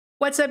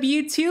What's up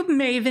YouTube,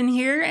 Maven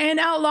here, and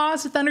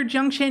Outlaws of Thunder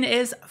Junction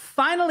is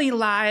finally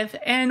live,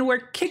 and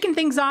we're kicking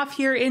things off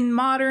here in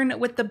Modern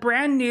with the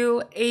brand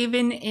new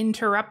Aven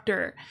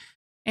Interrupter.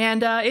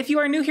 And if you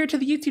are new here to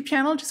the YouTube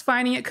channel, just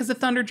finding it because of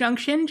Thunder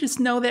Junction, just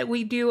know that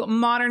we do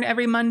Modern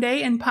every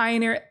Monday and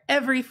Pioneer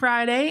every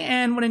Friday,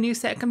 and when a new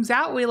set comes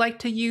out, we like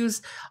to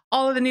use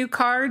all of the new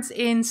cards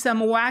in some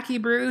wacky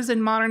brews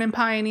in Modern and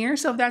Pioneer.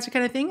 So if that's your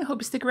kind of thing, I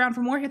hope you stick around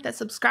for more. Hit that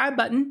subscribe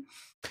button.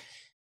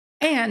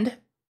 And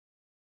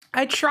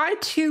I tried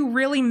to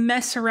really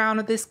mess around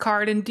with this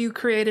card and do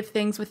creative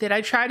things with it. I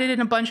tried it in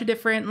a bunch of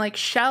different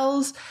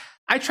shells.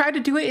 I tried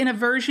to do it in a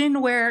version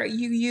where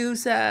you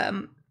use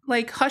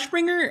like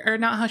Hushbringer, or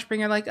not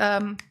Hushbringer, like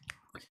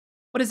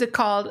what is it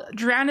called?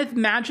 Drowned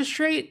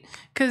Magistrate,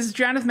 because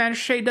Drowned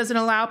Magistrate doesn't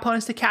allow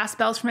opponents to cast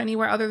spells from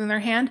anywhere other than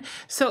their hand.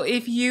 So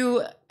if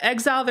you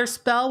exile their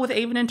spell with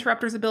Aven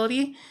Interrupter's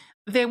ability,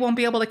 they won't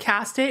be able to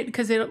cast it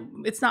because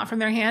it's not from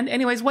their hand.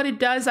 Anyways, what it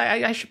does,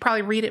 I should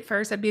probably read it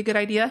first. That'd be a good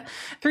idea.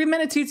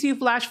 3-mana 2/2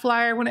 flash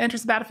flyer. When it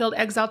enters the battlefield,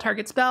 exile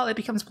target spell. It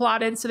becomes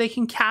plotted, so they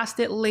can cast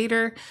it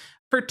later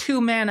for 2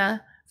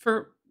 mana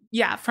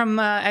from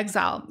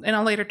exile in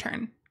a later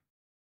turn.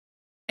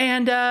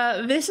 And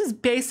this is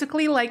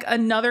basically like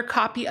another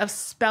copy of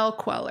Spell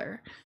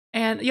Queller.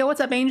 And yo, what's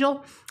up,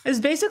 Angel? It's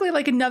basically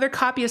like another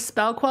copy of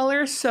Spell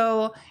Queller.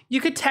 So you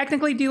could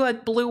technically do a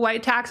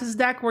blue-white Taxes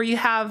deck where you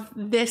have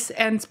this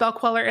and Spell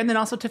Queller and then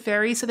also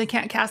Teferi, so they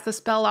can't cast the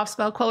spell off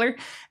Spell Queller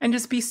and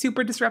just be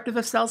super disruptive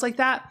of spells like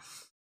that.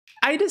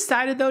 I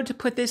decided though to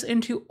put this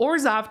into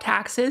Orzhov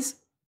Taxes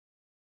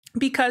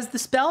because the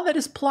spell that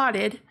is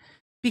plotted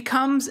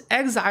becomes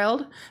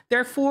exiled.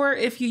 Therefore,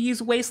 if you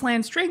use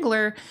Wasteland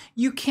Strangler,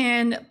 you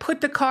can put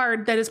the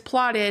card that is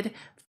plotted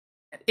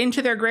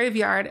into their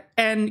graveyard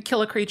and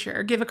kill a creature,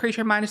 or give a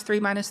creature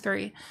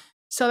 -3/-3.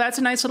 So that's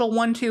a nice little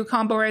 1-2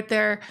 combo right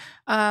there.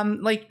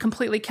 Like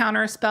completely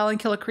counter a spell and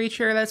kill a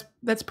creature.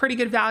 That's pretty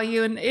good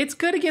value, and it's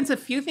good against a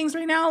few things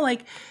right now.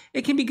 Like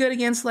it can be good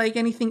against like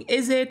anything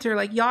Izzet or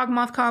like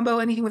Yawgmoth combo,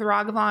 anything with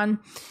Ragavan,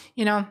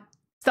 you know,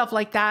 stuff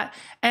like that.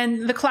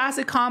 And the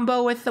classic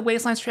combo with the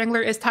Wasteland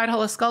Strangler is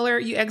Tidehull of Sculler.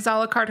 You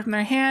exile a card from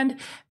their hand,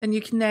 then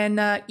you can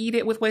then eat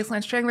it with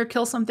Wasteland Strangler,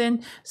 kill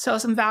something. So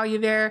some value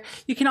there.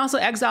 You can also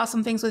exile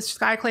some things with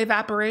Skyclave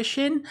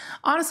Apparition.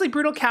 Honestly,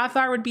 Brutal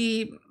Cathar would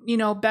be, you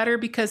know, better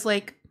because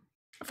like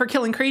for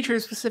killing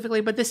creatures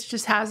specifically, but this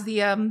just has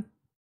the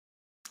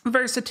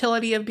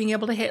versatility of being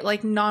able to hit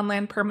like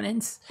non-land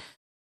permanents.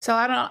 So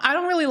I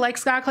don't really like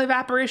Skyclave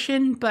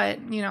Apparition,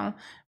 but you know,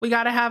 we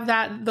got to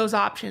have those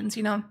options,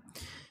 you know.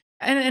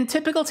 And in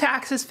typical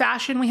Taxes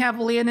fashion, we have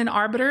Leonin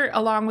Arbiter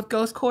along with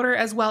Ghost Quarter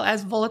as well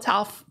as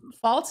Volatile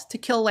Fault to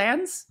kill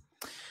lands.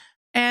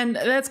 And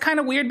that's kind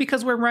of weird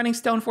because we're running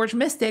Stoneforge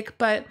Mystic,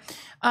 but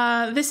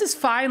this is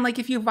fine. Like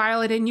if you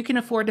violate it and you can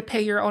afford to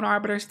pay your own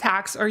Arbiter's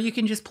tax, or you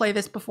can just play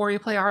this before you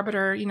play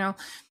Arbiter, you know,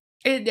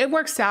 it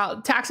works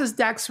out. Taxes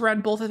decks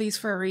run both of these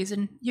for a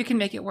reason. You can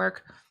make it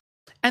work.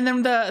 And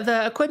then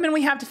the equipment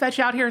we have to fetch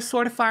out here is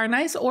Sword of Fire and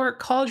Ice or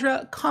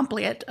Cauldron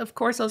Compleat. Of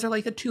course, those are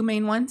like the 2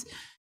 main ones.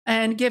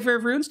 And Giver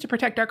of Runes to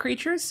protect our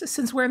creatures.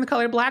 Since we're in the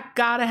color black,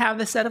 gotta have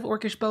the set of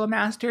Orcish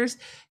Bowmasters.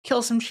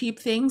 Kill some cheap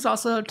things.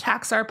 Also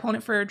tax our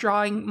opponent for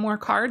drawing more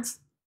cards.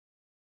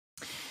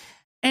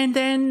 And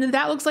then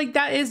that looks like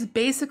that is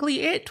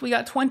basically it. We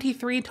got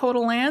 23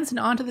 total lands, and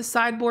onto the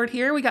sideboard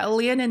here, we got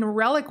Leonin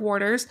Relic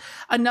Warders.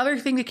 Another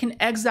thing that can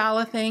exile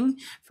a thing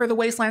for the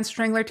Wasteland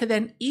Strangler to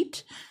then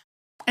eat.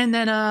 And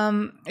then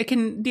it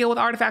can deal with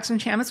artifacts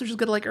and enchantments, which is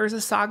good like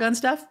Urza's Saga and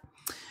stuff.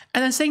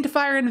 And then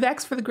Sanctifier and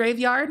Vex for the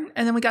graveyard.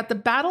 And then we got the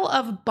Battle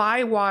of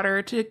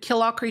Bywater to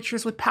kill all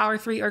creatures with power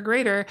 3 or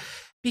greater,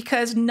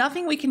 because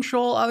nothing we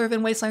control other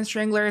than Wasteland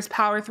Strangler is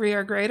power 3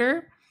 or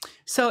greater.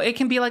 So it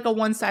can be like a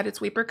one-sided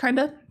sweeper kind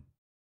of.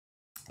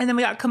 And then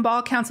we got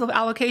Cabal Council of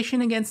Allocation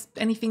against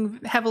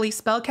anything heavily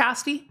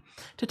spellcasty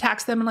to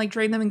tax them and like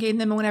drain them and gain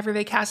them whenever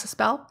they cast a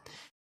spell.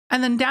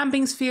 And then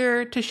Damping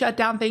Sphere to shut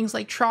down things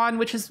like Tron,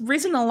 which has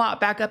risen a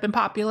lot back up in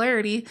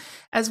popularity,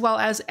 as well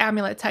as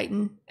Amulet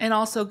Titan, and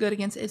also good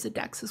against Izzet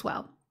decks as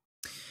well.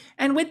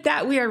 And with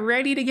that, we are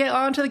ready to get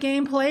on to the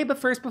gameplay. But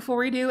first, before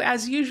we do,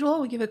 as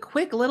usual, we give a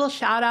quick little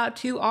shout out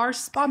to our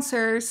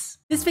sponsors.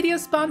 This video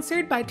is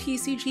sponsored by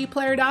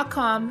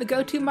TCGplayer.com, the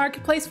go-to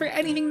marketplace for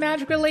anything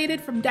Magic related,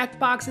 from deck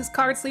boxes,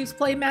 card sleeves,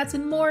 playmats,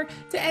 and more,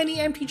 to any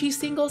MTG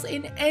singles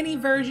in any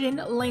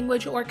version,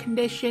 language, or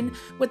condition,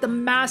 with a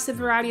massive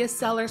variety of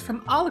sellers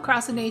from all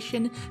across the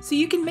nation, so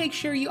you can make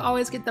sure you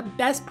always get the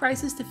best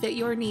prices to fit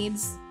your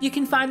needs. You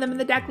can find them in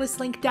the decklist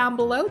link down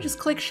below. Just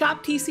click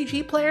Shop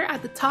TCG Player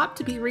at the top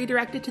to be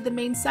redirected to the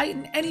main site,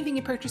 and anything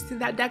you purchase through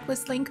that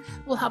decklist link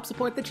will help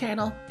support the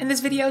channel. And this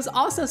video is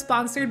also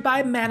sponsored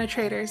by Mana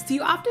Traders, the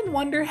you often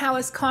wonder how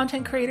us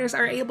content creators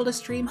are able to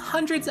stream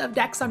hundreds of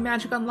decks on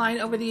Magic Online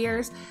over the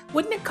years?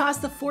 Wouldn't it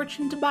cost a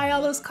fortune to buy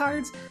all those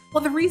cards?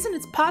 Well, the reason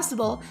it's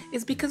possible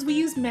is because we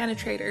use mana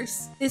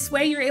traders. This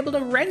way you're able to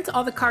rent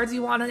all the cards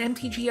you want on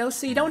MTGO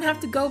so you don't have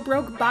to go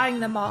broke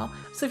buying them all.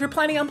 So if you're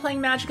planning on playing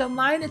Magic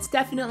Online, it's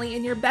definitely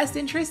in your best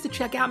interest to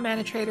check out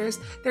mana traders.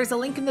 There's a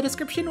link in the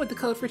description with the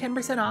code for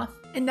 10% off.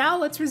 And now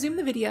let's resume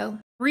the video.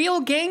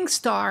 Real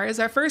Gangstar is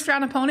our first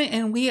round opponent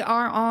and we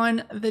are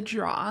on the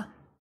draw.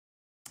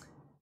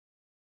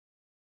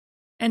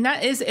 And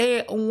that is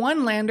a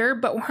one-lander,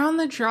 but we're on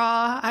the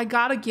draw. I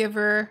got a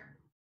giver.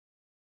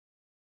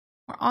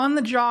 We're on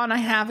the draw and I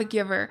have a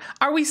giver.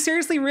 Are we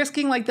seriously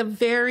risking like the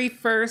very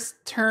first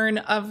turn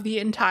of the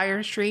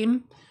entire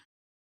stream?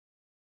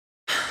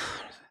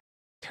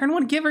 Turn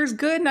one giver is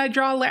good and I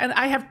draw a land.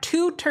 I have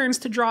 2 turns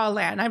to draw a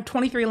land. I have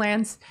 23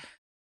 lands.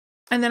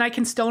 And then I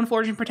can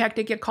Stoneforge and protect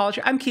it, get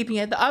Culture. I'm keeping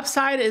it. The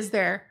upside is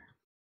there.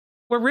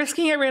 We're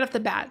risking it right off the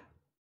bat.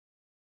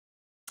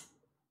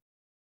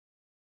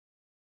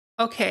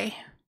 Okay,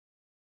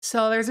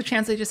 so there's a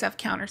chance they just have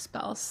counter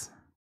spells.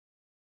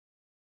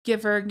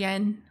 Giver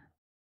again.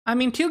 I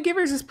mean, 2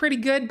 givers is pretty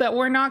good, but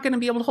we're not going to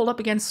be able to hold up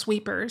against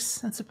sweepers.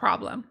 That's a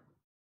problem.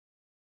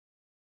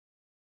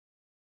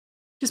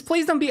 Just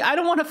please don't be... I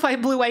don't want to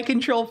fight blue-white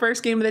control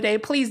first game of the day.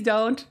 Please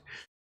don't.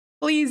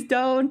 Please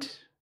don't.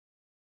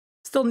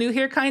 Still new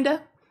here,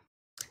 kinda.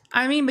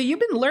 I mean, but you've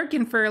been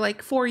lurking for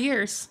like 4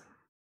 years.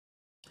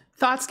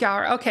 Thought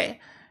Scour. Okay.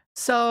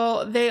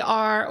 So they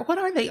are, what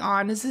are they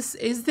on? Is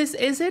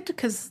it?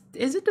 Because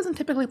it doesn't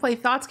typically play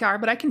Thought Scour,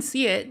 but I can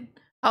see it.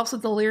 Helps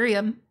with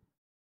Delirium.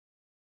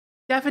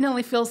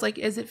 Definitely feels like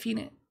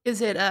Phoenix?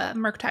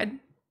 Murktide?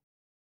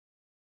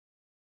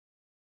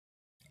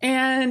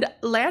 And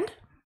land?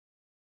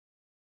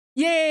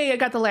 Yay, I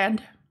got the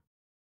land.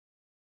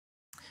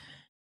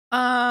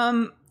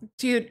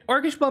 Dude,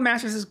 Orcish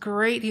Bowmasters is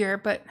great here,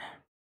 but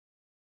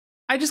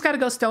I just gotta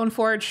go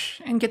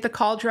Stoneforge and get the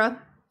Cauldron.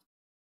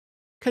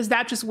 Because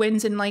that just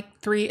wins in like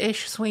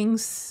 3-ish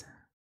swings.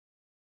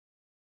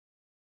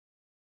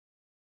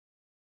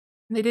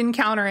 They didn't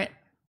counter it.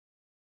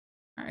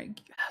 All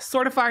right,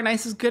 Sword of Fire and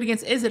Ice is good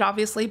against Izzet,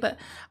 obviously, but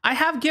I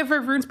have Giver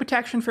of Runes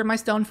Protection for my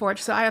Stoneforge,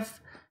 so I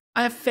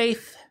have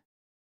faith.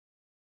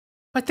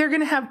 But they're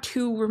gonna have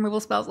 2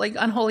 removal spells, like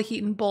Unholy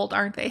Heat and Bolt,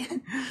 aren't they?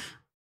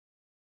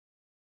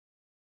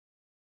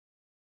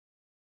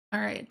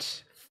 All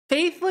right,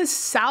 Faithless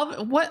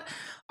Salve. What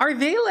are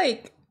they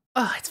like?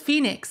 Oh, it's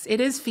Phoenix.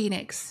 It is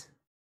Phoenix.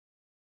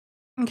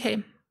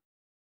 Okay.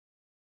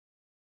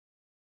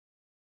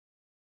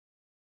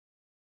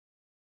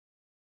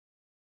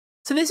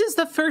 So this is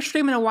the first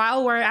stream in a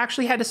while where I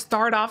actually had to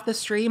start off the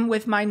stream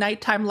with my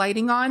nighttime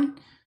lighting on.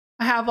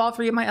 I have all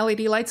 3 of my LED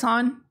lights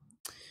on.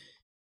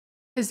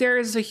 Because there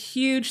is a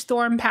huge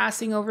storm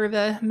passing over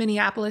the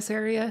Minneapolis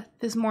area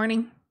this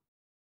morning.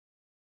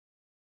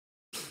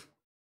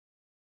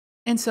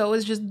 And so it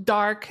was just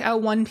dark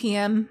at 1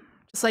 p.m.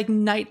 Just like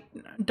night,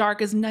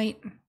 dark as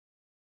night.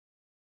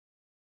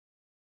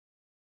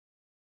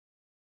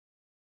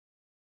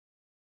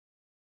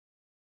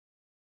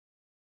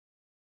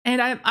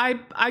 And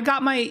I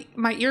got my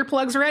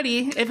earplugs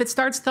ready. If it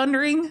starts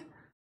thundering,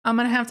 I'm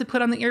gonna have to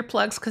put on the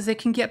earplugs because it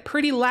can get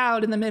pretty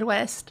loud in the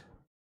Midwest.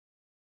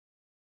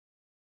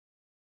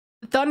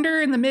 Thunder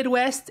in the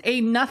Midwest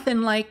ain't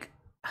nothing like.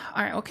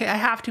 All right, okay, I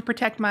have to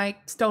protect my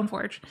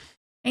Stoneforge.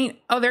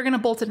 Oh, they're gonna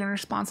bolt it in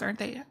response, aren't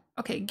they?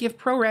 Okay, give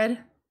pro red.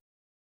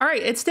 All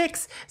right, it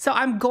sticks. So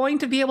I'm going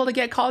to be able to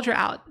get Cauldron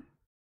out.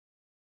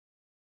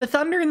 The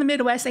thunder in the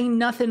Midwest ain't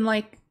nothing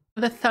like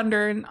the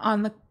thunder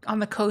on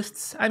the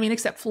coasts. I mean,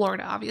 except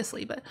Florida,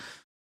 obviously, but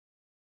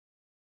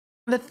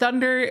the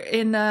thunder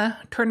in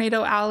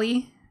Tornado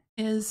Alley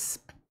is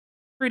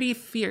pretty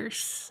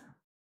fierce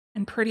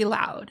and pretty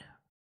loud.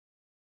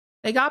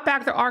 They got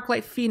back their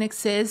Arclight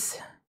Phoenixes.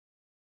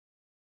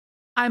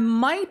 I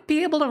might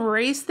be able to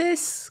race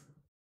this.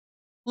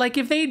 Like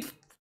if they'd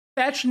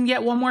fetch and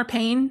get 1 more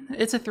pain,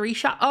 it's a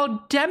 3-shot.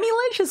 Oh,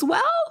 Demi-Lich as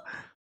well?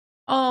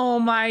 Oh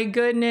my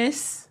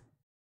goodness.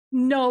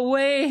 No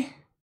way.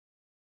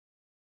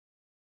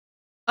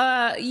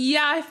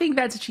 Yeah, I think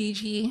that's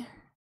GG.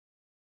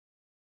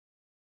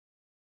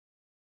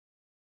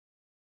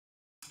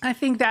 I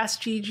think that's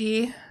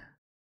GG.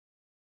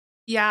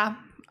 Yeah,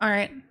 all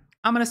right.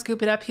 I'm gonna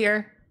scoop it up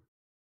here.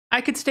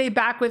 I could stay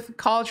back with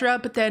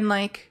Cauldron, but then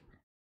like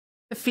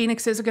the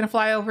Phoenixes are gonna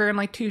fly over and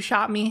like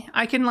 2-shot me.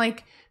 I can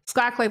like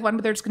Slacklife one,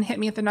 but they're just gonna hit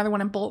me with another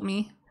one and bolt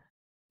me.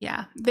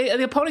 Yeah,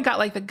 the opponent got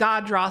like the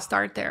God draw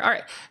start there. All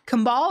right,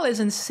 Kambal is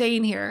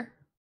insane here.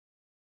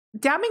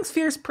 Damning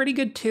Sphere is pretty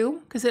good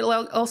too, because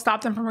it'll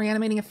stop them from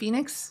reanimating a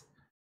Phoenix.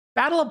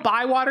 Battle of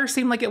Bywater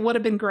seemed like it would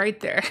have been great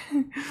there.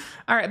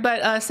 All right,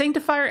 but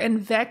Sanctifier and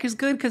Vec is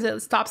good because it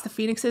stops the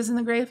Phoenixes in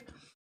the grave.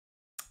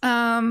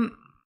 I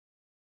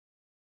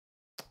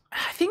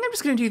think I'm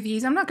just gonna do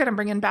these. I'm not gonna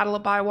bring in Battle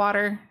of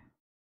Bywater.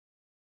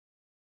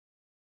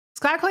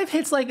 Slacklife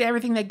hits like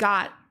everything they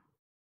got.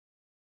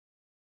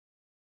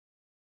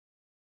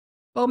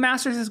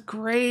 Bowmasters is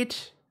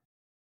great.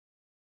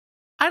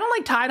 I don't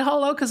like Tide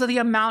Hollow because of the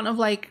amount of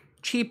like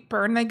cheap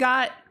burn they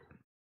got.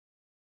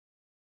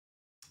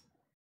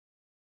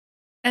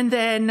 And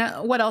then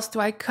what else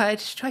do I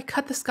cut? Do I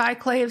cut the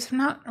Skyclaves? I'm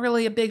not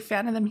really a big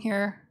fan of them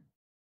here.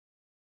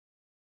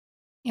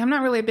 Yeah, I'm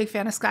not really a big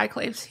fan of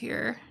Skyclaves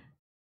here.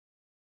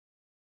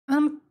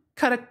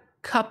 Cut a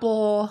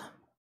couple.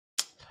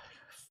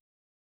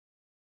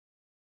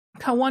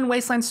 Cut one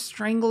Wasteland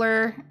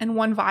Strangler and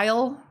one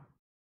Vial.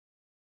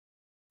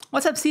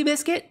 What's up,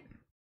 Seabiscuit?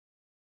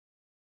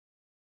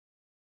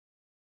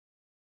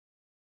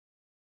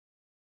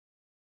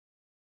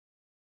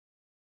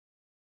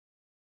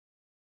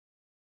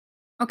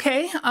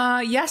 Okay,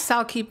 yes,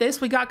 I'll keep this.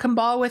 We got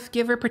Kambal with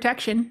Giver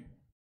Protection.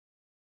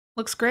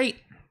 Looks great.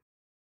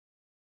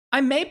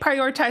 I may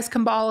prioritize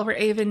Kambal over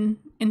Aven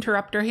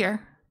Interrupter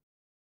here.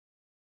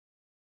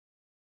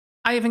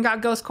 I even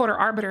got Ghost Quarter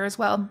Arbiter as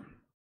well.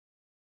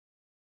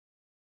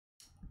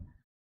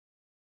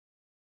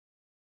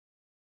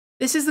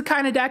 This is the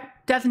kind of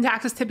deck Death and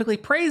Taxes typically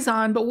preys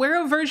on, but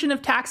we're a version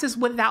of Taxes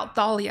without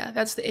Thalia.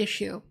 That's the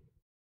issue.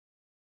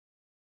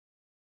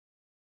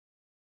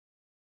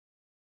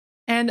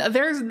 And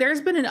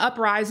there's been an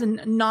uprise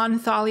in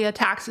non-Thalia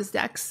Taxes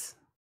decks.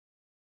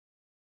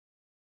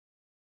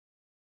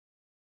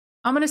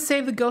 I'm going to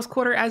save the Ghost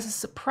Quarter as a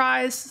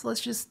surprise.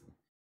 Let's just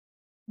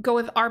go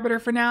with Arbiter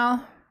for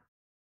now.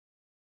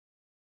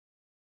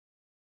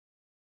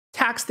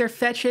 Tax their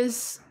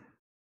fetches.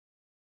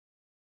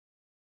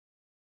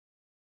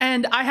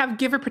 And I have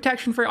Giver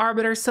Protection for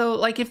Arbiter, so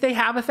like if they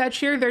have a fetch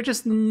here, they're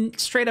just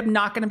straight up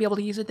not going to be able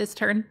to use it this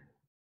turn.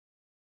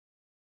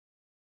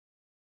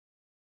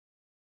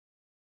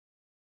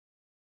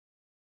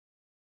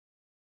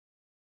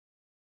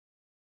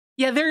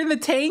 Yeah, they're in the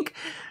tank.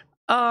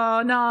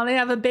 Oh, no, they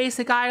have a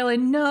basic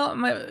island.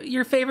 No,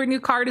 your favorite new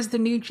card is the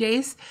new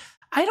Jace.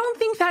 I don't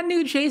think that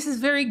new Jace is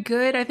very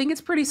good. I think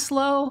it's pretty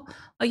slow.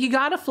 Like, you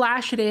gotta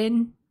flash it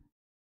in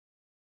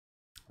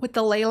with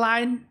the ley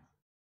line.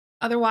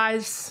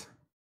 Otherwise,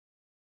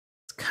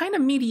 it's kind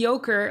of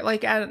mediocre,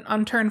 like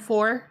on turn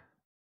 4.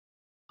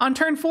 On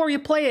turn 4, you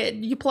play it,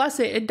 you plus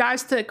it, it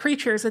dies to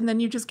creatures, and then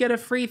you just get a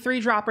free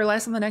 3-drop or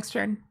less on the next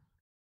turn.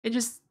 It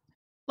just...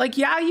 Like,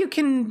 yeah, you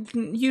can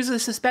use a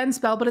suspend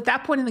spell, but at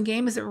that point in the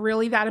game, is it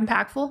really that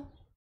impactful?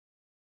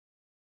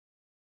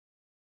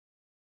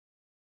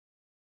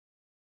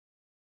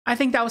 I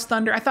think that was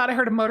Thunder. I thought I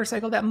heard a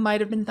motorcycle. That might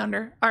have been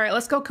Thunder. All right,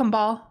 let's go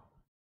Kambal.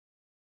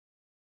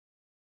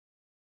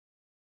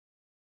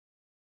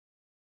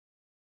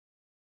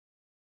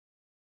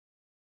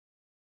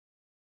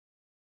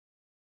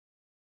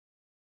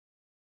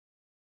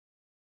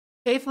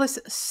 Faithless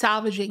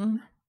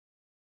Salvaging.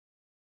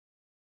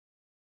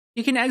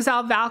 You can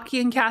exile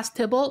Valky and cast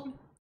Tybalt.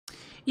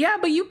 Yeah,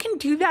 but you can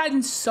do that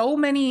in so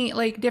many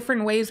like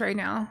different ways right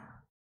now.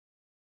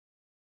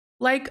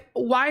 Like,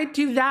 why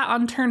do that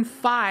on turn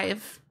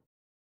 5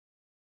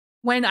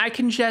 when I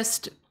can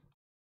just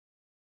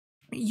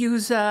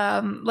use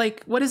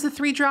like, what is the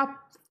 3-drop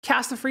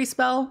cast a free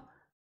spell?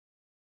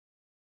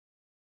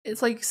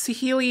 It's like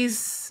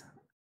Saheeli's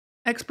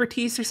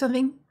Expertise or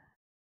something,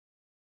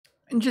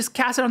 and just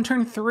cast it on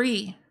turn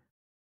 3.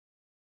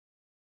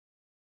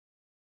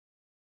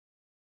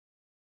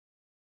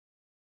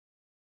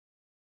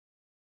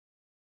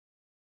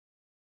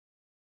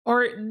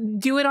 Or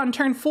do it on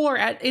turn 4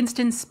 at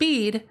instant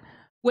speed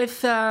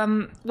with,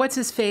 what's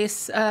his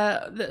face?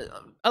 The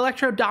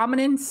Electro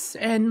Dominance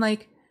and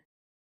like,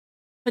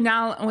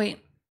 Finale. Wait,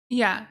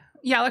 yeah.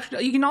 Yeah,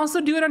 you can also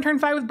do it on turn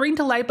 5 with Bring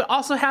to Light, but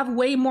also have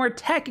way more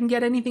tech and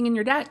get anything in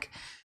your deck.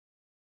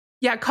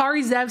 Yeah,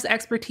 Kari Zev's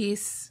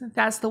Expertise.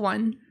 That's the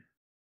one.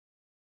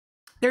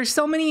 There's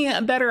so many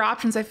better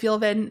options, I feel,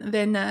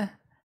 than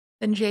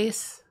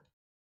Jace.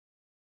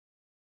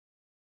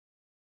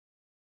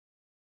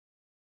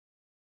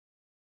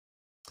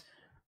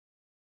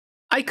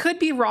 I could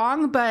be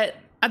wrong, but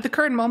at the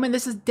current moment,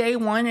 this is day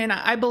 1, and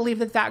I believe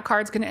that that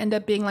card's going to end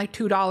up being like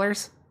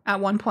 $2 at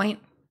one point.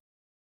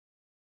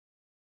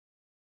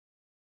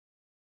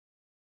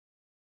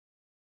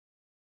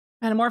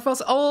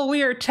 Metamorphose. Oh,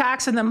 we are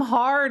taxing them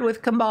hard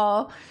with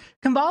Kambal.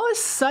 Kambal is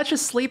such a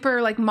sleeper,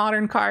 like,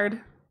 modern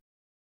card.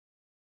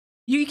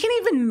 You can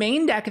even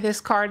main deck this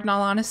card, in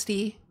all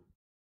honesty.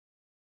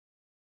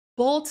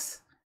 Bolt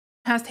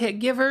has to hit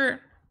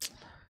Giver.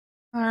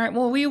 All right,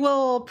 well, we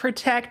will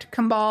protect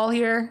Kambal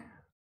here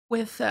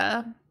with...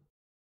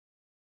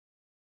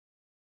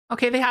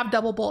 Okay, they have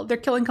double Bolt. They're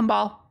killing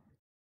Kambal.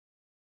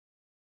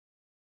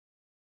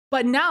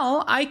 But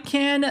now I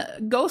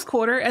can Ghost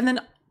Quarter and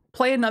then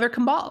play another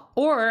Kambal.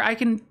 Or I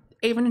can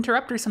Aven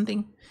Interrupter or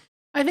something.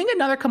 I think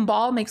another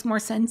Kambal makes more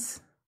sense.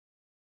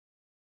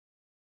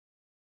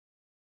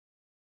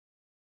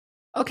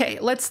 Okay,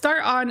 let's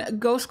start on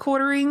Ghost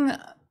Quartering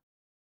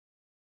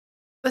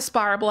the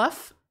Spire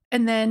Bluff.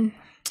 And then...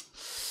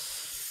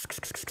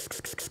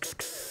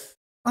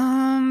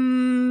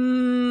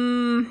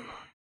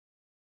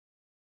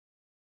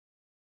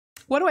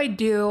 What do I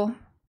do?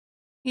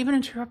 Aven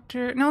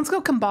Interrupter. No, let's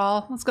go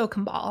Kambal. Let's go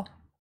Kambal.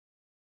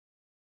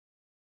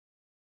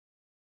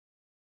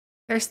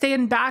 They're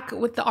staying back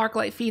with the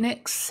Arclight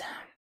Phoenix.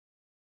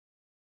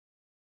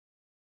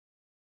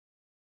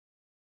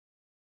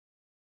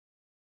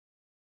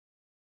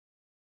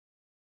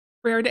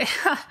 Rare day.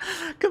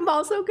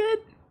 Cabal so good.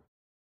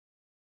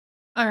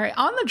 All right,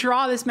 on the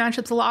draw, this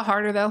matchup's a lot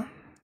harder though,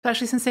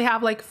 especially since they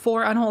have like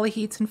 4 Unholy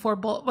Heats and 4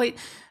 Bolt. Wait,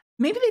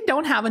 maybe they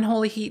don't have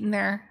Unholy Heat in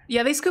there.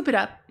 Yeah, they scoop it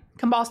up.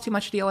 Cabal's too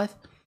much to deal with.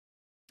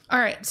 All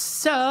right,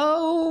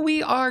 so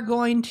we are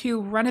going to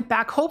run it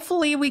back.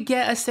 Hopefully we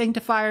get a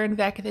Sanctifier and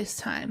Vec this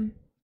time,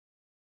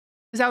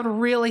 because that would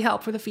really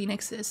help for the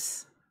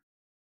Phoenixes.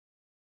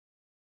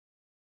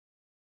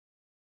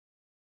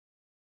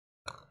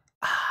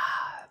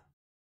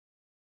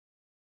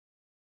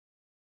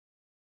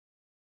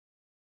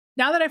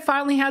 Now that I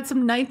finally had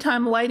some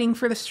nighttime lighting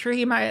for the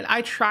stream,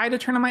 I try to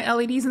turn on my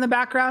LEDs in the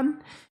background,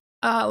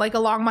 like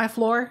along my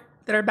floor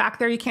that are back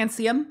there. You can't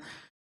see them,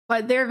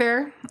 but they're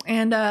there,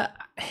 and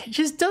it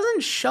just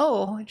doesn't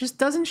show. It just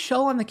doesn't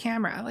show on the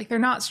camera. Like they're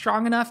not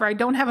strong enough, or I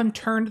don't have them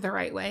turned the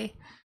right way.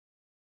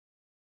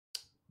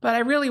 But I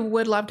really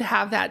would love to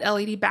have that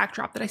LED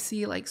backdrop that I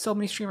see like so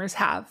many streamers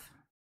have.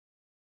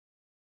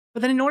 But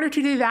then in order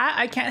to do that,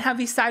 I can't have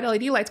these side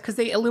LED lights because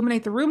they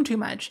illuminate the room too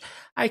much.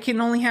 I can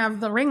only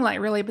have the ring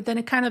light really, but then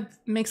it kind of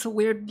makes a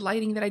weird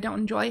lighting that I don't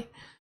enjoy.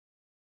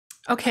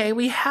 Okay,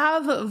 we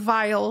have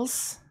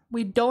Vials.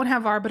 We don't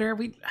have Arbiter.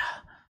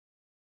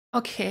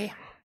 Okay,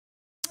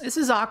 this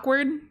is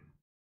awkward.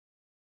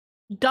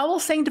 Double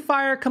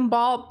Sanctifier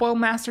Cabal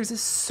Bowmasters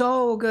is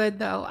so good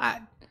though.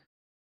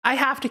 I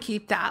have to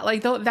keep that.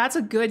 Like that's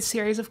a good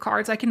series of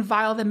cards. I can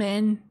Vial them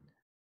in.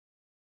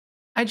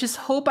 I just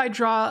hope I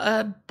draw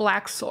a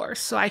black source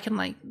so I can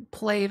like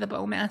play the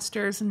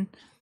Bowmasters and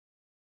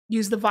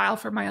use the Vial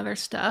for my other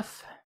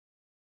stuff.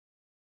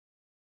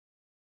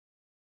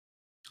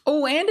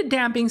 Oh, and a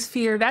Damping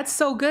Sphere. That's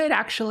so good,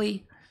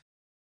 actually.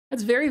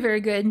 That's very, very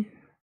good.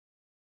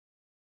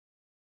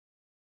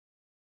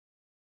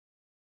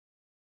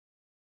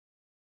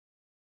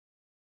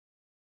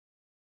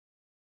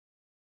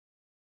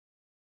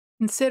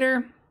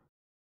 Consider.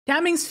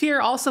 Damping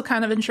Sphere also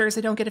kind of ensures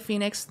I don't get a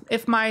Phoenix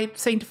if my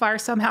Sanctifier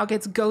somehow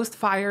gets Ghost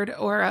Fired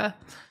or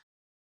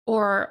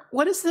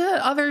what is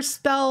the other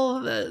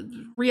spell?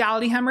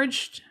 Reality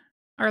Hemorrhaged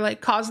or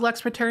like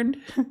Kozilek's Returned.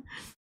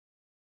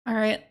 All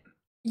right,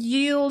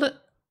 yield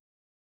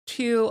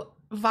to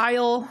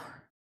Vial.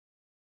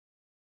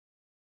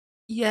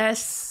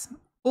 Yes.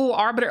 Oh,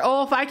 Arbiter.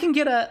 Oh, if I can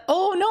get a.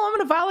 Oh no, I'm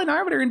gonna Vial an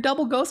Arbiter and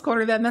double Ghost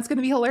Corner them. That's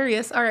gonna be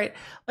hilarious. All right,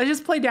 let's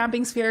just play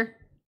Damping Sphere.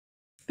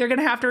 They're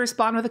going to have to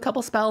respond with a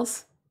couple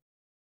spells.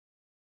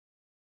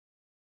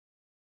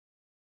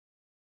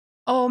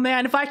 Oh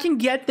man, if I can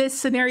get this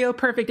scenario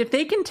perfect, if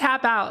they can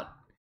tap out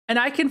and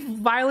I can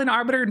Violent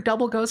Arbiter and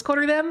double Ghost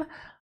Quarter them,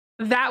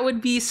 that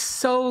would be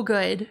so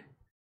good.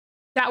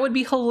 That would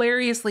be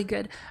hilariously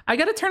good. I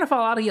got to turn off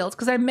all auto yields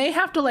because I may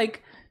have to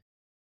like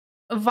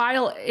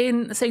Vial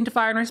in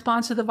Sanctifier in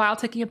response to the Vial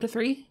ticking up to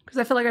 3 because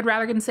I feel like I'd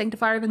rather get in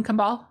Sanctifier than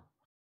Cabal.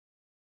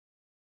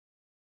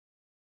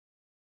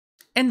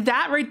 And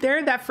that right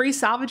there, that free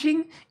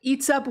salvaging,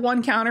 eats up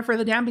 1 counter for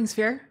the Damping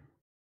Sphere.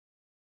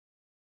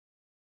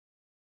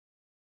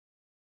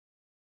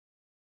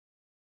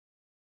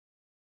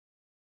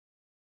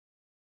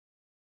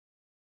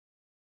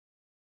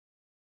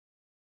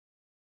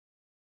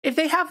 If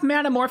they have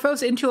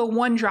Metamorphose into a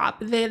 1-drop,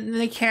 then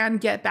they can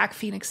get back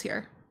Phoenix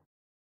here.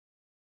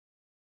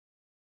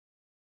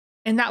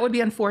 And that would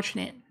be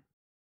unfortunate.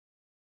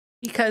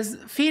 Because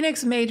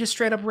Phoenix may just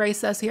straight up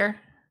race us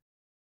here.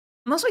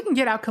 Unless we can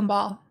get out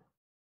Cabal.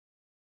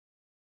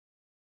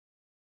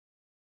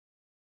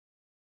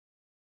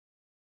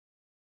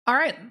 All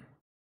right.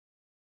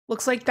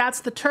 Looks like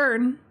that's the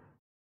turn.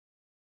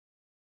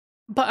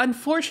 But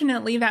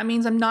unfortunately, that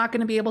means I'm not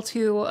going to be able to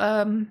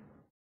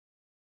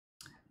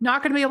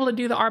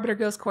do the Arbiter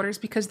Ghost Quarters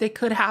because they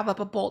could have up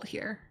a Bolt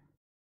here.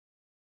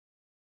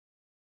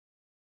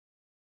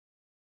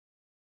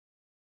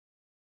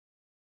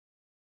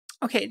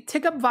 Okay,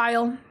 tick up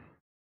Vial.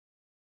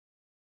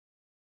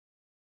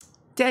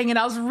 Dang it,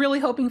 I was really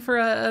hoping for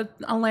a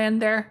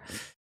land there.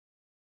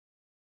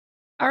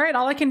 All right,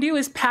 all I can do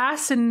is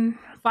pass and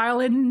Vial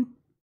in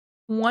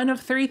 1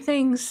 of 3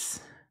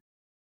 things.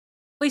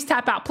 Please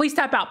tap out, please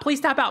tap out,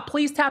 please tap out,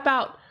 please tap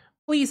out.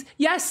 Please,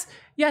 yes,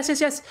 yes, yes,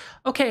 yes.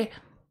 Okay. I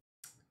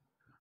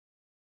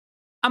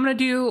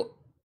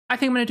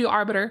think I'm gonna do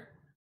Arbiter.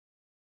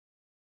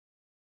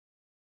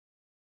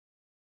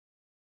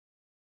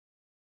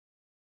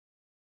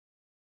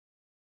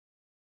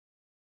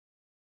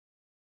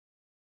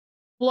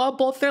 Blow up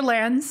both their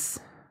lands.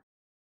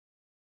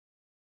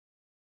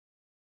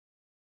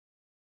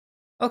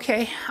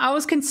 Okay, I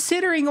was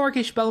considering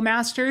Orcish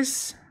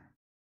Bowmasters,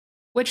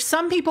 which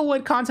some people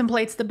would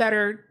contemplate the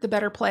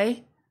better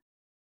play.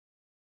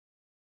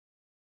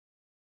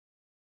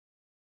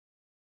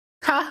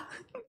 Ha!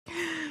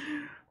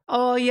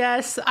 Oh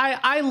yes,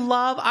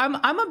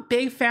 I'm a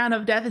big fan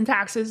of Death and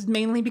Taxes,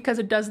 mainly because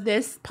it does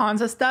this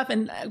Ponza stuff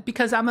and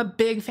because I'm a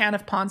big fan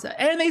of Ponza.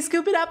 And they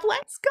scoop it up.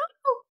 Let's go.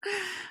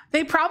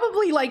 They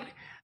probably like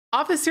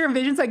off the Serum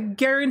Visions, I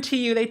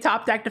guarantee you they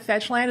top decked a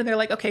fetch land and they're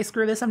like, okay,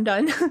 screw this, I'm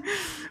done.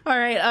 All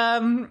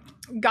right,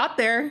 got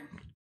there.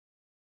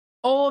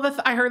 Oh,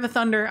 I heard the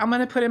thunder. I'm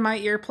gonna put in my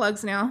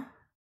earplugs now.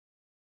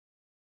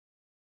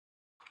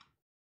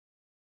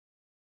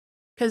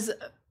 Because,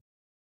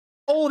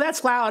 oh,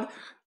 that's loud.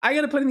 I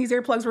gotta put in these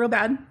earplugs real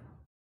bad.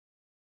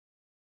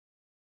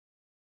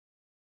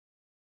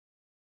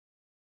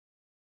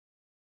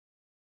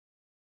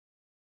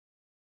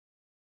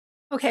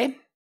 Okay.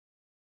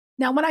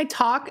 Now when I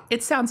talk,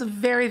 it sounds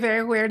very,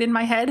 very weird in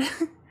my head.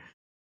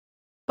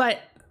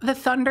 But the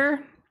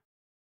thunder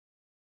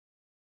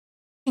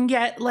can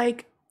get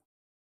like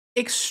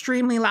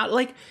extremely loud.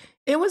 Like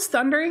it was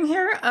thundering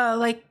here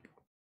like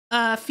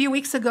a few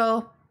weeks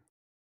ago,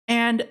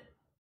 and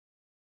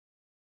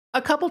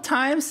a couple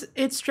times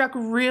it struck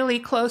really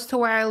close to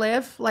where I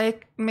live,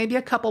 like maybe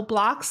a couple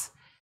blocks,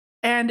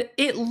 and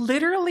it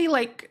literally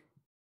like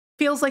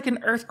feels like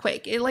an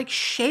earthquake. It like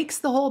shakes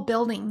the whole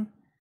building.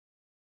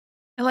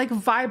 It like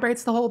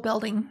vibrates the whole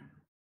building.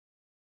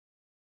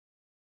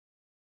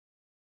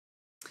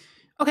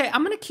 Okay,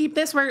 I'm gonna keep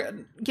this. We're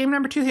game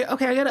number 2 here.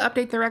 Okay, I gotta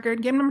update the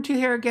record. Game number 2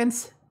 here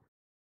against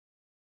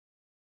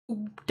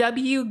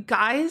W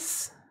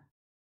guys.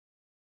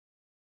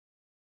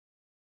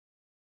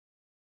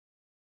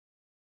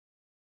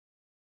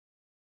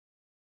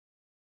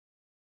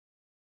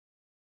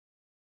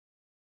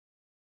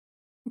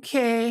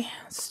 Okay,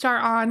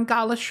 start on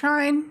Godless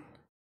Shrine.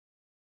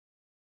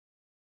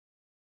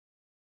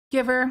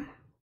 Giver.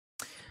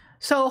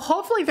 So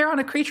hopefully they're on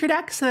a creature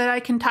deck so that I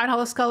can Tidehall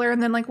the Sculler and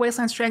then like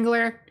Wasteland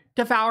Strangler,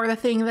 devour the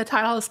thing that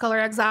Tidehall the Sculler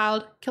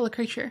exiled, kill a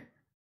creature.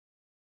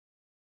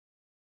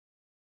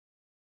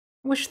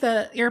 Wish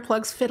the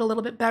earplugs fit a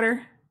little bit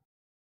better.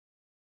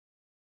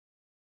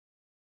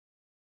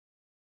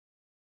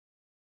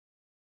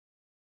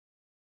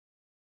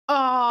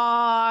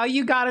 Oh,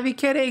 you gotta be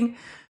kidding.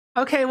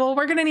 Okay, well,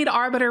 we're gonna need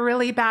Arbiter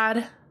really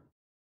bad.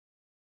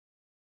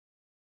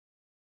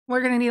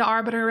 We're gonna need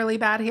Arbiter really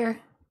bad here.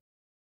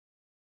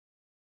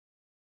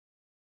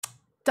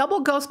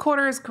 Double Ghost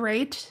Quarter is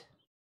great.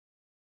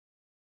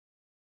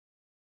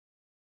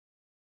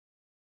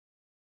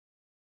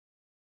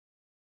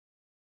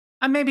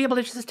 I may be able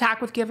to just attack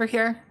with Giver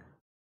here.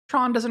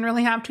 Tron doesn't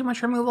really have too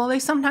much removal. They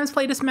sometimes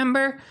play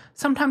Dismember,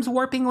 sometimes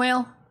Warping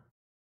Whale.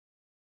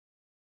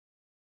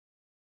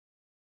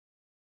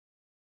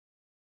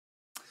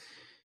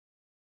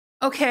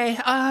 Okay,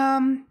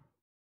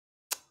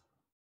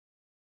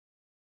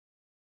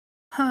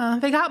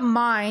 they got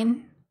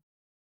mine.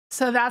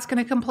 So that's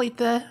gonna complete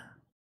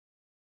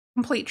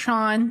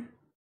Tron.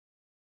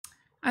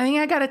 I think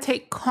I gotta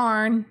take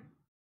Karn.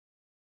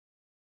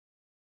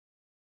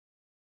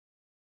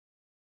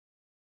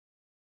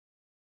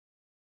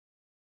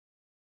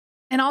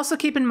 And also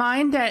keep in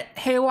mind that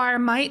Haywire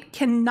Might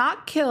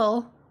cannot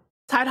kill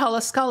Tidehall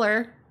the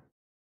Sculler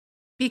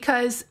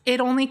because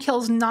it only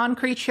kills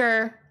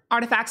non-creature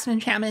artifacts and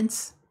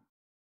enchantments.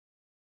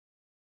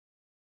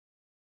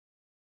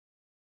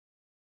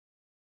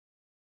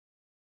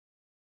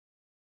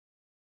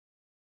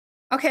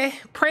 Okay,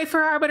 pray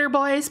for Arbiter,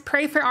 boys.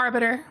 Pray for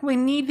Arbiter. We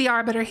need the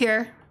Arbiter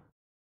here.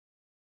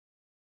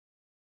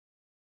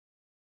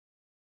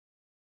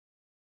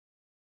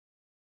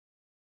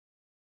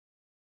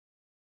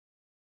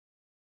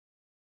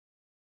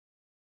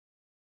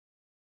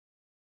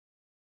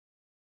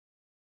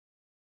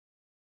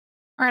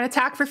 All right,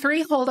 attack for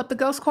 3. Hold up the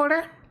Ghost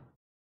Quarter.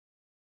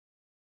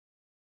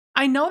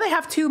 I know they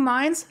have 2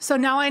 mines, so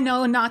now I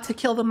know not to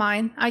kill the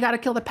mine. I gotta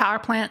kill the power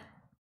plant.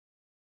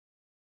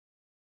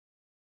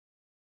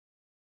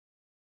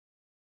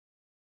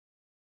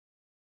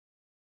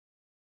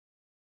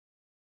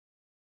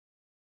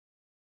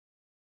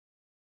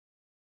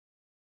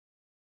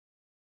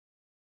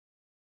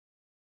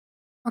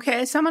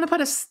 Okay, so I'm gonna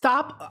put a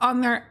stop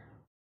on their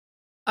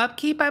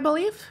upkeep, I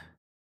believe.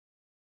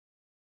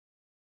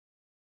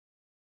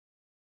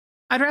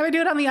 I'd rather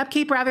do it on the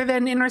upkeep rather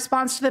than in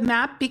response to the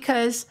map,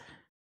 because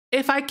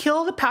if I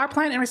kill the power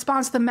plant in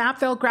response to the map,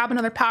 they'll grab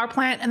another power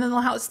plant and then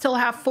they'll still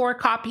have 4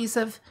 copies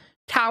of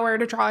tower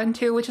to draw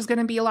into, which is going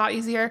to be a lot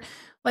easier.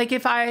 Like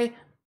if I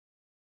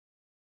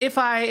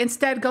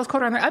instead Ghost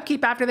Quarter on their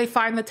upkeep after they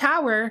find the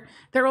tower,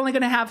 they're only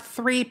going to have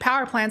 3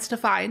 power plants to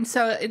find.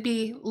 So it'd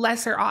be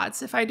lesser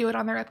odds if I do it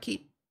on their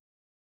upkeep.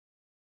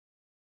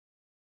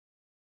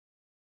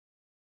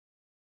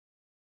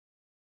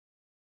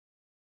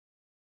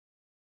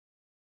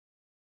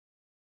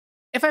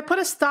 If I put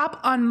a stop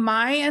on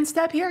my end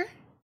step here,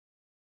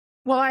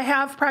 will I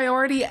have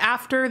priority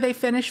after they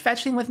finish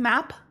fetching with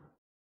map?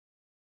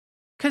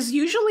 Because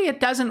usually it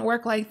doesn't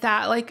work like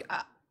that. Like,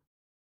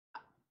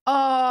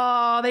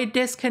 oh, they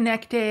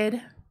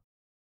disconnected.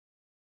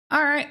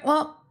 All right,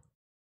 well,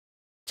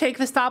 take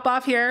the stop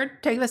off here,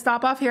 take the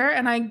stop off here,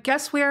 and I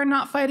guess we are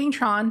not fighting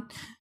Tron,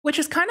 which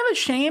is kind of a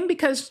shame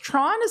because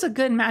Tron is a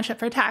good matchup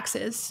for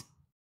taxes.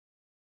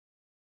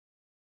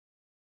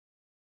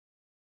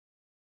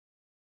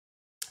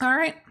 All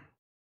right,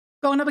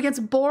 going up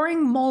against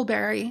Boring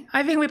Mulberry.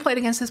 I think we played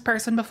against this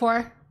person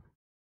before.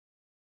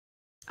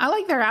 I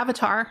like their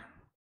avatar.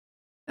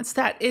 It's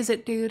that Is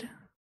It dude.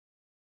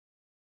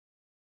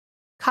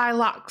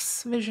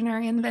 Kylox,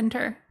 Visionary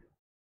Inventor.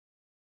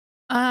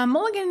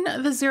 Mulligan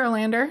the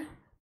Zero-lander.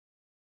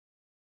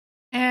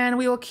 And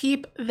we will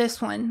keep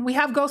this one. We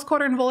have Ghost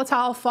Quarter and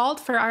Volatile Fault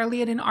for our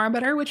Aven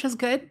Arbiter, which is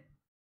good.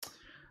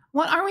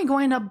 What are we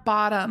going to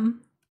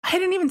bottom? I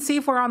didn't even see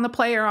if we're on the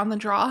play or on the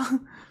draw.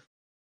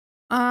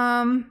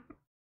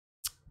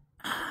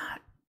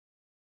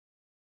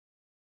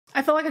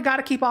 I feel like I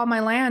gotta keep all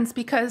my lands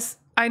because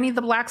I need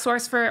the black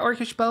source for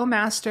Orcish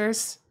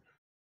Bowmasters.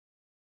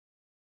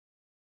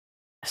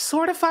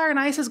 Sword of Fire and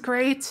Ice is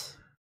great.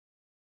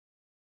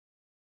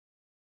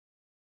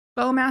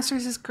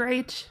 Bowmasters is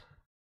great.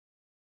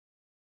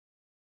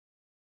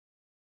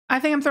 I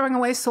think I'm throwing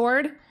away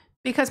Sword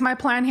because my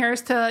plan here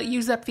is to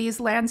use up these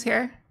lands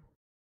here.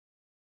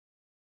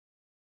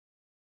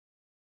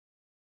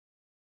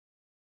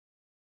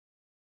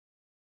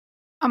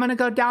 I'm going to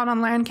go down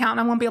on land count and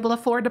I won't be able to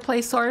afford to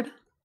play Sword.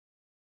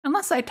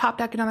 Unless I top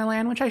deck another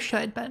land, which I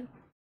should, but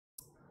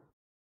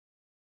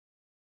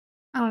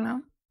I don't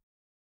know.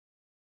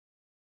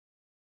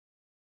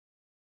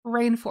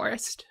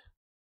 Rainforest.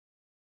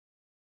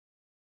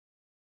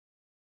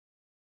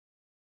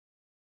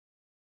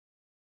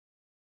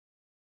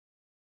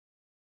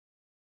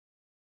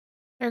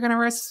 They're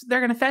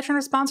gonna fetch in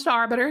response to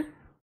Arbiter.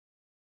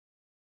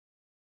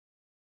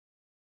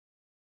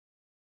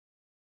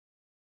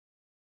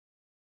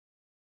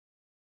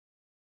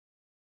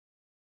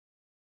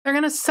 They're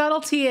gonna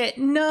subtlety it.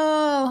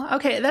 No.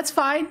 Okay, that's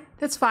fine.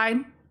 That's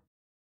fine.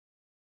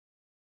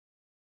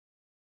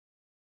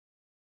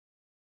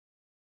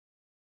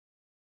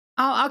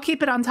 I'll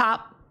keep it on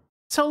top.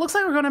 So it looks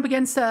like we're going up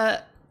against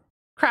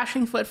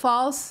Crashing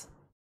Footfalls.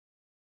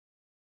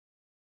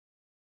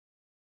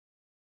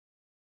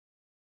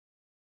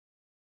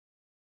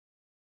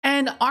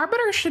 And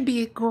Arbiter should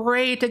be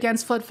great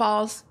against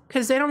Footfalls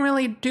because they don't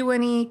really do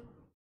any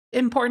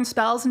important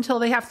spells until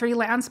they have 3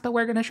 lands, but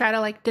we're going to try to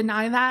like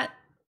deny that.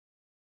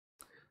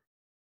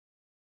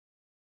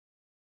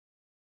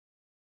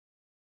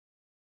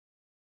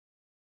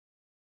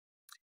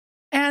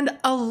 And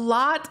a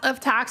lot of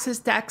Taxes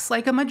decks,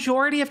 like a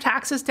majority of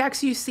Taxes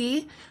decks you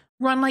see,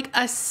 run like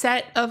a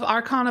set of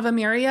Archon of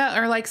Emeria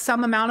or like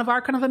some amount of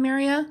Archon of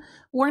Emeria.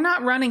 We're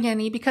not running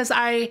any because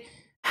I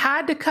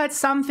had to cut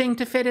something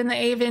to fit in the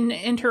Aven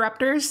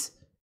Interrupters.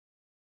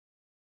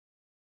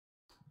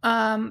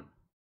 But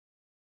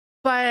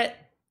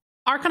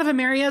Archon of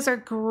Emerias are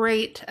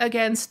great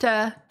against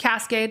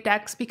Cascade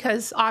decks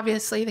because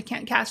obviously they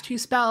can't cast 2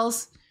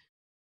 spells.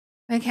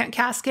 They can't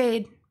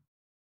Cascade.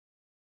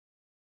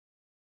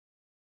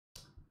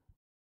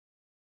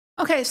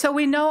 Okay, so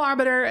we know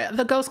Arbiter,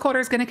 the Ghost Quarter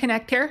is going to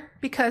connect here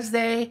because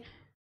they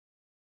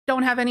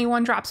don't have any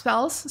 1-drop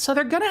spells. So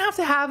they're going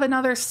to have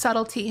another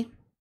Subtlety.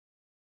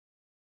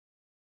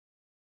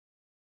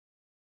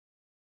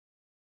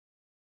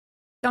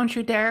 Don't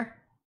you dare.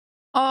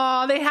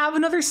 Oh, they have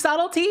another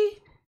Subtlety?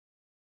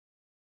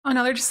 Oh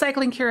no, they're just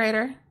cycling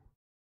Curator.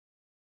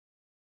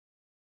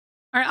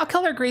 All right, I'll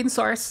kill their green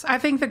source. I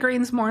think the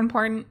green's more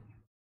important.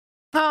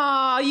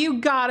 Oh, you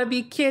gotta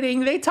be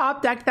kidding. They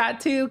top decked that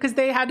too because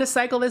they had to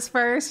cycle this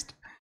first.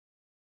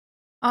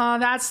 Oh,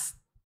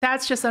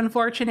 that's just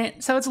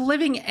unfortunate. So it's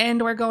Living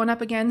End we're going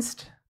up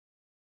against.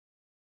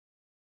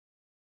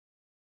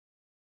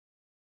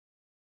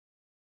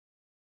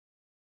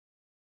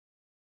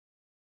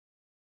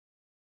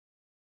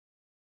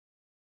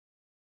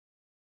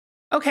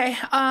 Okay,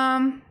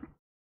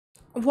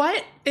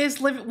 what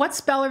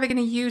spell are they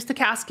gonna use to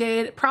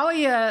Cascade?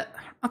 Probably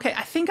okay,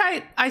 I think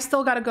I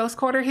still got a Ghost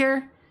Quarter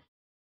here.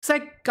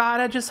 Because I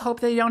gotta just hope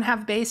they don't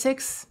have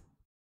basics.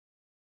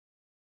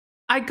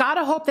 I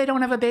gotta hope they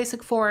don't have a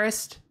basic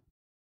forest.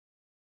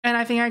 And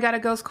I think I gotta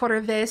Ghost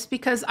Quarter this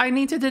because I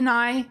need to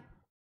deny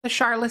the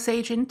Charlotte's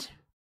Agent.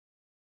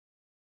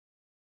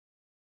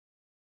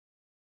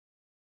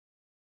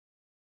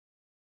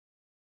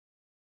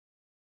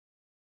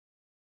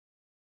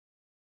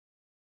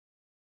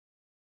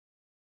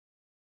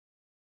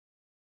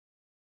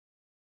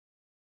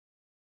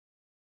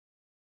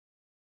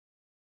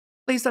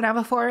 Please don't have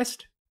a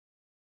forest.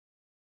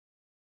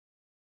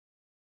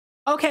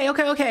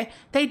 Okay.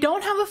 They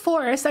don't have a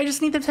forest. I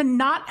just need them to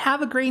not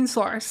have a green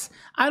source.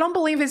 I don't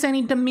believe there's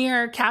any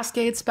Dimir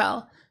Cascade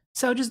spell.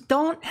 So just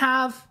don't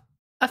have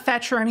a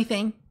fetch or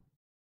anything.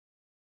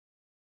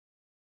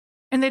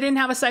 And they didn't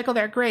have a cycle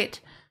there.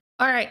 Great.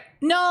 All right.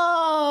 No.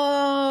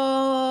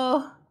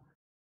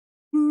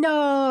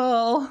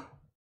 No.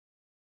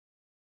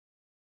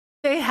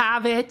 They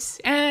have it.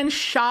 And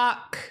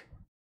shock.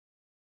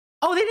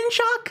 Oh, they didn't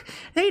shock.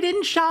 They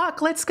didn't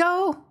shock. Let's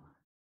go.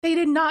 They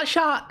did not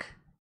shock.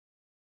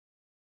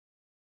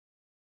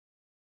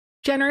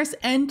 Generous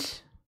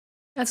Ent.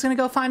 That's going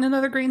to go find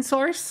another green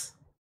source.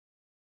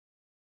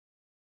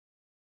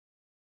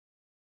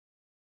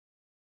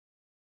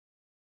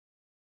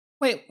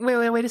 Wait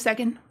a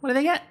second. What do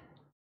they get?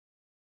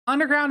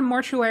 Underground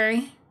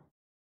Mortuary.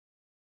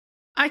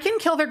 I can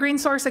kill their green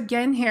source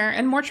again here,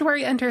 and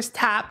Mortuary enters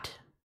tapped.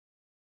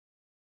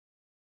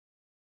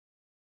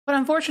 But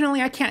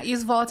unfortunately, I can't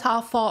use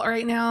Volatile Fault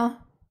right now.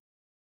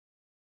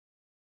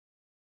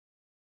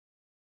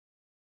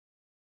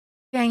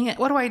 Dang it,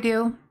 what do I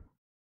do?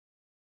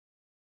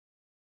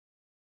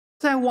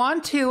 So I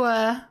want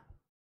to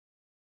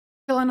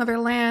kill another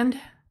land.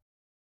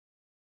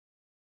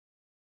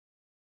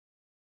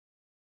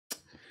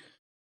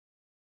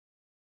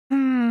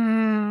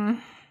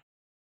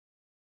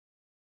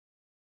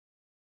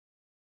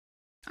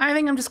 I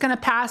think I'm just gonna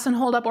pass and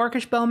hold up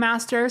Orcish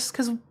Bowmasters,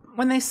 because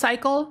when they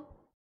cycle,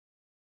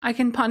 I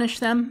can punish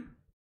them.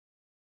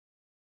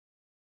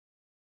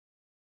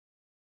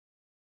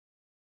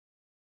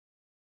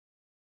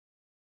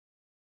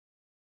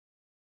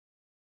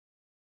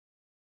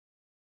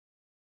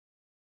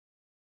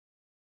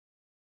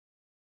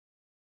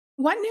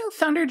 What new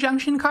Thunder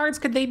Junction cards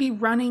could they be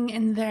running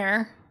in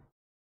there?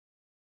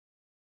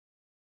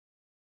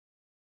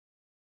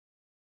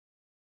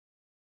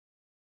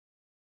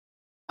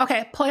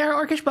 Okay, play our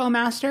Orcish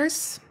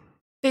Bowmasters.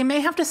 They may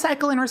have to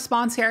cycle in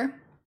response here.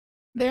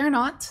 They are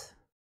not.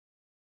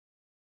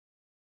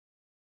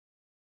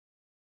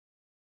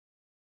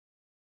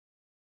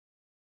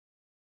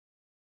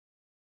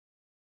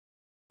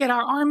 Get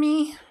our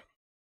army.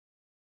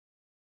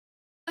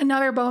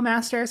 Another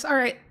Bowmasters. All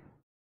right.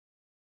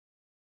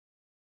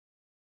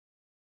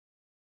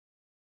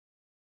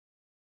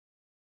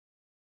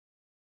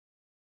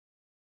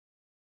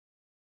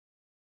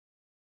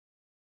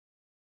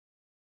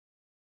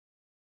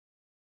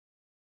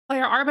 Play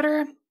our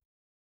Arbiter.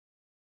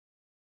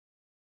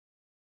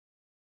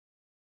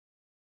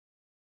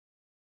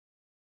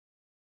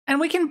 And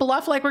we can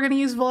bluff like we're going to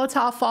use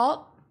Volatile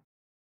Fault.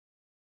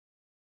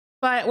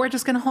 But we're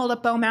just going to hold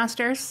up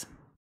Bowmasters.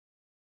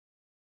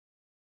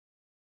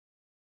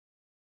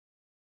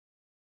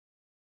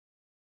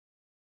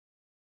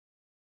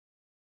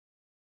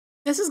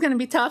 This is going to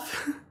be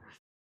tough.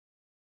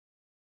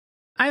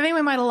 I think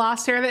we might have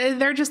lost here.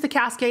 They're just a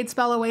Cascade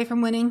spell away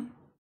from winning.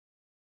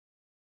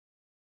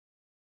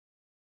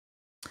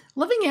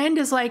 Living End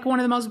is like one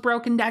of the most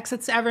broken decks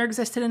that's ever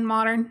existed in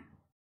Modern.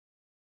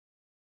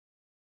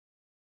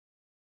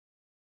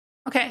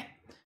 Okay.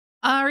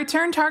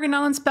 Return target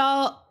null and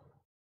spell.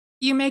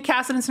 You may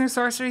cast an instant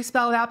sorcery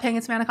spell without paying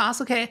its mana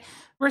cost. Okay.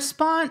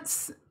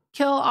 Response,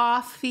 kill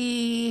off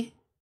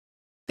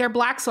their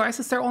black source.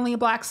 It's their only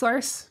black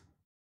source.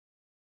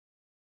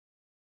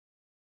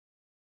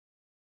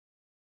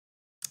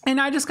 And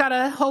I just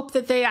gotta hope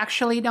that they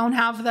actually don't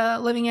have the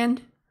Living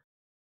End.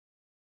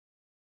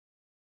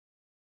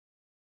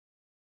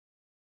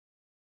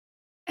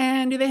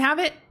 And do they have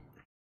it?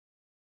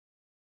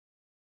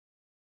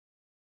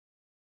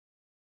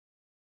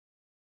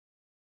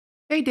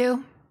 They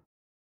do.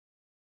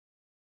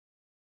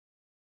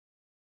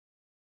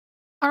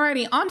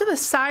 Alrighty, onto the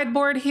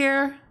sideboard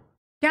here.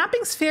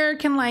 Damping Sphere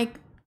can like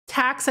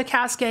tax a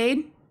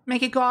Cascade,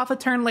 make it go off a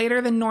turn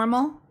later than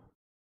normal.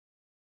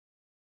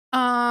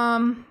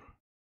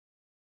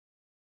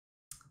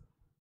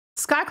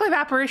 Skyclave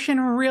Apparition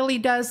really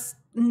does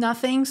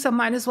nothing, so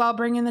might as well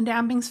bring in the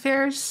Damping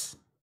Spheres.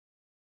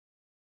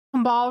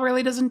 Cabal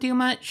really doesn't do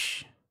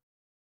much.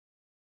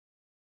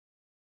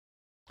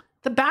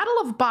 The Battle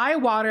of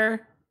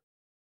Bywater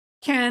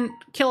can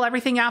kill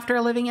everything after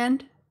a Living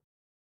End.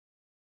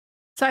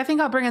 So I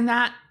think I'll bring in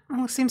that.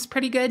 Oh, seems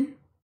pretty good.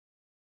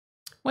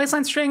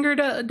 Wasteland Strangler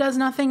does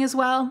nothing as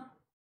well.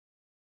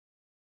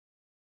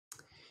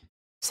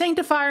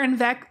 Sanctifier and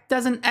Vec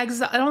doesn't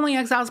exile. It only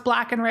exiles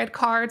black and red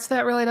cards, so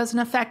that really doesn't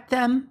affect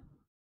them.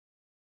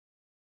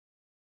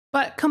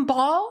 But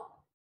Cabal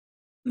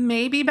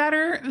may be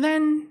better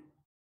than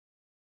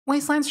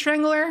Wasteland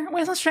Strangler.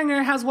 Wasteland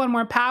Strangler has one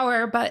more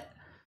power, but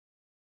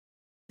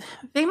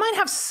they might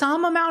have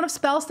some amount of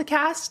spells to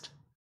cast.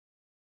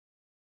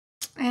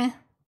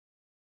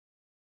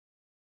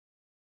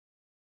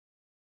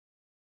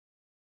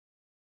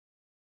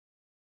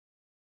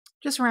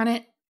 Just run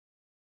it.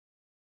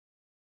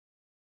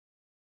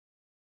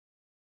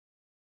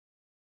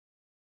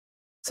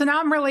 So now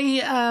I'm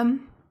really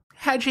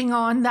hedging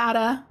on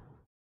that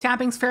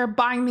Damping Sphere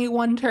buying me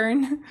one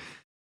turn.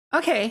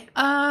 Okay,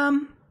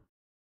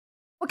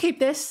 we'll keep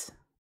this.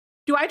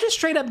 Do I just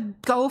straight up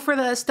go for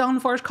the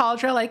Stoneforge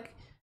Cauldron like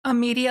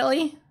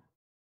immediately?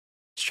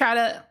 Just try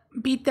to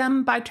beat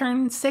them by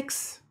turn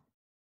 6?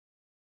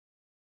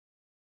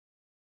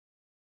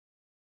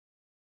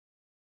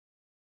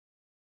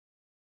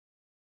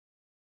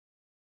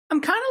 I'm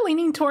kind of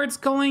leaning towards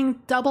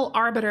going double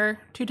Arbiter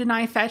to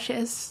deny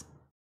fetches.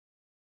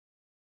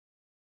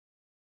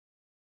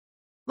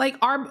 Like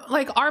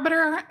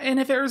Arbiter, and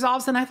if it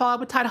resolves, then I follow up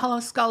with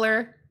Tidehollow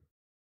Sculler.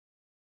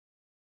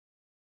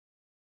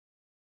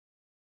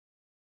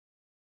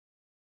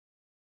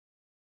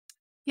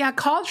 Yeah,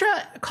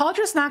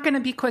 Caldra's not going to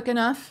be quick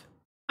enough.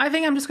 I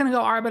think I'm just going to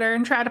go Arbiter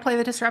and try to play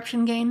the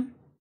Disruption game.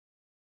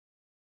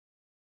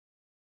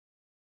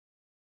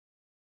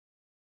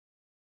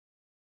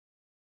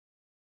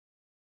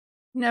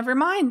 Never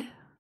mind.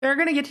 They're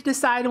going to get to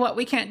decide what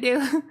we can't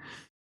do.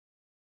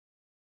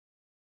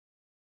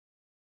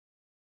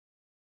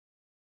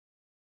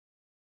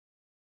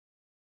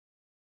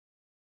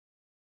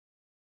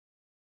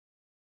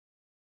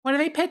 What do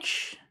they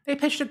pitch? They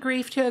pitched a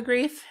grief to a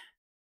grief.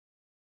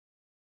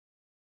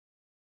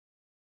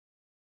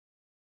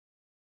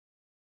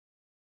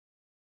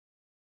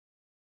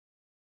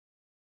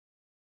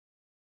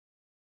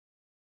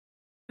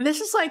 This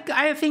is like,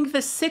 I think, the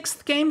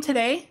 6th game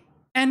today,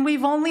 and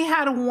we've only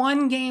had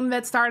one game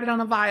that started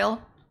on a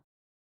vial.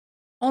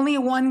 Only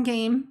one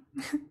game.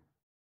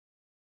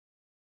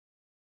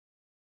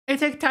 I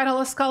take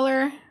Titleist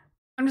Color.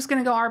 I'm just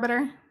gonna go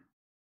Arbiter.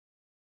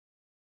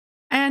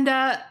 And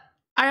I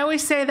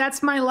always say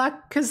that's my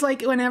luck, because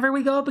like whenever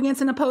we go up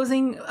against an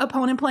opposing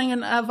opponent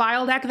playing a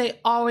vial deck, they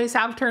always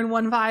have turn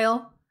 1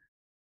 vial.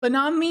 But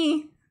not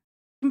me.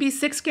 Can be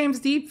 6 games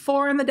deep,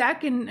 4 in the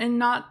deck, and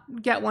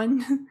not get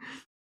one.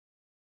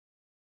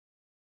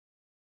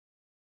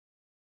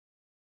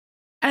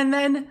 And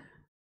then,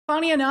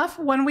 funny enough,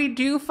 when we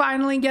do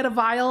finally get a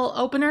vial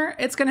opener,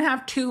 it's gonna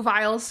have 2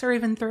 vials, or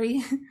even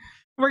 3.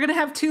 We're gonna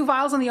have 2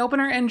 vials on the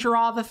opener and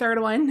draw the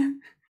 3rd one.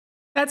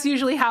 That's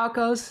usually how it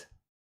goes.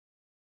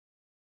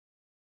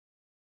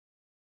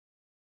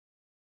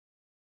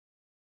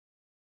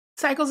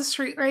 Cycles a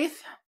Street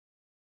Wraith.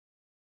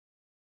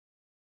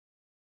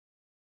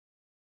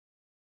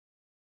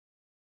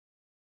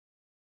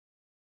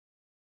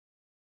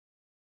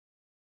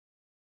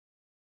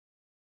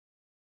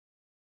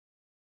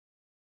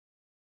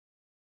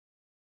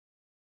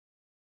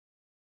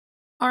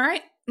 All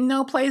right,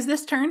 no plays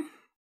this turn.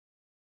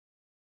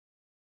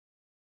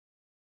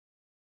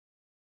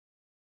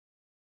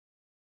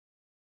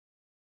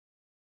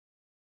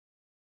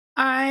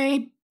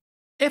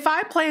 If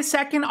I play a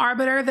second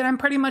Arbiter, then I'm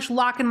pretty much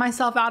locking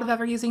myself out of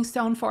ever using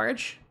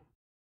Stoneforge.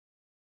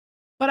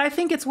 But I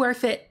think it's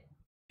worth it,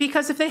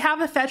 because if they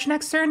have a fetch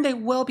next turn, they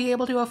will be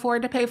able to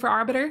afford to pay for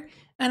Arbiter,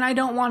 and I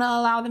don't want to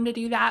allow them to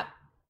do that.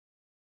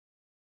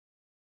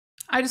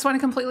 I just want to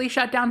completely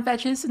shut down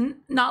fetches and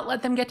not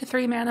let them get to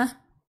 3 mana.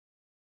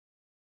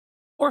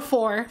 Or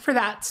 4 for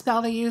that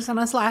spell they used on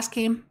us last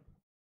game.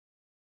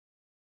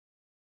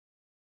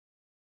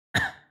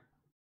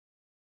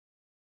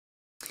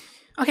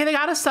 Okay, they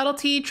got a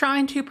Subtlety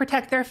trying to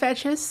protect their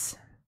fetches.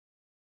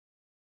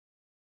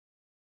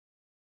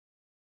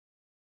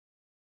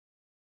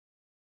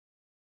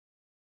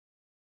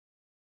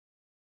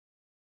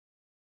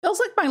 Feels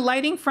like my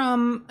lighting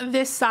from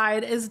this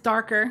side is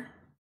darker.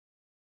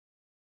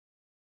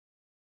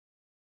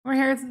 Over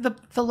here,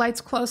 the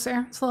light's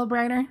closer. It's a little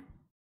brighter.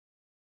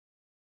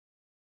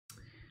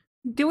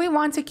 Do we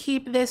want to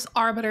keep this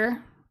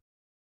Arbiter?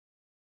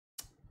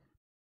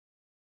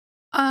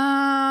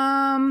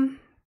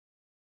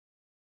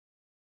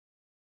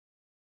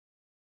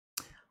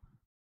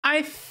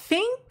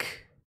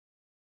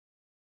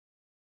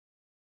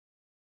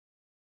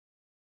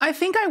 I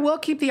think I will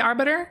keep the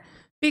Arbiter,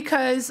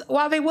 because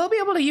while they will be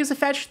able to use a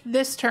fetch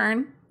this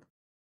turn,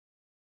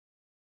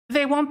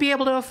 they won't be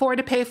able to afford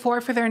to pay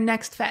 4 for their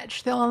next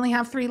fetch. They'll only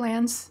have 3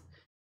 lands.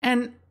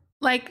 And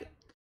like,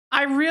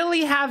 I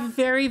really have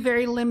very,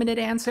 very limited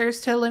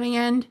answers to Living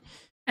End.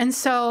 And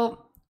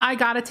so I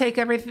gotta take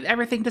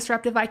everything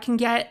disruptive I can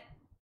get.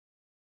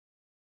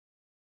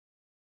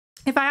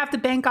 If I have to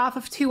bank off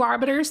of 2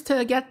 Arbiters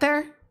to get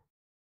there,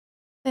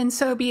 then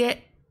so be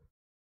it.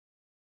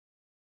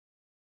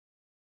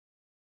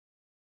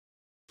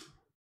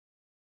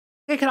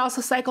 They could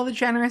also cycle the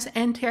Generous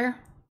End here.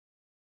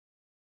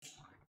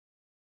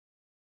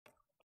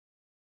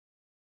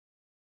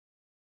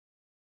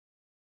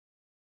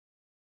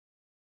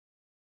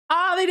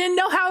 Oh, they didn't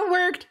know how it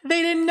worked.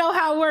 They didn't know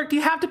how it worked.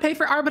 You have to pay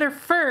for Arbiter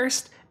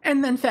first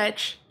and then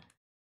fetch.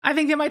 I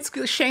think they might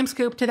shame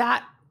scoop to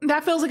that.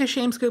 That feels like a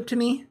shame scoop to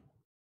me.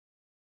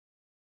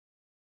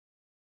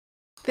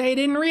 They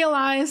didn't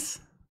realize.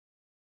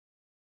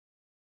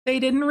 They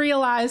didn't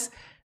realize.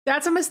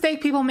 That's a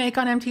mistake people make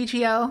on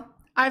MTGO.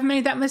 I've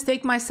made that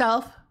mistake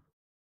myself.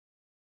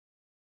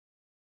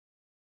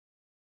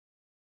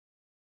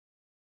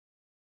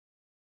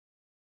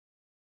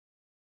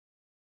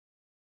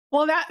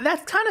 Well,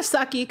 that's kind of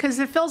sucky, because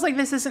it feels like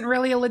this isn't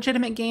really a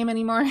legitimate game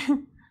anymore.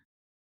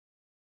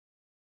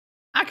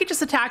 I could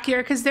just attack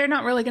here, because they're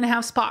not really going to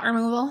have spot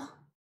removal.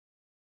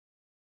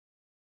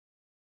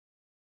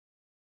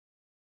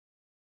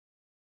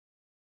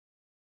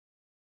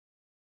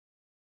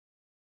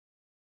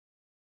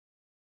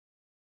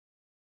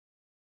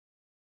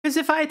 Because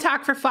if I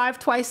attack for 5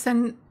 twice,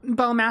 then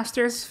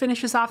Bowmasters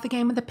finishes off the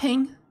game with a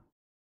ping.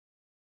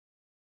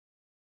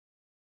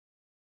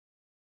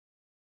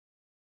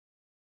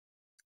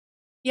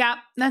 Yeah,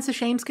 that's a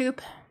shame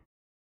scoop.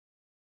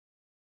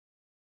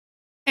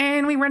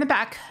 And we run it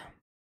back.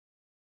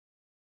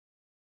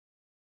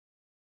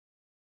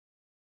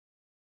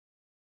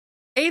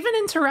 Aven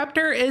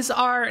Interrupter is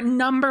our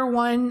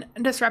 #1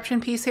 disruption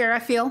piece here, I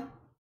feel.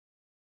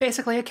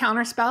 Basically a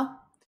counter spell.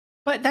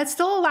 But that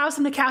still allows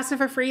them to cast it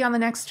for free on the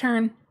next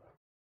turn.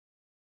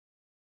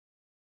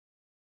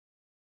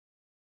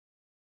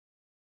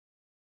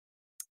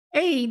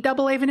 Hey,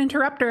 double Aven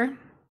Interrupter.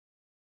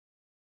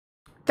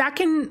 That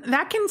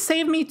can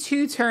save me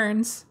 2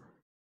 turns.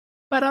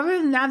 But other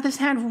than that, this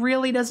hand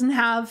really doesn't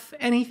have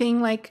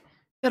anything like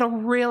that'll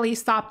really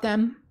stop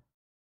them.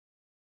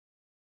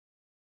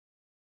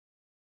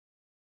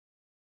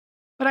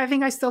 but I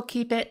think I still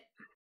keep it.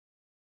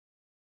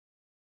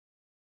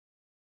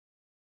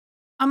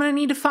 I'm gonna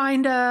need to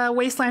find a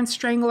Wasteland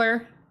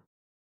Strangler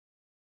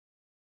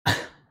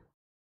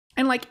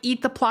and like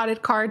eat the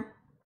plotted card.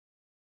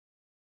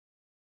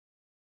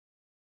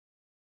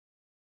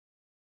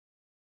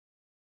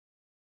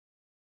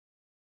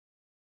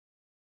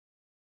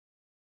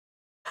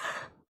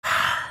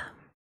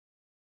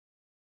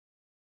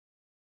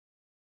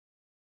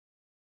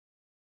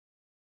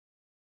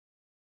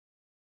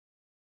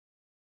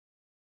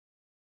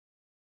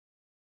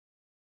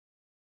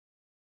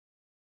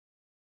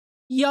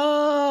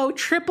 Yo,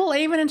 triple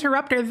Aven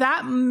Interrupter.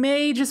 That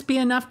may just be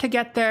enough to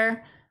get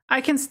there. I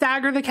can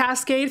stagger the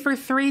Cascade for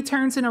 3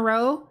 turns in a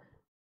row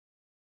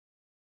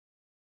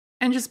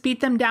and just beat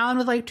them down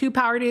with like 2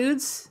 power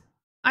dudes.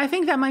 I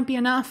think that might be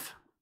enough.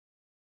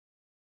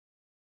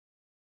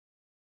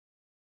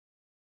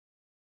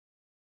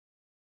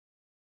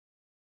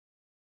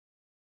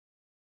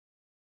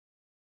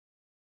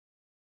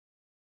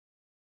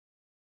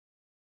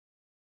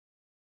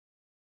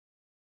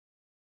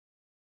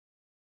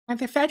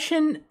 They're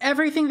fetching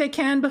everything they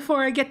can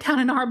before I get down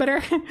an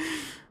Arbiter.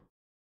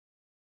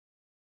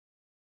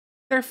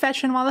 They're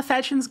fetching while the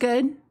fetching's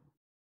good.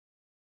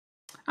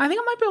 I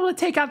think I might be able to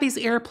take out these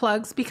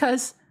earplugs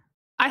because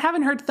I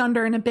haven't heard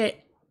thunder in a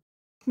bit.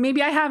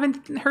 Maybe I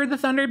haven't heard the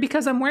thunder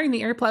because I'm wearing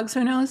the earplugs,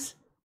 who knows?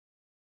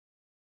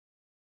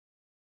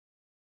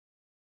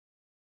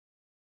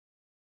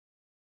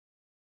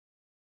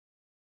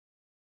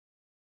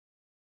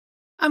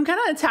 I'm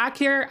gonna attack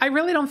here. I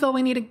really don't feel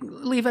we need to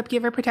leave up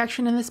Giver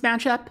Protection in this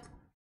matchup.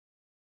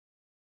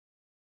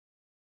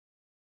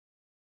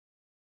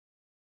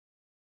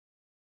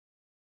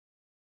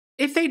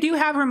 If they do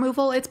have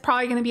removal, it's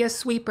probably gonna be a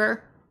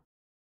sweeper.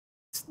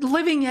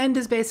 Living End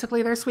is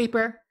basically their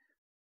sweeper.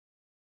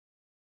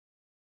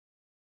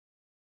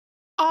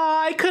 Oh,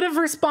 I could have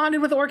responded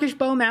with Orcish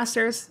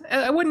Bowmasters.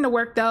 It wouldn't have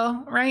worked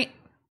though, right?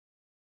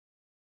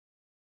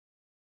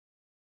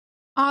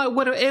 Oh,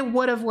 it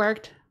would have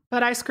worked,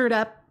 but I screwed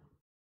up.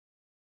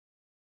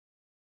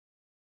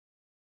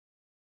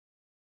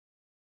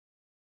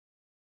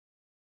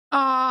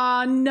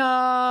 Oh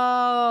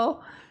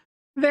no.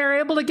 They're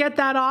able to get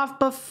that off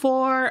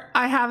before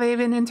I have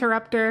Aven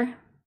Interrupter.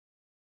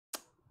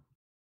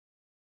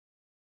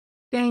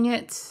 Dang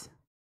it.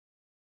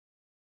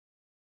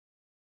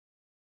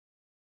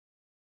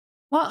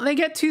 Well, they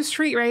get 2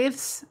 Street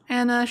Wraiths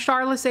and a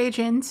Charless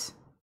Agent.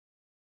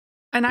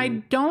 And I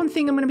don't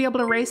think I'm going to be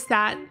able to race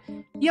that.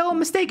 Yo,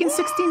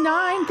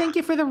 Mistaken69, thank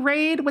you for the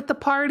raid with the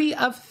party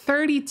of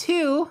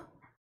 32.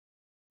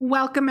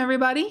 Welcome,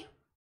 everybody.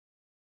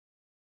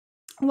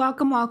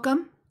 Welcome,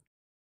 welcome.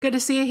 Good to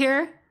see you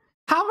here.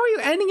 How are you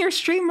ending your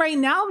stream right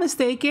now,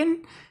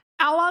 Mistaken?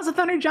 Outlaws of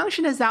Thunder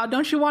Junction is out.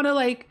 Don't you want to,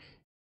 like,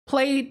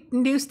 play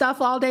new stuff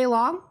all day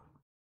long?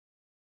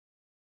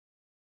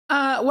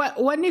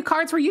 What new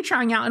cards were you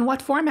trying out? In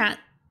what format?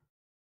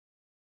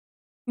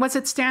 Was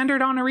it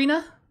standard on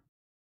Arena?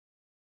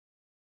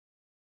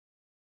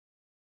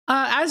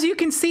 As you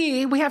can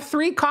see, we have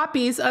 3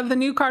 copies of the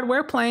new card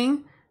we're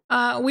playing.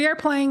 We are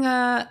playing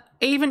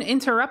Aven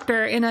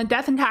Interrupter in a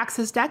Death and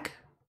Taxes deck.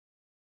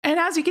 And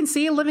as you can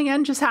see, Living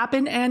End just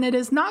happened, and it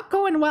is not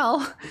going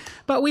well.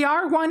 But we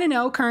are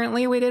 1-0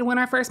 currently. We did win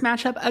our first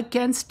matchup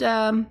against,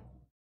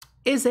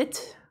 Is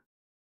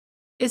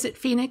it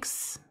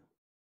Phoenix?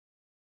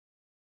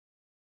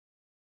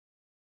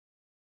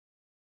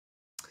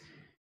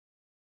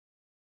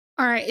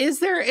 All right, is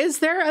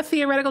there a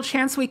theoretical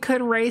chance we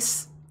could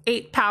race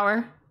 8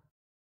 power?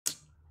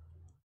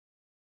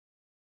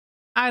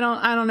 I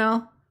don't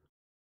know.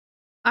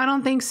 I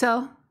don't think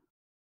so.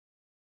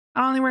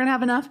 I don't think we're gonna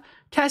have enough.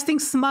 Testing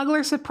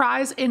Smuggler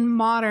Surprise in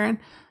Modern.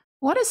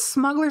 What is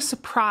Smuggler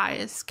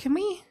Surprise? Can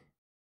we...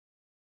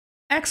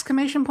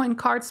 Exclamation point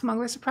card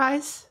Smuggler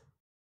Surprise?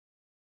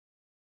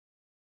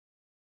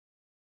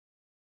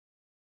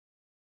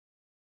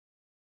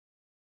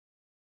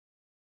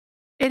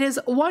 It is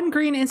 1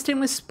 green instant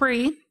with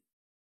Spree.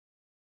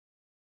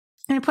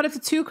 And you put it to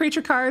 2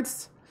 creature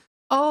cards.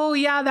 Oh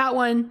yeah, that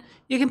one.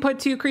 You can put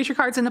 2 creature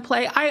cards into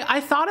play.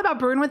 I thought about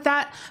Burn with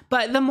that,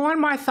 but the more and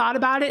more I thought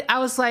about it, I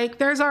was like,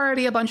 there's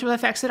already a bunch of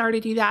effects that already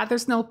do that.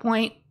 There's no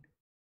point.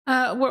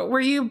 Were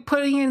you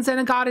putting in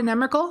Xenagod and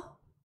Emrakul?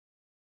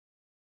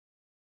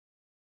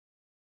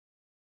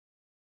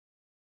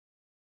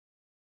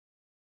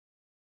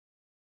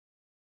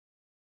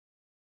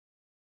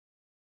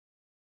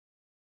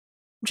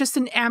 Just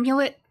an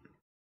amulet?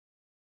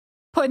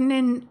 Putting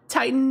in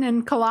Titan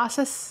and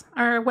Colossus,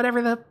 or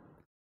whatever the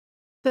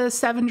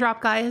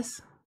 7-drop guy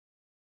is.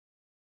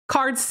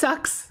 Card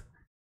sucks.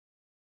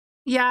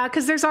 Yeah,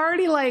 because there's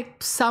already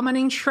like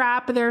Summoning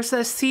Trap, there's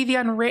a See the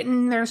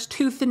Unwritten, there's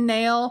Tooth and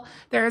Nail,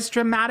 there's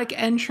Dramatic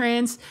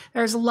Entrance,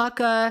 there's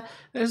Lucca,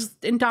 there's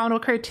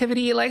Indomitable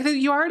Creativity. Like,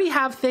 you already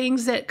have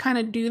things that kind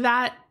of do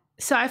that.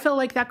 So I feel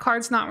like that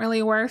card's not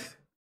really worth.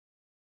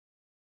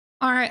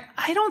 All right,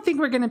 I don't think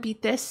we're going to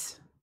beat this.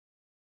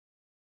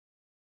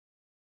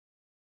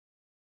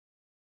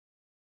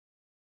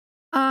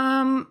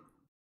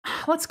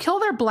 Let's kill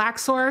their black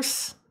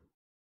source.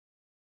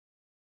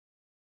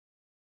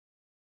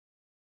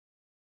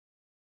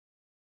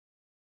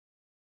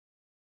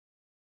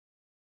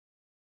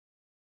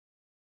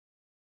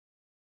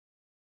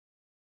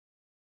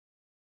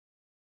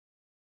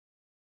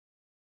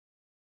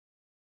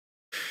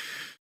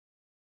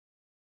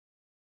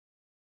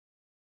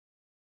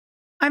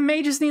 I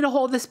may just need to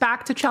hold this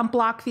back to chump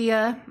block the,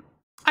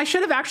 I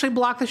should have actually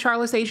blocked the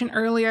Charlestation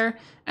earlier,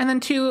 and then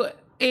 2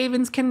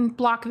 Avens can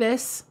block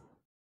this.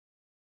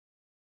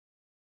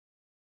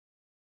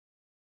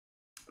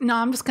 No,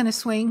 I'm just gonna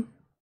swing.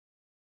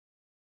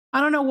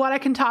 I don't know what I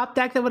can top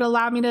deck that would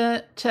allow me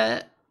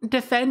to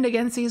defend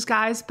against these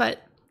guys,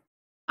 but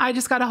I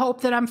just gotta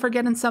hope that I'm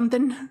forgetting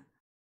something.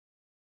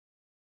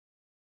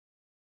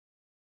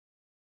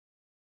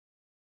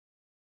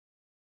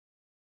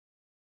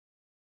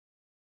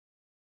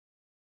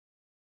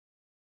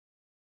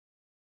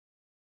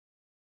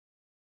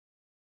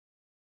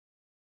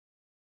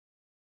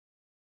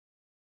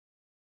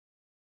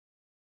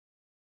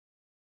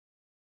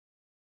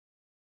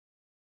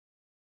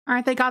 All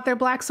right, they got their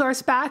black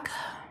source back.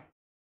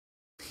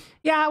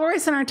 Yeah, we're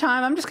wasting our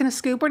time. I'm just gonna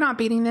scoop. We're not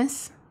beating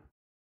this.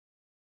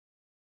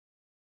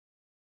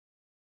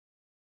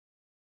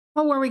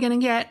 What were we gonna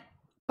get?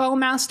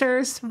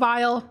 Bowmasters,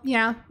 Vial.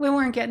 Yeah, we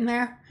weren't getting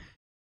there.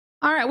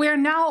 All right, we are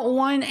now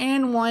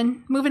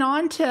 1-1. Moving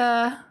on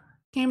to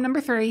game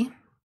number 3.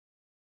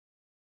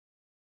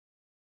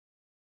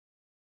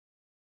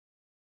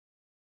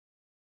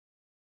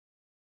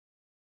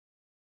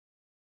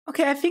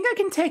 Okay, I think I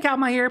can take out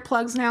my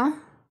earplugs now.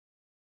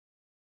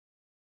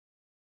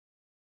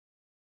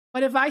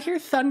 But if I hear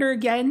thunder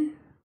again...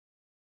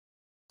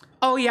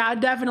 Oh yeah, it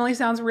definitely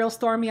sounds real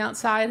stormy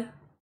outside.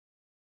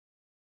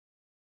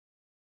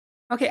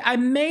 Okay, I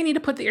may need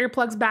to put the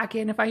earplugs back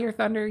in if I hear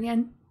thunder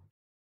again.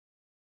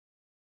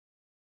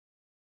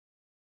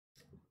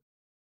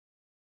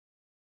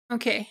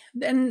 Okay,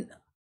 then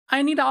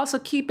I need to also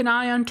keep an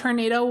eye on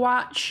Tornado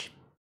Watch.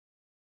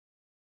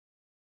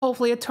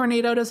 Hopefully a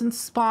tornado doesn't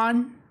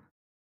spawn.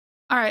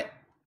 All right,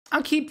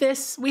 I'll keep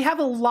this. We have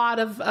a lot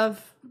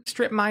of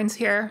strip mines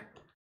here.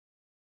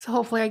 So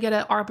hopefully I get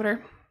an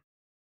Arbiter.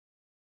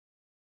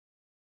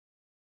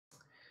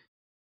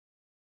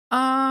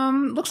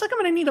 Looks like I'm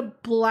gonna need a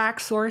black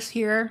source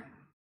here.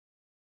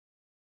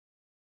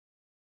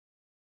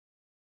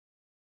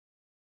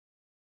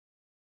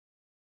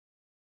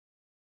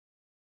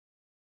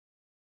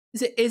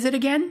 Is it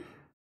again?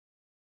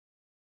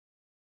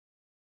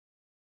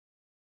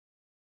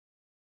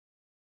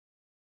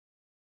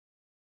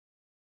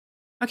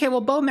 Okay,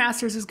 well,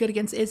 Bowmasters is good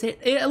against Izzet.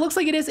 It looks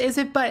like it is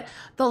Izzet, but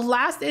the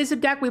last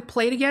Izzet deck we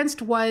played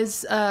against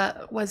was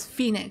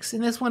Phoenix,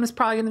 and this one is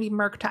probably going to be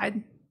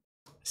Murktide.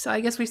 So I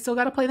guess we still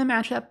got to play the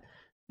matchup.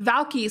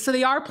 Valky, so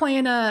they are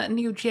playing a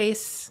new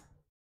Jace.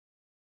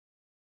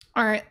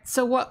 All right,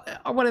 so what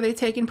are they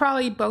taking?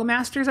 Probably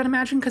Bowmasters, I'd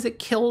imagine, because it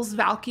kills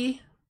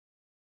Valky.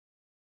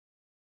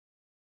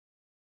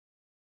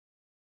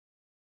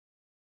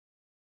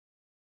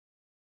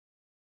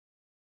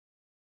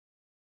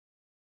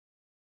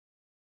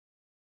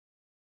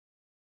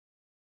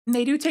 And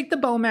they do take the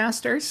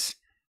Bowmasters.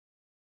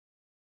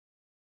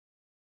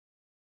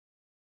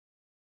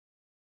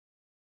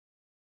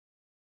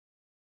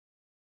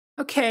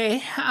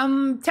 Okay,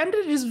 I'm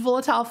tempted to just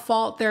Volatile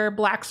Fault their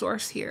black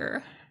source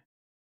here.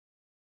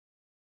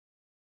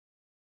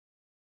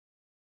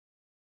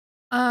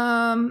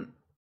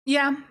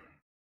 Yeah.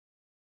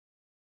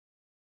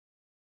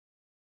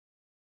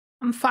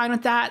 I'm fine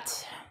with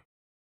that.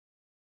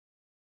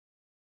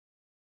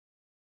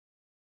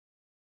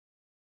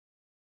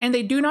 And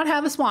they do not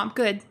have a swamp.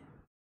 Good.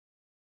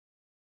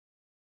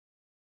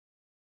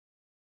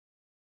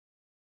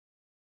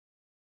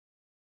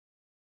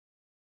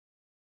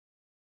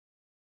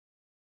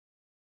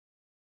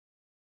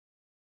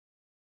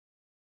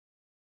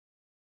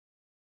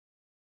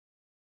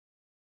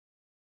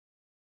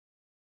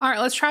 All right,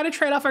 let's try to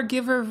trade off our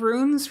Giver of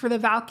Runes for the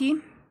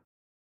Valky.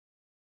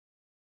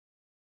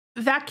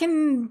 That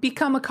can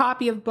become a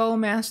copy of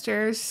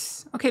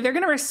Bowmasters. Okay, they're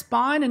going to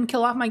respond and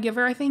kill off my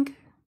Giver, I think.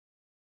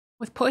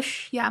 With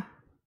push, yeah.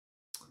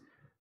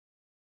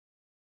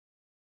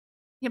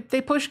 Yep,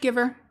 they push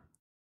Giver.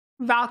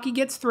 Valky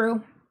gets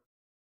through.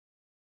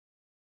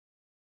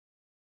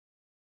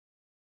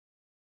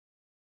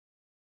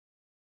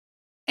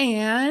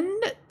 And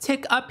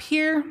tick up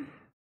here.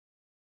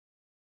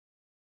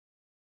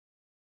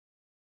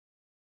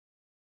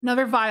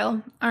 Another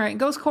Vial. All right,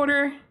 Ghost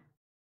Quarter.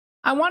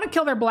 I want to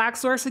kill their black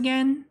source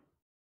again,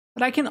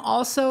 but I can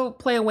also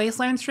play a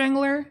Wasteland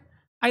Strangler.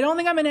 I don't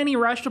think I'm in any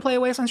rush to play a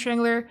Wasteland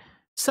Strangler,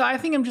 so I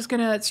think I'm just going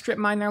to strip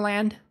mine their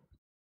land.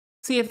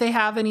 See if they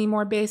have any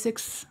more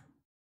basics.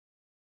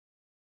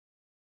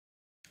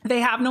 They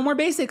have no more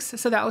basics,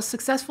 so that was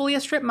successfully a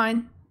strip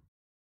mine.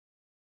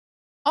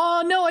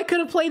 Oh no, I could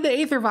have played the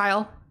Aether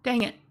Vial.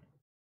 Dang it.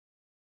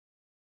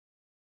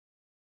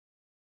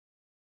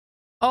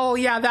 Oh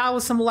yeah, that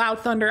was some loud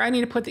thunder. I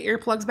need to put the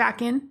earplugs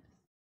back in.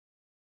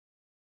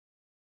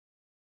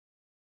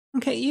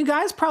 Okay, you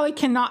guys probably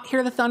cannot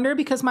hear the thunder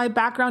because my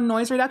background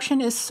noise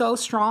reduction is so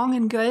strong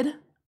and good.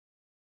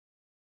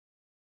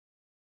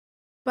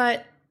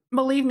 But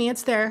believe me,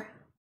 it's there.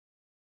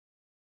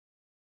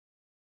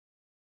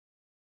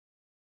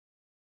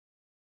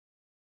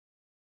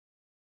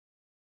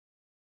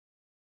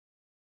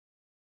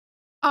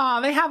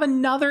 They have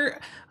another.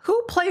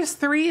 Who plays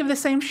 3 of the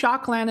same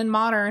Shockland in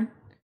Modern?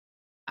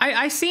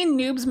 I've seen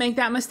noobs make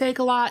that mistake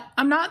a lot.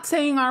 I'm not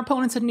saying our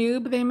opponent's a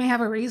noob. They may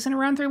have a reason to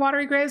run 3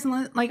 Watery Graves.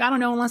 Like, I don't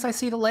know unless I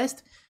see the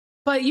list.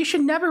 But you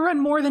should never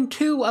run more than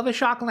 2 of a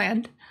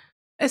Shockland.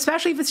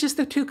 Especially if it's just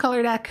a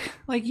 2-color deck.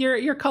 Like,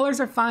 your colors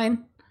are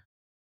fine.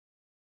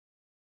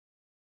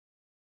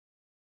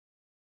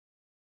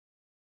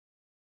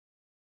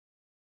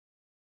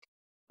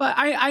 But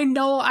I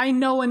know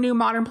a new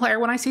Modern player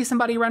when I see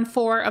somebody run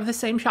 4 of the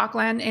same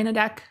Shockland in a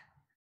deck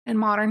in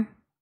Modern.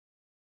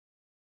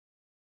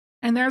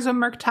 And there's a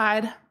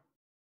Murktide.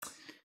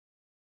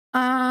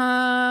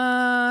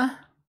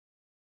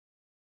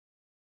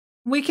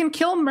 We can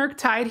kill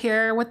Murktide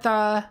here with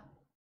the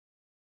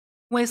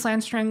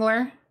Wasteland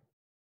Strangler.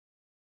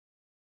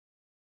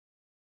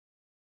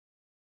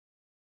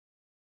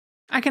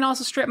 I can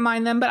also strip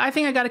mine them, but I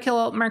think I gotta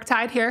kill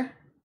Murktide here.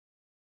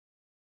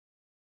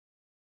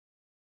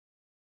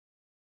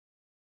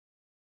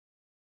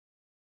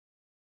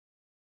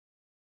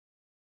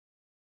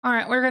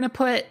 Alright, we're gonna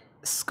put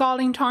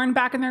Scalding Tarn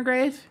back in their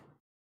grave.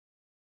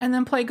 And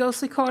then play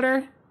Ghostly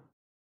Quarter.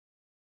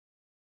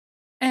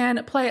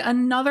 And play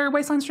another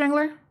Wasteland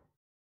Strangler.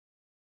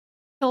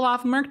 Kill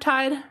off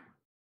Murktide.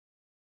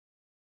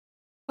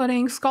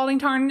 Putting Scalding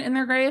Tarn in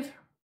their grave.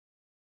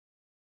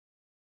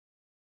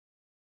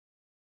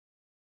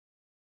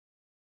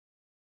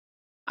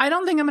 I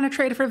don't think I'm going to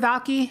trade for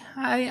Valky.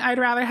 I'd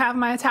rather have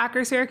my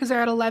attackers here because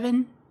they're at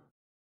 11.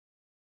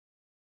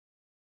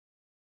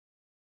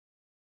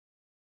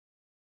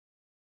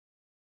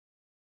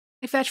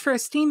 They fetch for a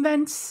Steam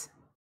Vents.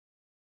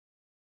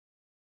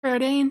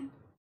 Preordain.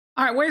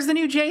 Alright, where's the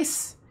new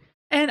Jace?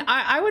 And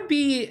I would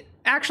be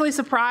actually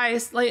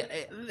surprised like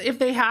if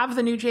they have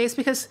the new Jace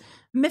because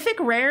Mythic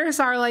Rares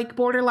are like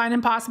borderline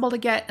impossible to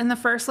get in the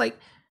first like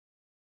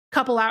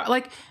couple hours.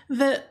 Like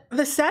the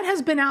set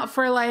has been out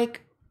for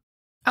like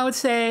I would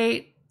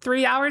say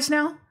 3 hours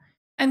now.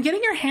 And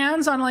getting your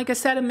hands on like a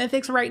set of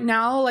mythics right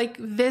now, like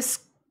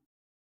this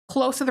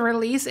close to the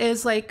release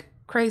is like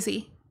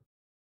crazy.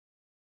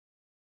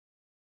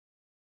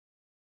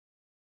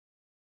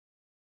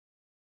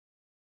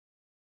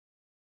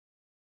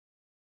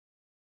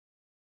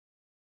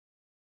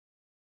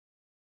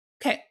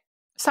 Okay,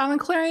 Silent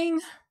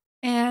Clearing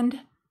and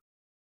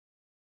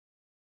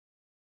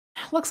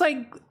looks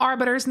like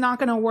Arbiter's not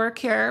gonna work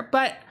here,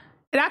 but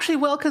it actually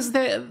will because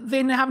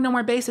they have no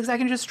more basics. I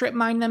can just strip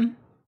mine them.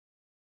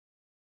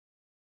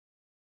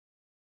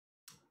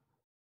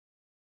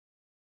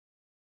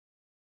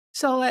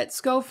 So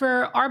let's go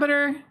for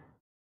Arbiter.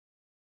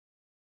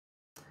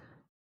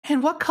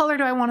 And what color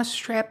do I want to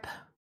strip?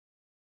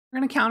 We're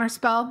gonna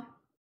counterspell.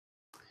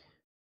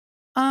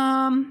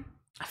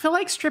 I feel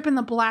like stripping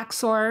the black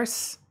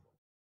source.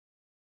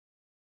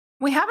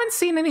 We haven't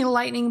seen any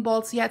lightning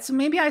bolts yet, so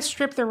maybe I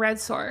strip the red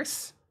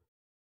source.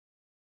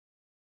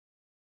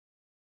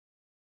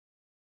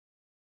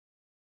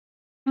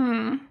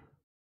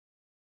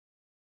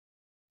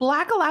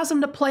 Black allows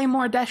them to play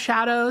more Death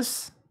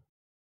Shadows.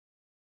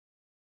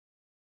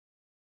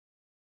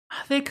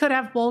 They could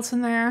have bolts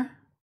in there.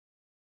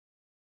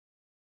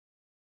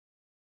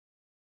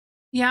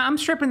 Yeah, I'm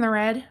stripping the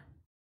red.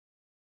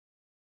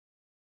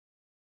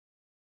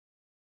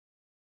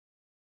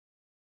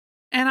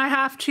 And I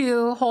have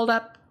to hold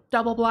up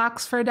double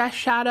blocks for Death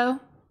Shadow.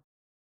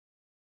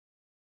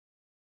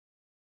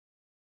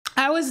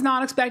 I was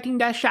not expecting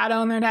Death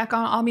Shadow in their deck,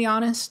 I'll be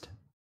honest.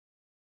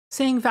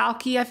 Seeing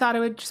Valky, I thought it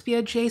would just be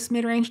a Jace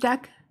mid-range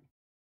deck.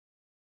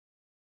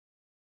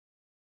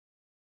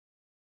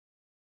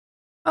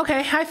 Okay,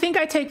 I think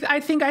I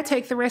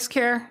take the risk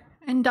here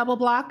and double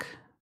block.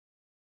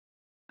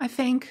 I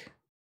think.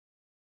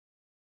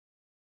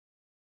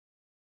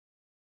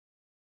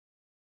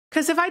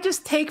 Because if I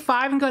just take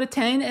 5 and go to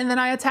 10, and then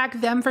I attack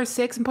them for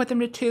 6 and put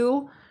them to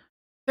 2,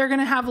 they're going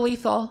to have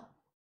lethal.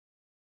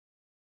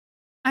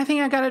 I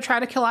think I got to try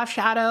to kill off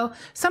Shadow.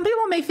 Some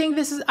people may think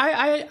this is...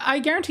 I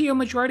guarantee you a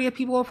majority of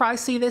people will probably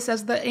see this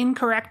as the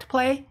incorrect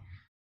play.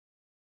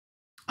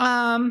 But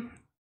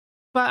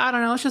I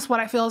don't know. It's just what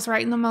I feel is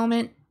right in the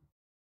moment.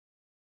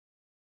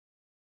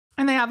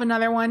 And they have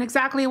another one.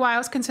 Exactly why I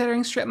was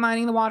considering strip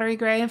mining the Watery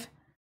Grave.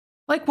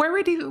 Like, where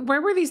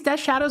were these Death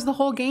Shadows the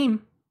whole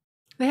game?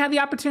 They had the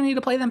opportunity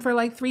to play them for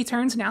like 3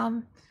 turns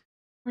now.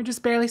 We're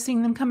just barely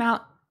seeing them come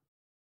out.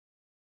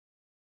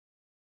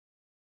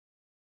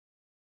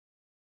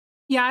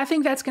 Yeah, I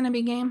think that's going to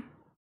be game.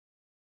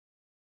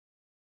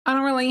 I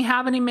don't really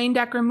have any main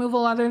deck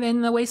removal other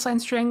than the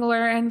Wasteland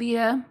Strangler and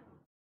the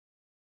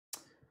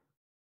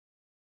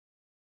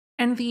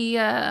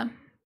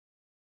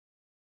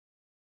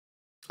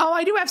oh,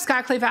 I do have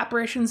Skyclave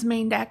Apparition's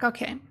main deck.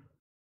 Okay.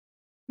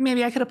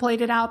 Maybe I could have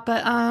played it out,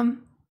 but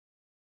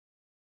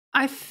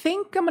I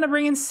think I'm gonna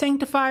bring in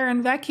Sanctifier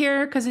and Vec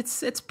here because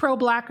it's pro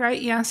black,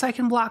 right? Yeah, so I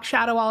can block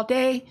Shadow all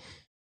day.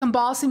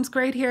 Ball seems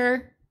great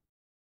here.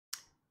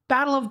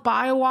 Battle of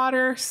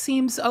Bywater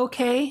seems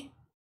okay.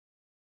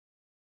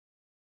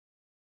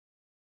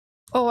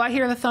 Oh, I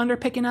hear the thunder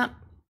picking up.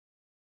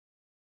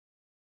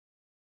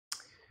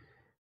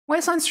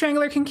 Wasteland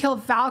Strangler can kill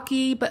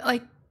Valky, but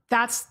like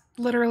that's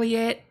literally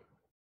it.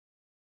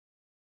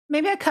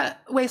 Maybe I cut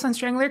Wasteland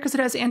Strangler because it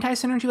has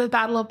anti-synergy with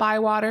Battle of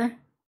Bywater.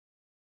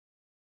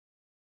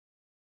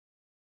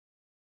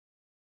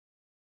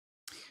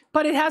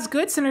 But it has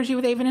good synergy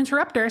with Aven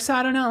Interrupter, so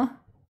I don't know.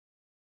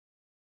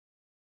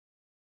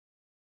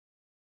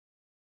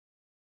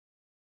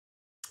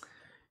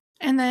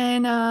 And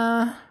then,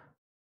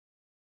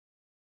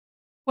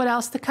 what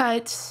else to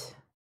cut? Let's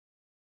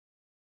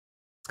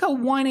go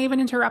one Aven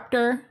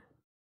Interrupter.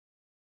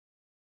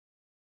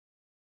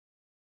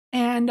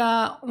 And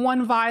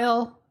one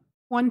Vial,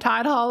 one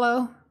Tide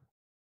Hollow.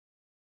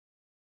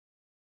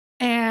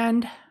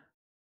 And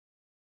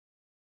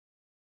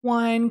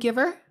one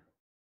Giver.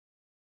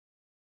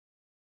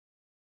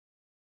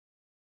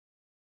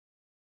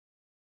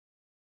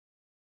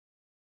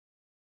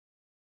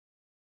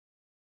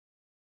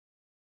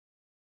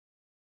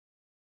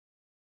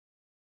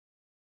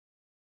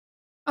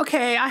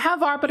 Okay, I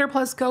have Arbiter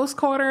plus Ghost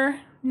Quarter.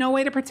 No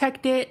way to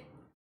protect it.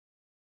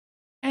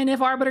 And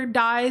if Arbiter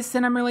dies,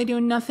 then I'm really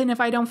doing nothing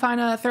if I don't find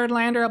a third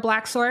land or a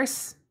black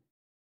source.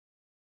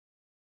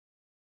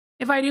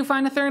 If I do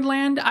find a third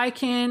land, I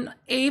can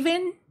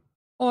Aven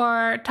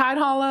or Tide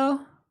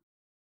Hollow.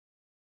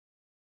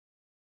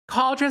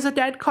 Caldra's a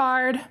dead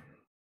card.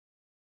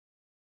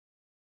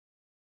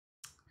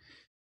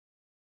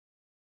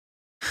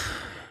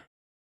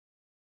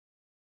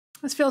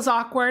 This feels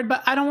awkward,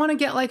 but I don't want to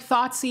get like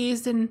Thought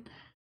Seized and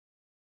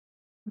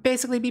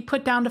basically be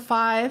put down to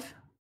 5.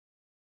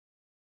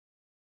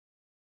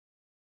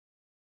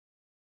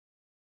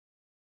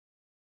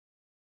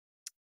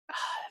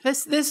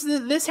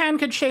 This hand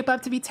could shape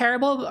up to be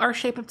terrible or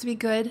shape up to be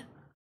good.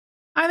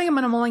 I think I'm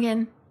gonna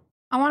mulligan.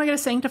 I want to get a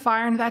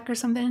Sanctifier in Vec or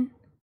something.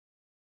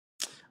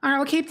 All right,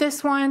 we'll keep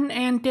this one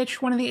and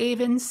ditch one of the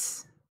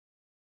Avens.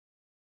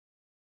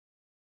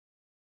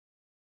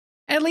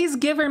 At least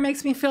Giver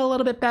makes me feel a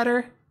little bit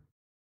better.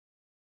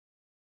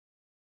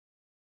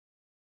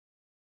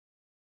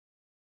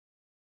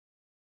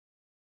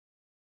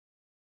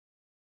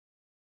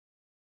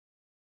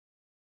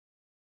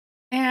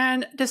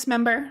 And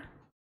Dismember.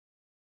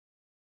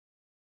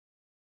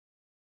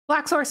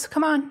 Black Source,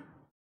 come on.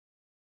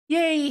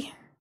 Yay.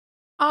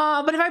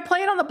 But if I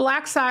play it on the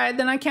black side,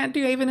 then I can't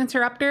do Aven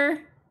Interrupter.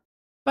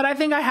 But I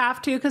think I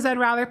have to because I'd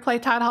rather play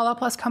Tide Hollow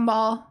plus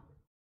Kumbal.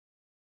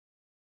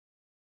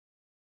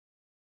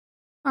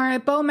 All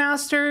right,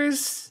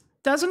 Bowmasters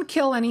doesn't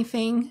kill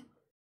anything.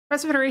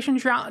 Precipitation,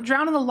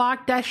 drown in the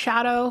lock, Death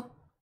Shadow.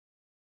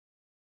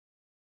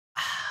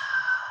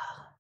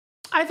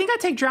 I think I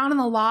take Drown in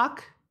the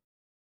Lock.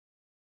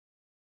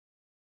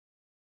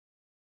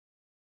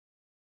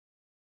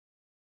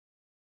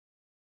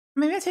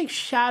 Maybe I take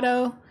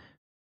Shadow.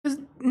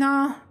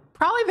 No,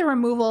 probably the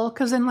removal,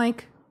 because then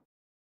like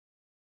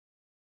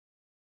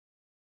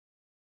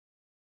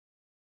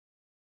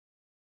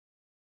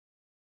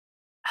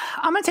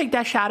I'm gonna take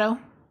Death Shadow.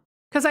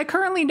 Because I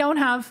currently don't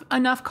have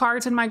enough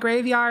cards in my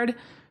graveyard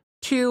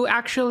to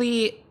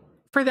actually,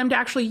 for them to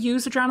actually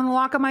use the Drown in the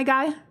Lock on my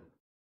guy.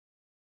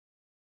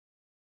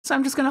 So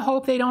I'm just gonna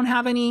hope they don't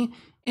have any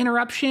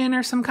interruption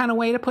or some kind of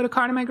way to put a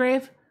card in my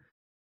grave.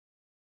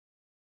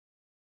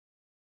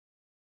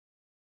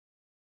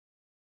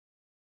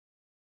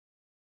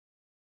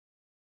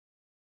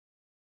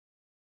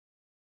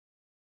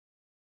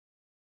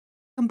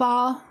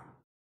 Ball.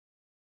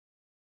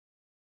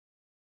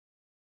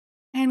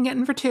 And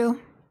getting for 2.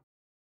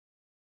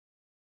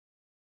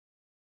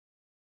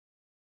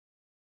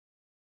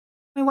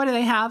 Wait, what do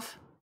they have?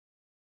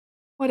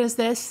 What is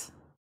this?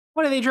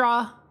 What do they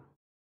draw?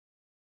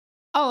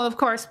 Oh, of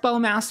course,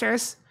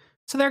 Bowmasters.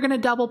 So they're gonna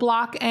double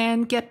block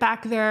and get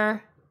back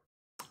their...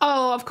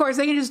 Oh, of course,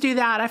 they can just do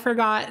that. I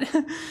forgot.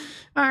 All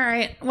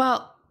right,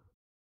 well,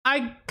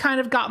 I kind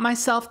of got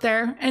myself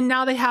there. And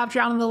now they have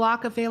Drown in the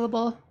Lock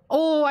available.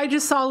 Oh, I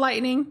just saw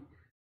lightning.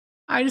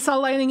 I just saw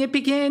lightning. It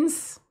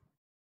begins.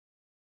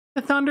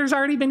 The thunder's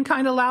already been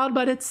kind of loud,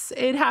 but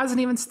it hasn't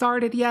even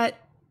started yet.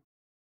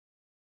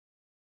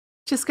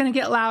 Just gonna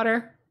get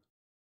louder.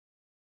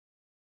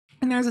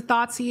 And there's a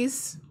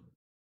Thoughtseize.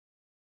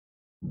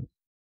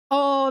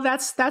 Oh,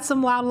 that's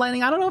some loud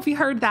lightning. I don't know if you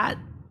heard that.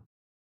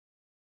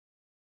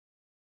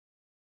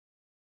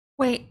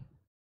 Wait.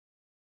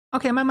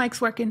 Okay, my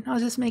mic's working. I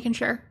was just making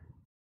sure.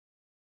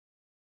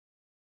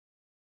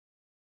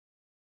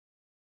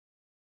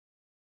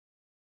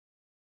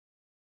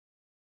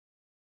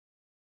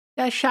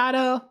 That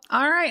Shadow.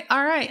 All right,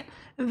 all right.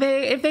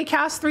 If they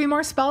cast 3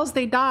 more spells,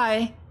 they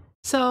die.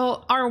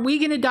 So are we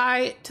gonna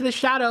die to the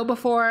Shadow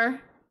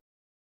before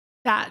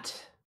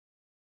that?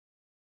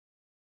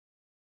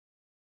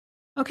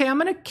 Okay, I'm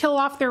gonna kill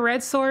off their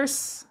red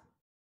source.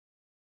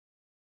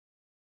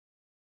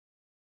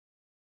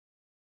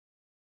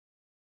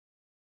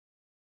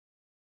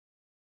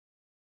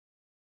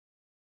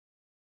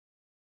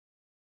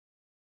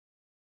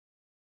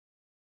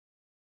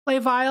 Play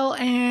Vial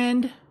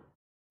and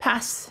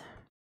pass.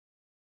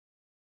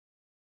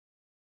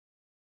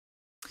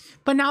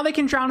 But now they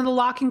can drown in the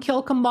lock and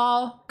kill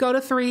Kambal, go to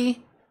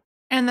 3,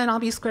 and then I'll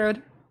be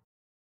screwed.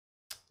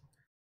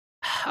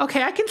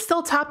 Okay, I can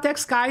still top deck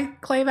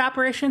Skyclave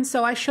Apparition,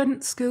 so I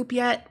shouldn't scoop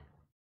yet.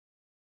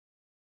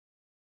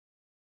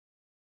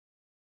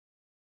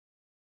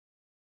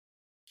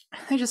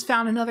 I just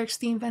found another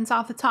steam vents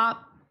off the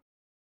top.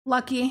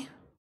 Lucky.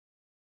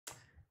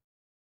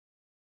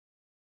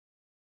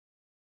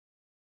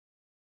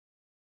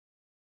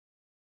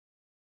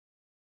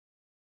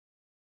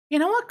 You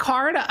know what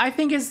card I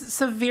think is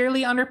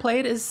severely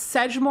underplayed is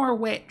Sedgemoor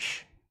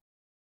Witch.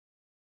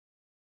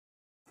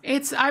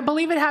 I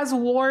believe it has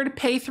Ward,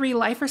 pay 3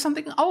 life or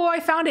something. Oh, I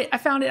found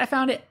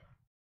it.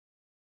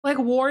 Like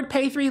Ward,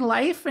 pay 3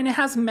 life, and it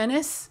has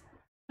Menace.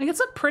 Like,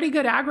 it's a pretty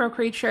good aggro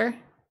creature.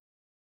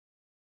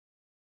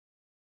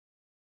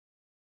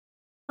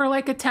 For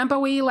like a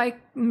tempo-y, like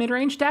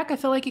mid-range deck, I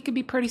feel like it could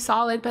be pretty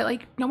solid, but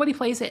like nobody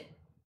plays it.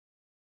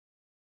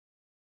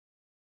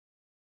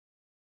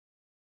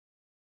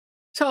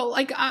 So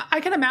like I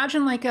can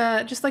imagine like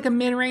just like a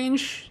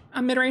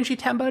mid-rangey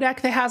tempo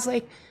deck that has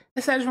like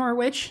the Sedgemoor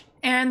Witch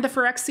and the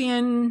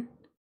Phyrexian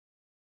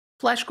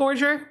Flesh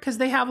Gorger, because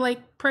they have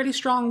like pretty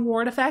strong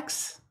ward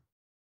effects.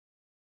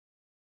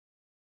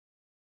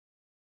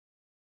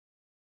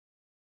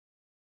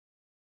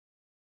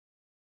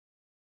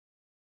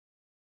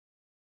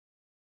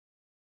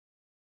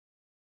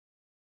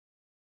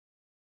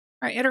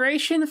 All right,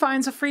 Iteration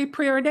finds a free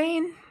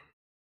Preordain.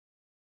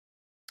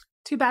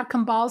 Too bad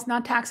Kambal's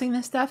not taxing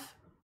this stuff.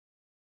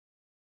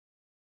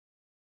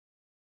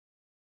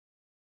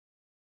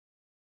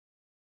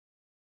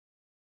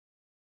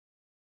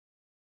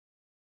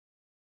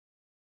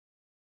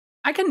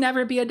 I can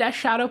never be a Death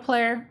Shadow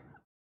player.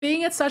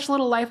 Being at such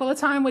little life all the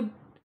time would,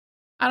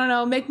 I don't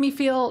know, make me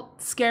feel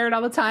scared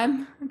all the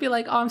time. I'd be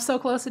like, oh, I'm so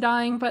close to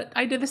dying, but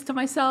I did this to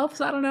myself,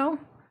 so I don't know.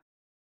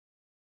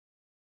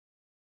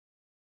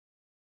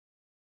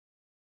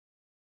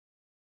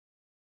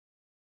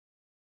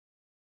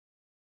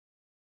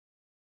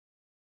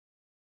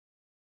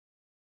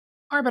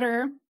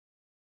 Arbiter. Of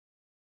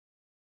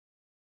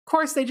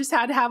course, they just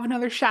had to have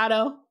another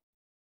shadow.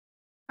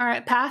 All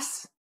right,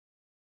 pass.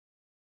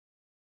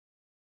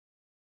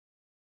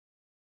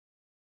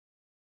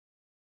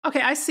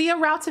 Okay, I see a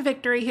route to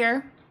victory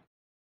here.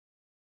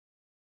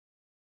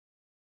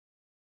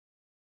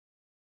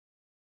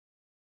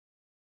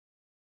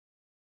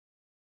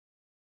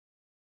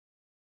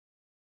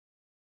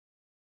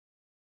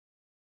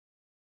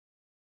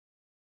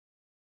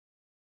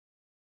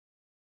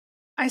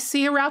 I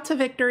see a route to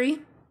victory.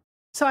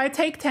 So I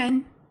take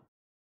 10.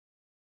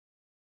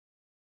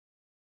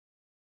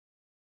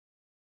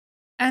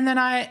 And then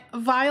I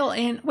vial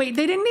in. Wait,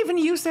 they didn't even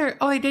use their...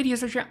 Oh, they did use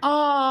their...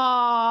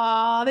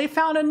 Oh, they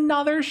found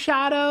another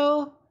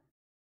shadow.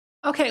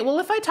 Okay, well,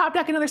 if I top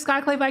deck another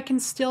Skyclave, I can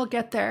still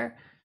get there.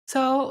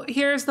 So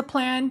here's the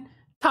plan.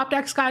 Top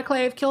deck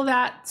Skyclave, kill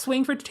that,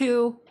 swing for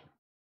 2.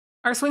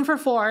 Or swing for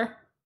 4.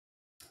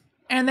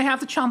 And they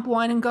have to chump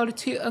 1 and go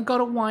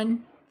to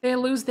 1. They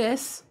lose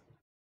this.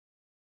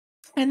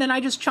 And then I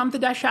just chump the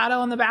Death Shadow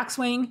on the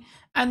backswing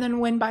and then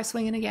win by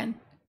swinging again.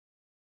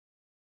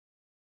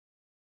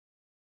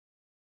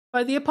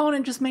 But the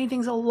opponent just made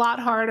things a lot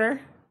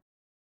harder.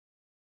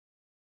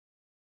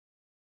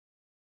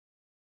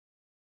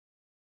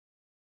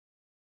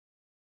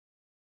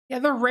 Yeah,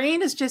 the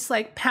rain is just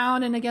like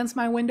pounding against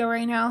my window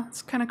right now.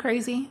 It's kind of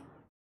crazy.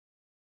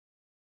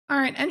 All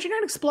right,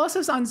 engineered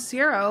explosives on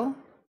 0.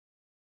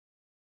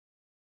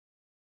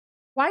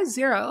 Why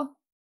 0?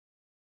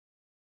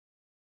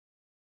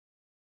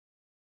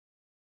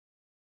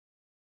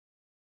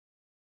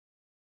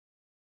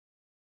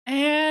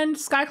 And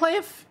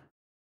Skyclave.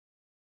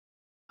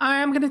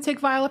 I'm going to take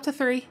Vial up to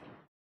 3.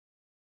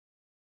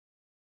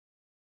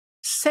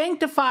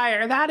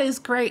 Sanctifier. That is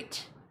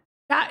great.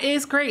 That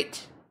is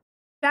great.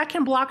 That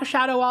can block a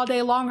shadow all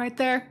day long right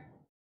there.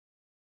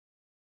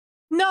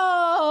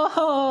 No!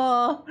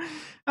 All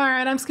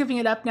right, I'm skipping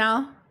it up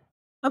now.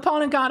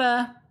 Opponent got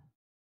a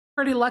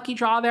pretty lucky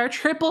draw there.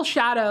 Triple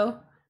shadow.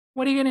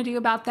 What are you going to do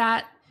about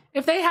that?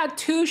 If they had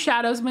 2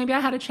 shadows, maybe I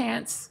had a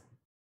chance.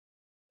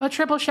 But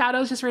triple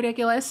shadow is just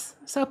ridiculous.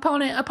 So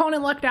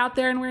opponent lucked out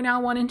there, and we're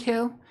now 1 and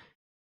 2.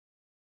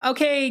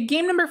 Okay,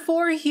 game number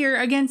 4 here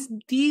against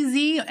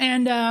DZ,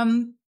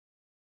 and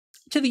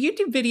to the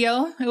YouTube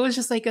video, it was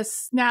just like a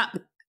snap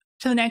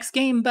to the next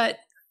game. But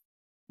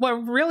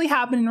what really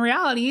happened in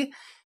reality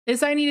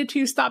is I needed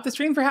to stop the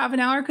stream for half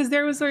an hour because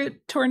there was a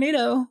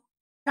tornado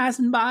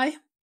passing by.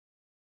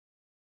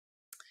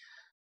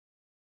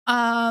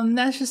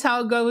 That's just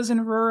how it goes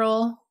in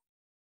rural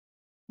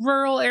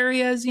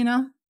areas, you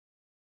know,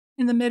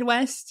 in the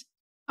Midwest.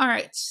 All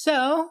right,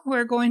 so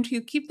we're going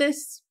to keep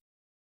this.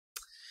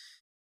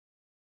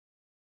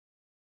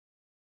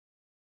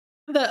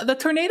 The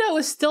tornado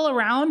is still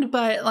around,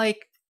 but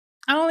like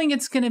I don't think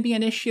it's going to be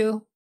an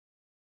issue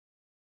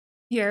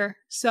here.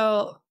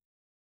 So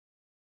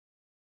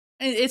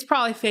it's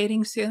probably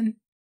fading soon.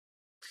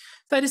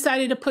 So I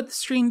decided to put the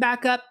stream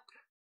back up.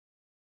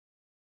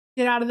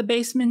 Get out of the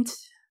basement.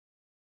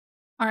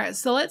 All right,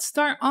 so let's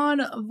start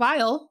on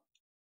Vile.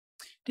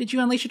 Did you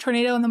unleash a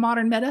tornado in the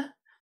modern meta?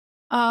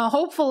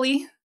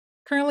 Hopefully.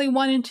 Currently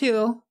 1 and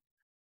 2.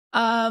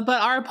 But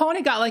our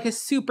opponent got like a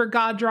super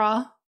god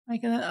draw.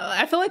 Like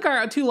I feel like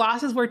our 2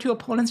 losses were to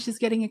opponents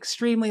just getting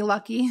extremely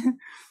lucky.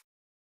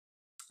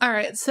 All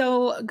right,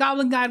 so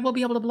Goblin Guide will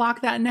be able to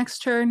block that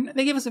next turn.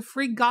 They gave us a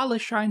free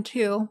Godless Shrine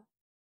too.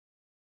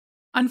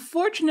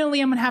 Unfortunately,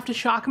 I'm going to have to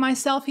shock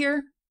myself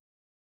here.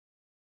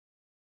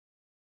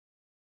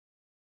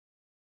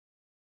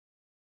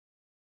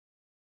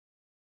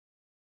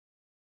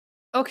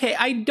 Okay,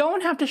 I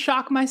don't have to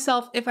shock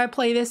myself if I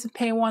play this and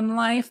pay 1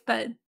 life,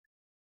 but it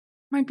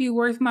might be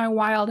worth my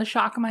while to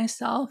shock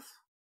myself.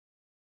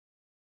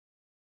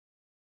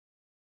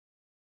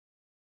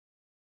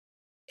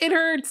 It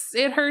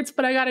hurts,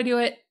 but I gotta do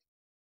it.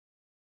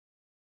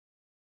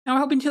 Now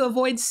we're hoping to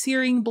avoid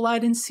Searing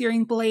Blood and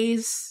Searing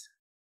Blaze.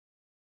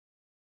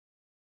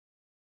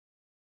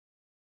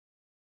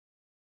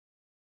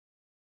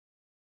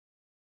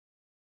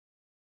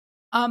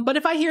 But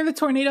if I hear the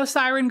Tornado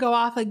Siren go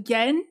off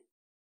again,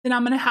 then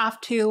I'm gonna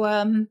have to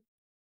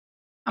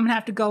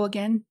go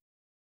again.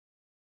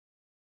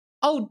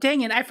 Oh, dang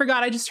it, I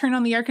forgot I just turned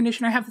on the air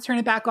conditioner. I have to turn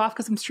it back off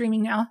because I'm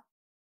streaming now.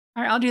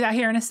 All right, I'll do that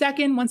here in a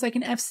second, once I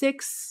can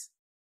F6.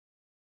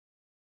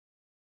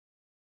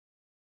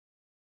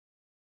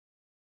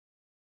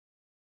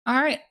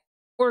 All right,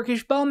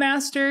 Orcish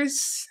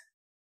Bowmasters.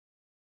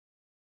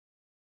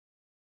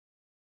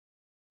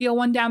 Deal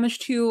 1 damage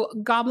to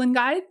Goblin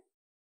Guide.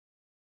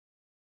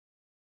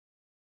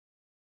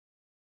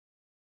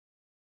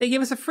 They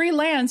give us a free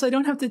land, so I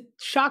don't have to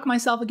shock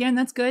myself again.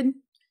 That's good.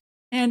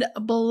 And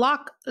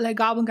block the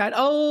Goblin Guide.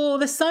 Oh,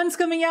 the sun's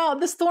coming out.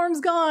 The storm's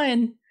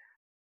gone.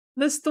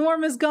 The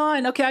storm is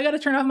gone. Okay, I gotta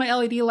turn off my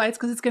LED lights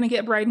because it's gonna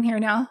get bright in here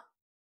now.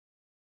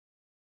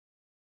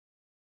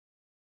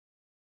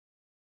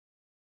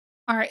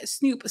 All right,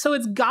 Snoop. So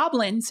it's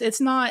goblins. It's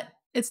not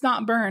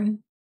burn.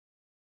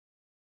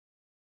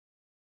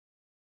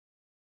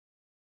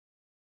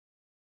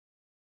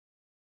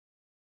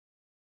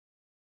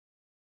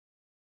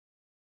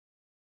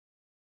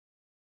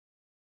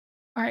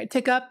 All right,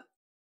 tick up.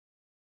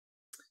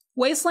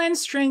 Wasteland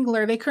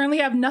Strangler. They currently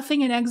have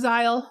nothing in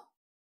exile.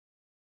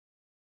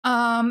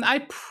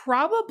 I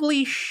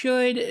probably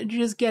should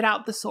just get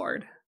out the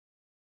sword.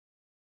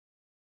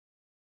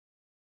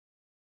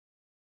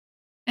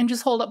 And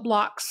just hold up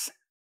blocks.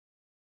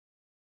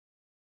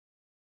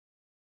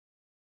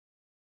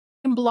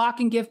 And block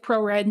and give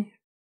pro red.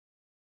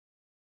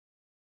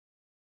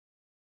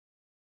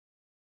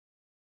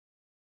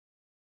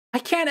 I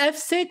can't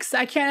F6.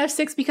 I can't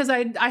F6 because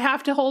I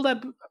have to hold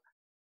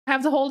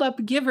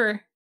up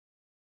giver.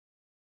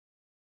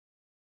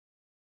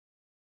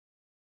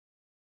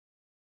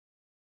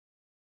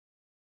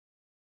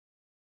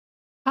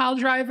 Pile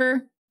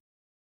driver.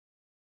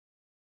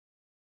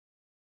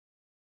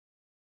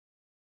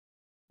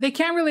 They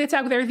can't really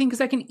attack with everything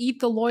because I can eat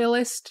the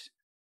loyalist.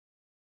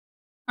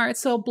 All right,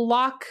 so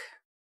block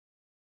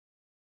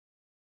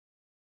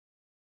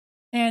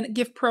and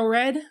give pro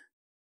red.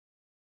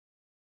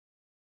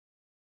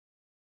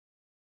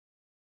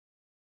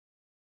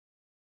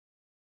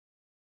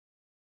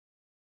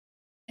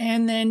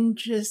 And then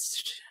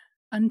just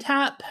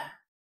untap.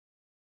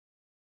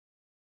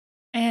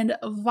 And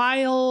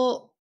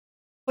Vile,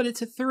 put it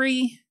to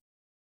 3.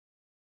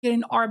 Get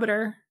an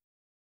Arbiter.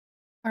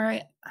 All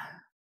right.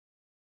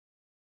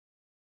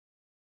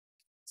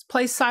 Let's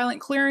play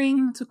Silent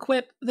Clearing. Let's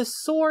equip the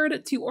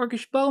sword to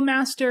Orcish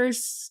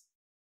Bowmasters.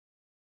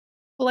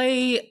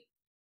 Play...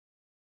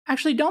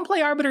 Actually, don't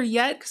play Arbiter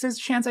yet, because there's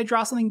a chance I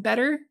draw something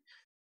better.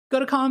 Go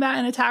to combat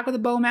and attack with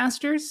the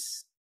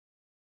Bowmasters.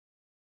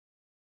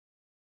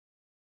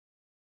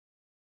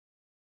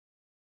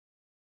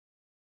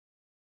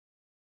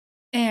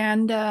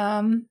 And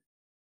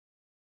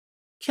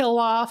kill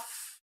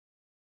off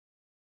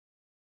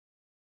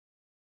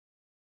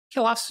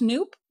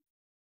Snoop.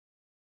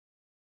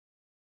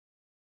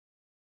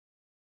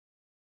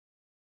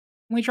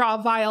 We draw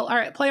a Vile. All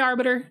right, play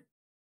Arbiter.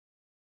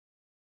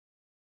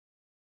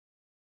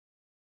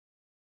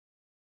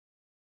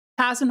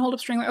 Pass and hold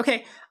up Strangler.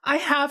 Okay, I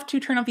have to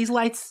turn off these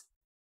lights.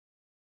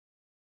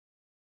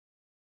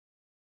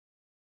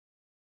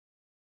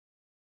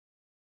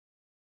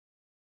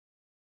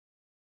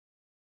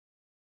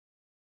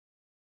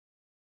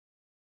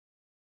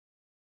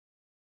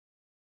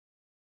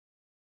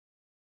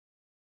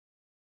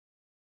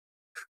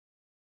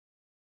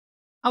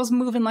 I was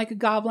moving like a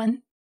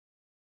goblin.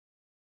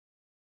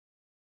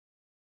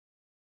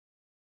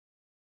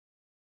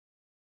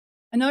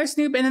 Another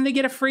Snoop, and then they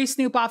get a free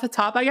Snoop off the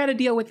top. I gotta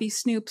deal with these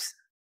Snoops.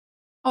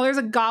 Oh, there's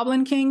a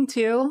Goblin King,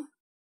 too.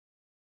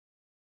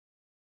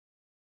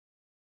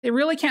 They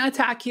really can't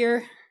attack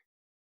here.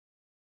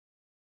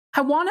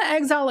 I want to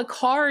exile a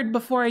card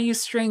before I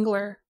use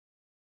Strangler.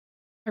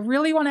 I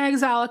really want to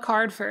exile a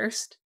card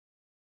first.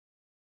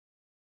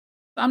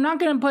 I'm not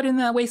going to put in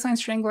the Wasteland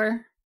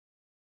Strangler.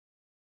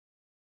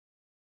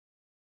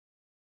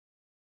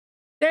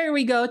 There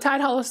we go,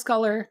 Tidehollow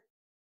Sculler.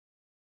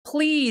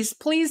 Please,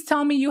 please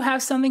tell me you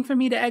have something for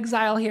me to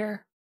exile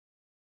here.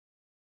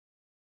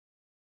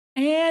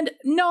 And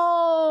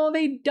no,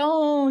 they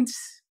don't.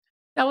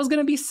 That was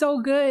gonna be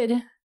so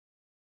good.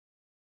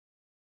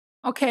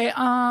 Okay,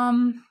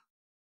 I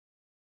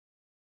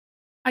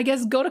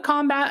guess go to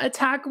combat,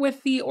 attack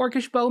with the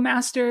Orcish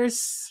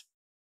Bowmasters.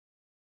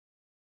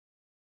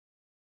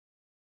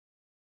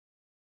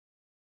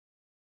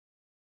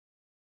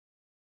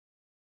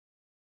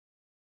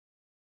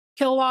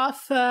 Kill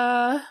off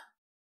a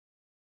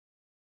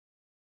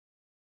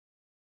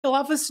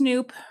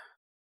Snoop.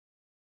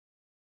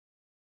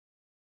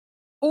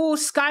 Oh,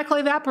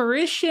 Skyclave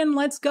Apparition,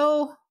 let's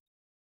go.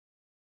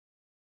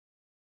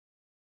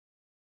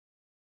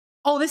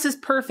 Oh, this is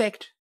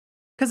perfect.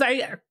 Because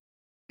I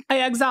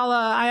exile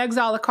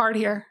a card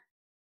here.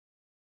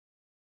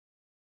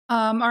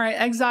 Alright,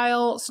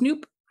 exile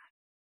Snoop.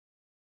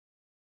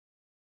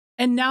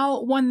 And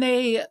now when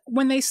they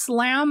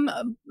slam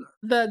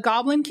the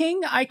Goblin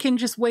King, I can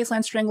just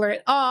Wasteland Strangler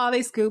it. Oh,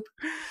 they scoop.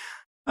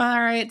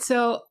 Alright,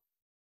 so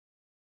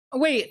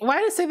wait, why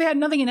did it say they had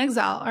nothing in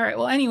exile? Alright,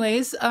 well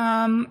anyways,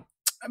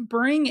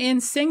 bring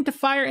in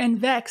Sanctifier and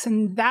Vex,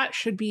 and that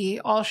should be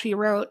all she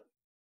wrote.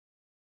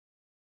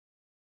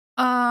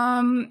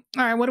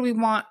 Alright, what do we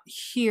want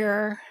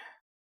here?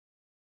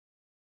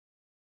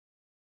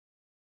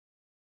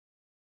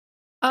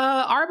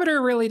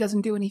 Arbiter really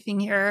doesn't do anything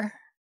here.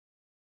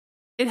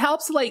 It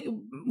helps, like,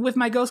 with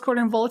my Ghost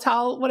Quarter and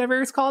Volatile,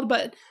 whatever it's called,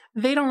 but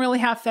they don't really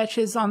have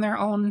fetches on their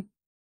own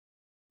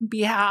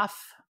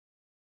behalf.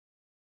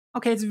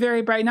 Okay, it's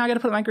very bright. Now I gotta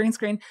put my green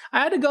screen. I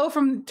had to go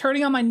from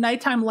turning on my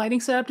nighttime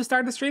lighting setup to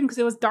start the stream because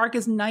it was dark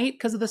as night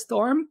because of the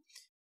storm,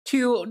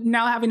 to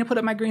now having to put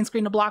up my green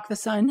screen to block the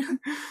sun.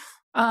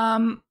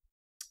 I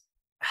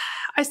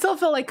still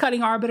feel like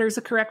cutting Arbiter is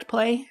a correct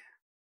play.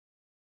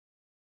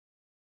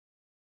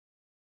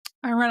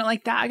 I run it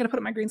like that. I gotta put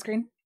up my green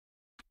screen.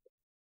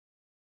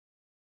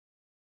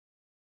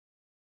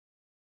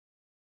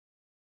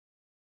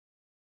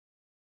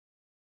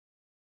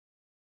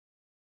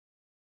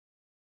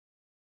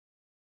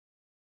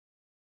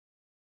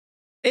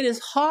 It is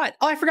hot.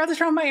 Oh, I forgot to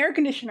turn on my air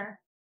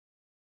conditioner.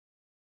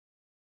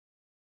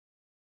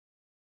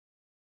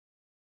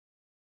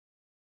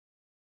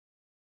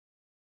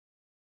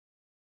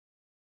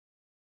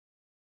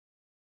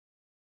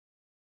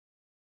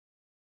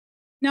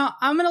 Now,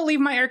 I'm going to leave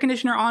my air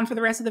conditioner on for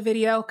the rest of the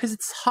video because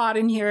it's hot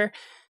in here.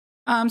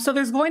 So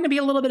there's going to be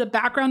a little bit of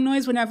background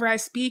noise whenever I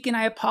speak, and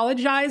I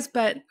apologize,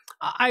 but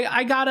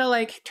I gotta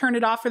like turn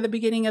it off for the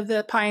beginning of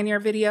the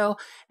Pioneer video,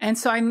 and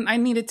so I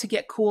needed to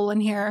get cool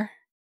in here.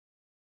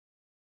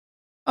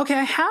 Okay,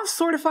 I have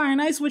Sword of Fire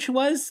and Ice, which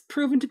was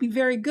proven to be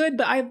very good,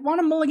 but I want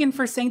a mulligan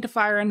for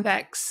Sanctifier and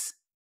Vex.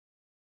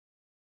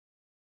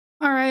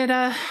 Alright,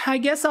 I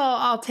guess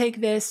I'll take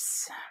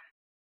this.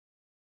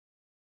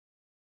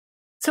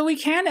 So we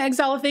can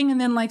exile a thing and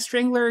then like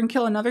Strangler and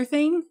kill another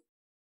thing,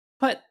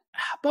 but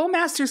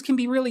Bowmasters can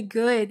be really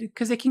good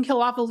because they can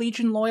kill off a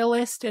Legion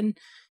Loyalist and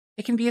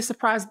it can be a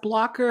surprise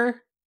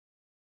blocker.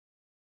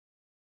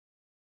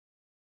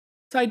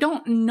 So I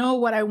don't know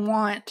what I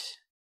want.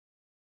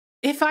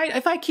 If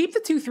I keep the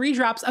 2/3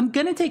 drops, I'm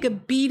gonna take a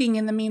beating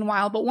in the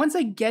meanwhile, but once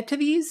I get to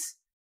these,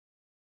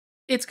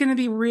 it's gonna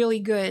be really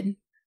good.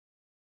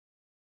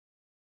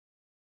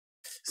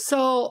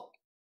 So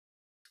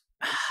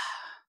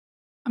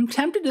I'm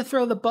tempted to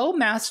throw the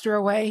Bowmaster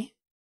away.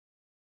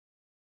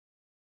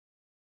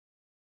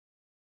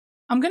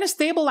 I'm gonna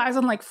stabilize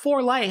on like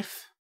 4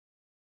 life.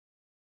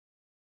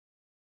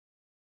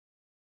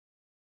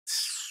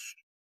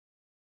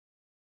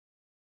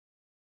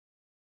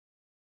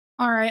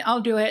 Alright,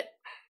 I'll do it.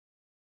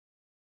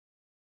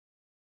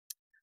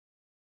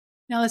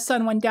 Now the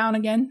sun went down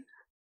again.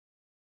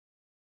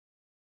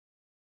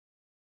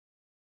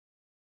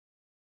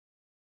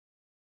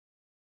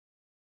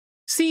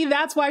 See,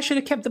 that's why I should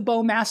have kept the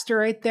Bowmaster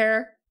right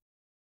there.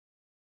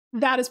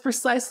 That is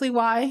precisely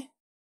why.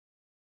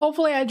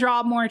 Hopefully I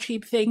draw more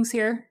cheap things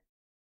here.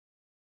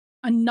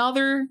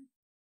 Another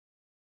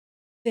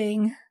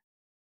thing.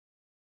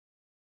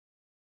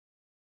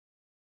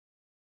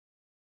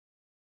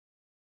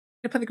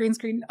 I put the green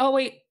screen. Oh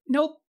wait,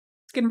 nope.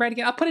 It's getting bright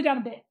again. I'll put it down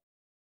a bit.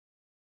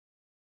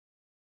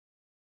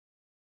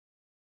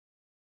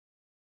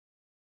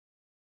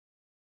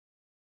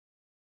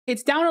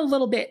 It's down a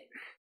little bit.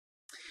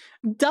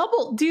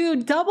 Double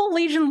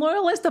Legion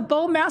Loyalist, a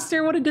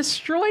Bowmaster would have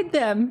destroyed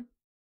them.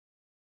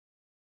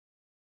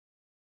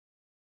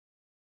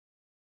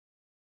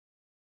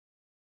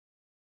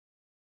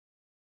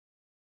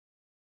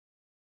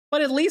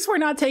 But at least we're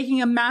not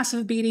taking a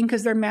massive beating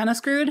because they're mana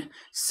screwed.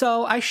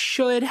 So I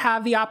should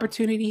have the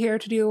opportunity here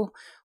to do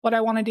what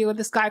I want to do with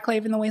the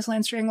Skyclave and the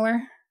Wasteland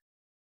Strangler.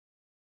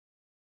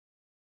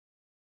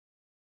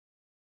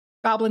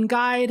 Goblin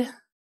Guide.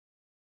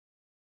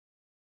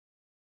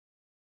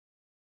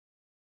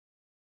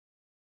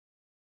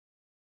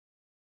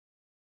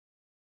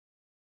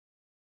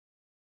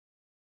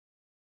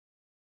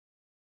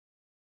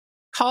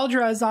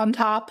 Kaldra is on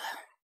top.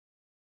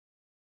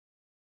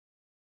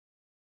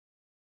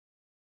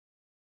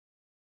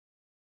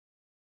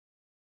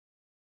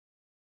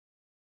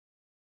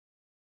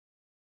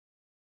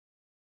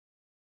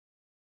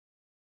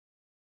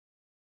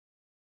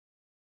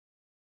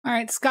 All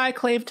right,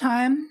 Skyclave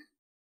time.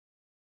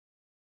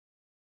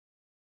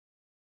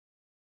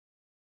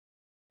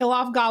 Kill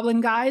off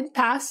Goblin Guide,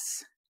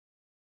 pass.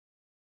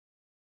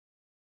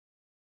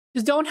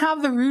 Just don't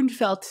have the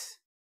Runefelt.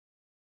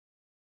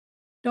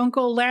 Don't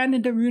go land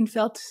into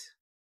Runefelt.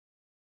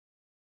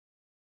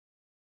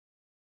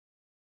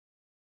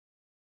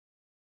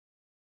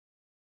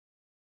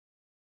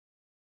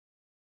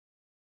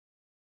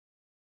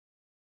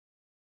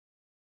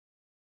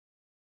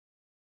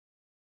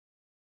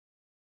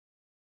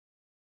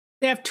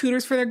 They have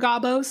tutors for their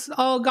gobos.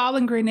 Oh,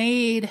 Goblin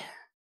Grenade.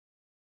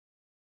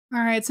 All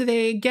right, so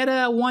they get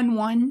a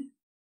 1/1.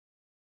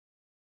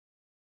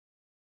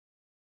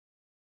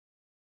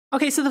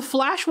 Okay, so the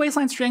Flash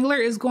Wasteland Strangler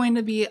is going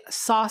to be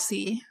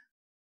saucy.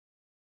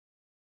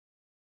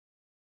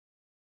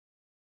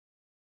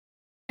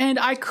 And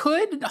I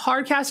could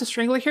hardcast a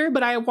Strangler here,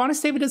 but I want to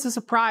save it as a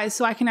surprise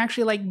so I can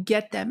actually like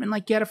get them and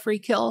like get a free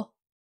kill.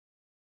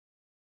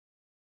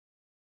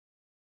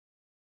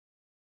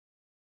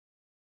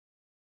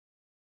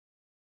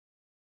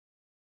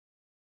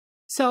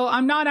 So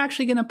I'm not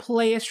actually going to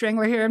play a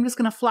Strangler here. I'm just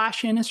going to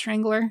flash in a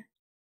Strangler.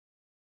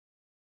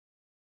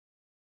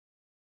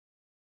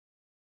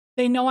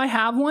 They know I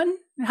have one?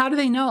 How do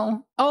they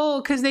know?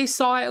 Oh, because they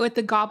saw it with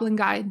the Goblin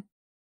Guide.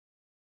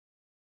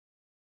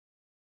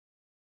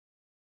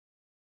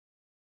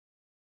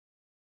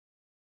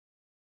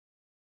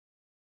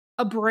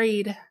 A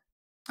Braid.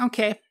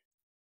 Okay.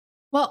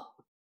 Well,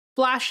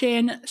 flash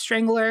in,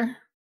 Strangler.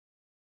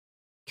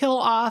 Kill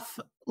off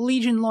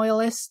Legion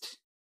Loyalist.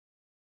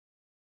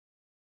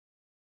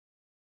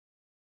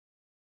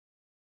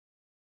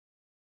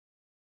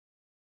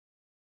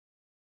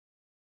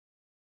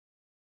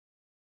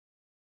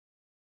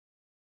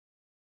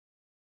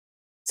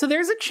 So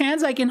there's a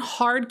chance I can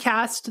hard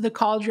cast the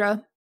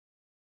Cauldron.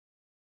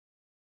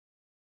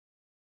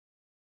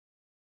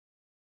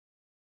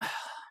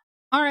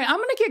 All right, I'm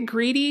gonna get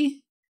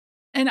greedy,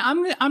 and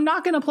I'm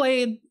not gonna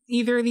play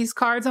either of these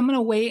cards. I'm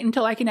gonna wait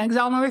until I can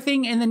exile another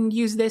thing and then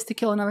use this to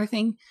kill another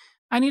thing.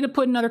 I need to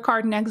put another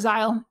card in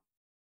exile.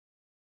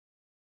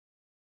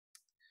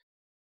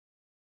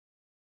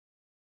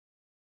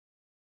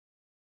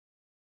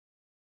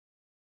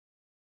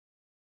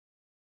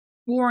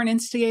 Warren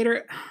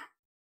Instigator.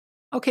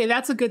 Okay,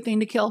 that's a good thing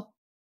to kill. All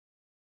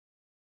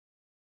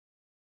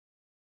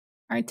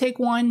right, take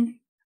one.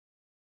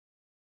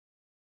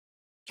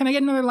 Can I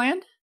get another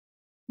land?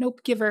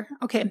 Nope, Giver.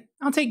 Okay,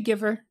 I'll take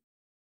Giver.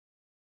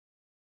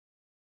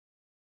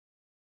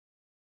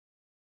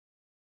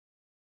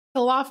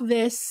 Kill off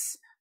this.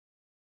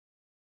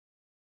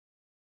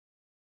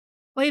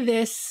 Play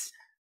this.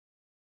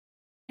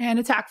 And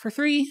attack for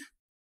 3.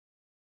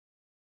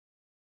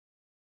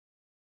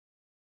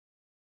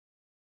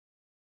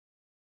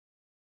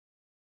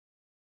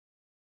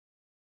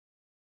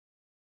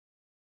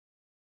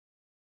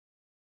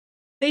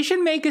 They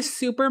should make a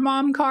Super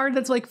Mom card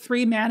that's like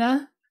 3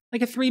 mana,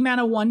 like a 3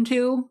 mana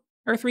 1/2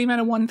 or 3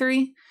 mana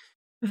 1/3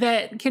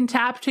 that can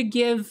tap to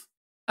give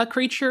a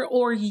creature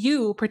or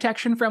you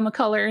protection from a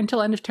color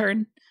until end of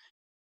turn.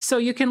 So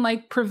you can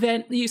like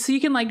prevent you, so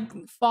you can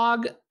like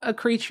fog a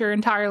creature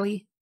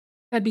entirely.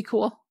 That'd be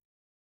cool.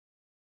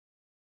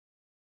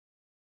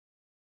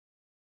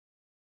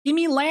 Give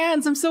me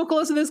lands. I'm so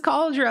close to this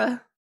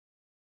Cauldron.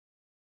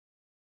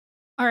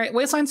 All right,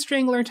 Wasteland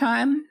Strangler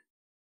time.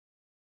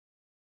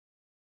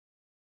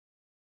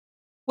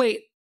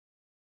 Wait.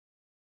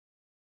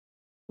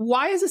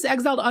 Why is this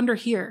exiled under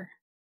here?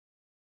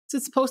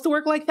 Is it supposed to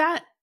work like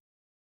that?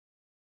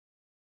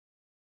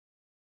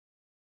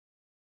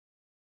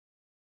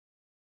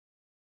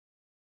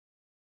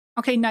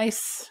 Okay,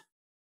 nice.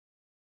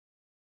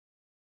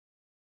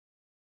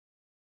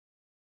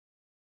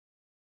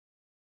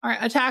 All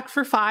right, attack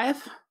for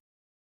 5.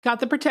 Got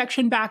the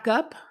protection back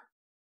up.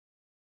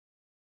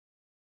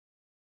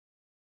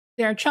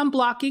 They're chump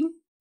blocking.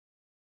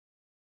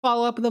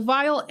 Follow up with a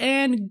vial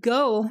and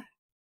go.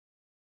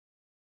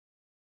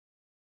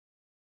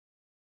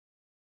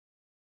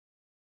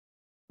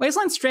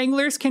 Wasteland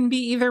Stranglers can be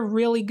either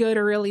really good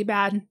or really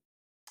bad.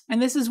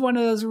 And this is one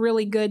of those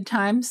really good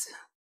times.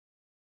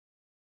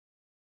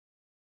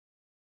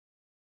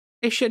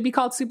 It should be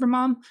called Super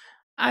Mom.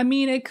 I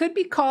mean, it could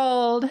be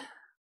called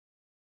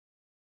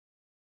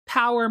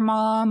Power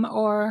Mom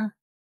or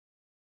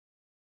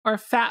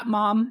Fat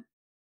Mom.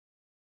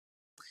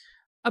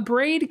 A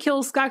Braid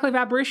kills Skyclave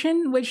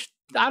Apparition, which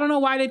I don't know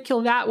why they'd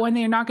kill that one.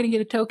 They're not going to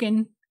get a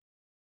token.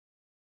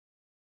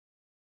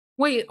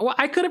 Wait,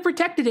 I could have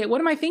protected it.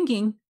 What am I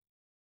thinking?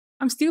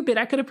 I'm stupid.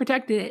 I could have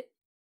protected it.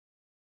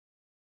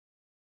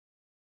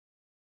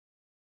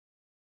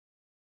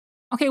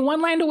 Okay,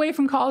 1 land away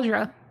from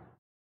Cauldron.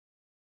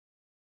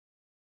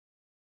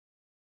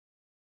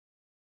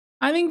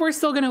 I think we're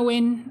still going to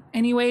win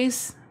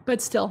anyways,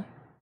 but still.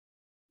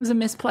 It was a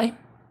misplay.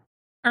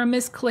 Or a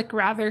misclick,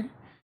 rather.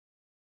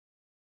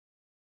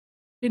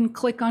 Didn't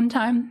click on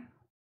time.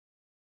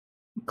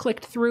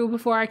 Clicked through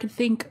before I could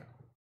think.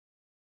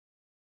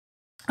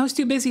 I was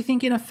too busy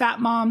thinking of fat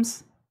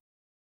moms.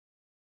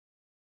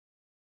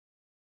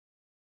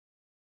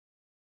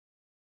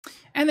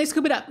 And they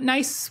scoop it up.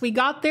 Nice. We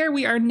got there.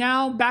 We are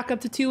now back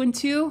up to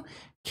 2-2.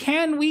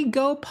 Can we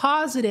go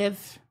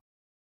positive?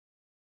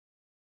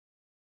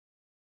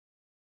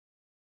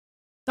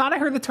 Thought I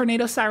heard the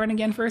tornado siren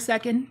again for a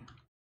second.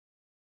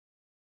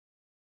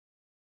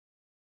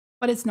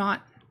 But it's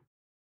not.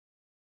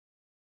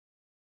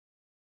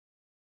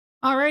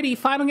 Alrighty,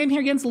 final game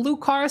here against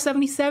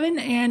Lucar77,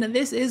 and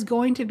this is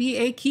going to be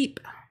a keep.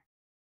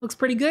 Looks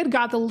pretty good.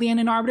 Got the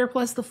Aven Arbiter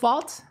plus the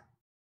Fault.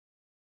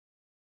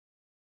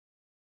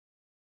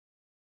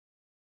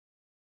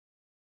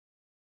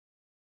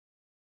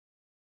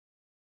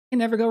 Can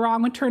never go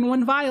wrong with turn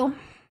 1 Vial.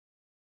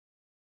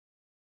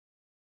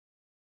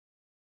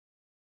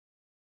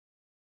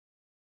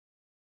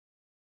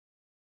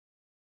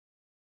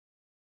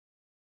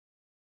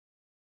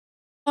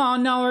 Oh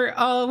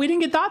no, we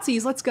didn't get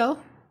Thoughtseize. Let's go.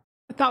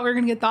 I thought we were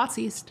gonna get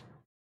Thoughtseized.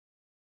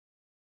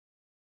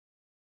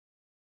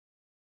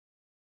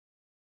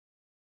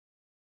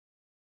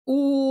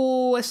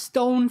 Ooh, a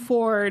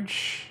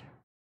Stoneforge.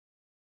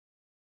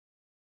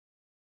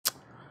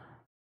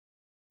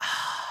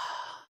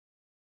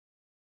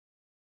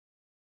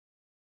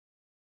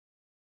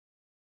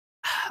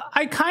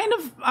 I'm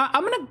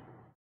gonna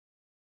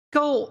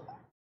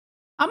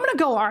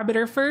go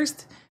Arbiter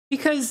first,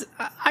 because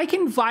I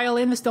can vial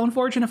in the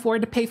Stoneforge and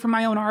afford to pay for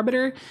my own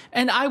Arbiter,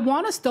 and I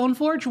want a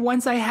Stoneforge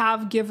once I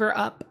have Giver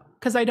up,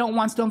 because I don't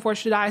want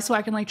Stoneforge to die, so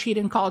I can like cheat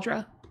in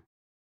Kaldra.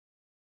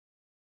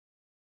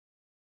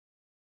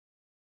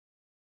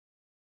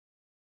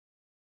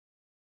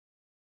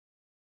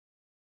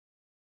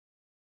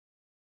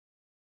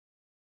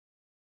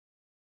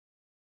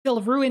 Field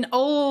of Ruin.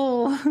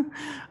 Oh,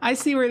 I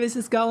see where this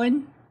is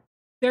going.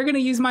 They're gonna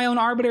use my own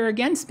Arbiter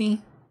against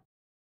me.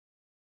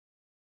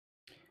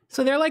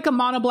 So they're like a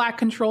mono black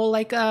control,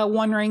 like a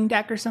One Ring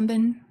deck or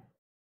something.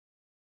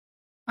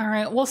 All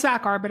right, we'll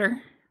sack Arbiter.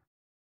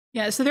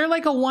 Yeah, so they're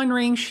like a One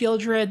Ring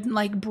Shieldred,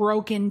 like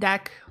broken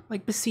deck,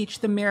 like Beseech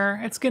the Mirror.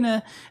 It's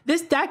gonna,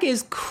 this deck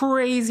is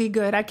crazy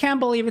good. I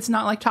can't believe it's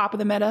not like top of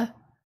the meta.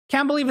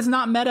 Can't believe it's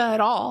not meta at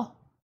all.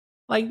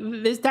 Like,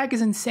 this deck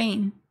is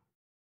insane.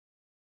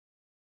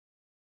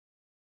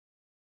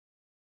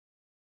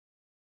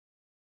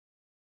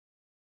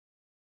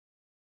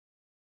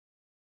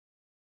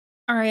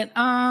 All right,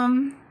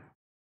 I'm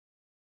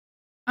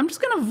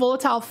just gonna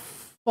Volatile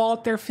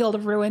Fault their Field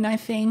of Ruin, I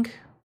think.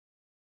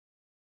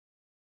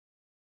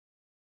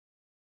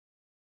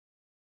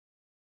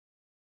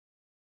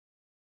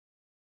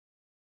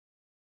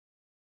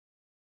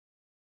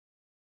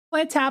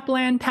 Play tap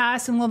land,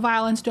 pass, and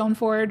Leviathan and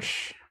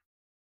Stoneforge.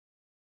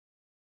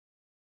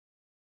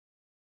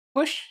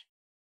 Push.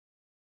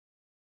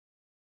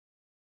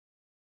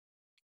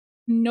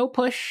 No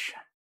push.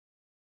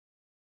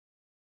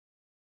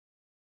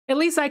 At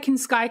least I can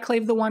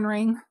Skyclave the One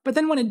Ring. But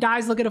then when it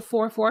dies, look at a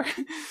 4/4.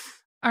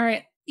 All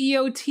right,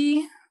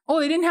 EOT. Oh,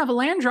 they didn't have a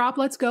land drop.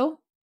 Let's go.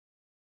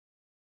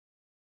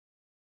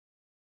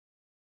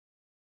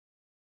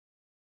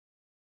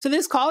 So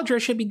this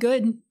Kaldra should be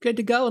good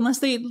to go, unless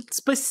they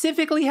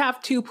specifically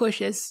have 2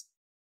 pushes.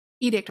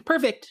 Edict.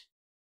 Perfect.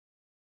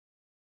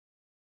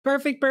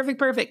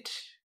 Perfect.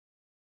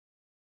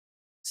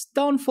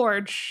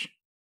 Stoneforge.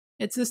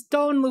 It's a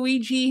Stone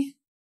Luigi.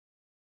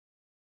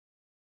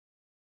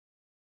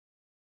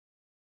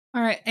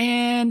 All right,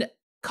 and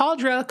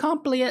Kaldra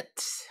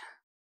complete.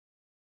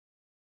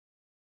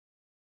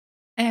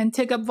 And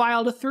take up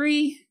Vial to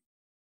 3.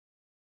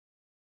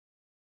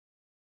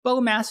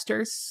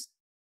 Bowmasters.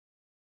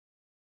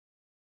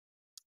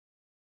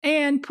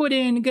 And put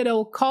in good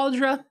old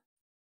Kaldra.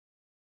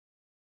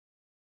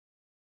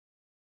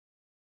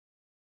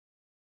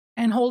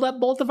 And hold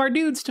up both of our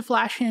dudes to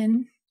flash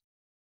in.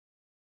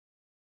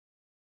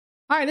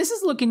 All right, this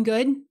is looking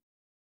good.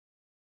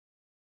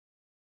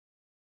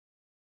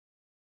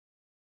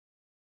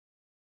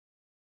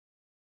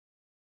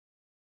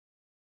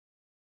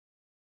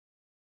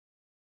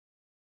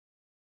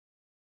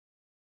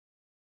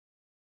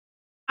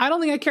 I don't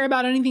think I care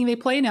about anything they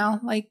play now.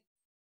 Like,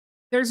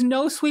 there's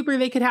no sweeper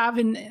they could have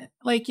in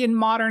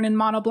Modern and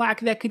Mono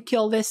Black that could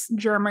kill this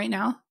Germ right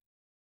now.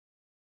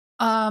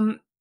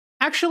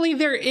 Actually,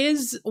 there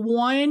is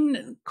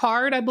one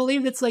card, I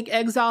believe, that's like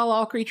exile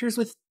all creatures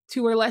with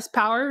 2 or less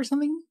power or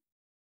something.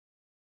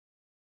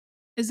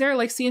 Is there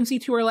like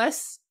CMC 2 or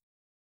less?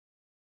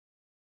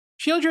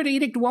 Shieldred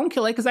Edict won't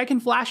kill it because I can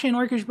flash in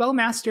Orcish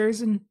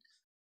Bowmasters and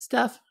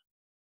stuff.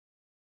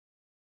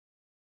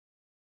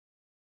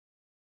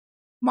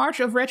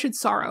 March of Wretched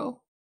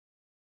Sorrow.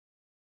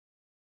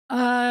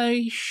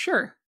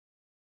 Sure.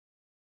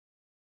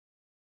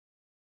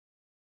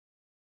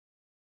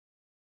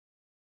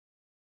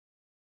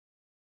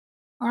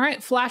 All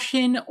right, flash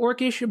in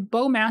Orcish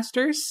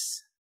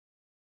Bowmasters.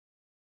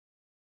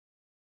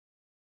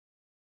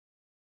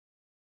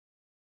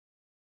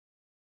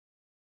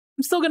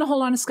 I'm still gonna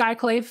hold on to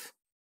Skyclave,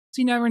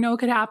 so you never know what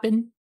could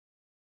happen.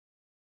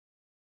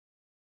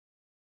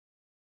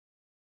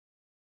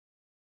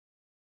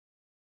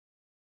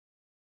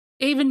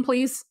 Aven,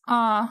 please.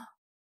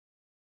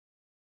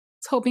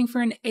 It's hoping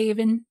for an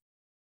Aven.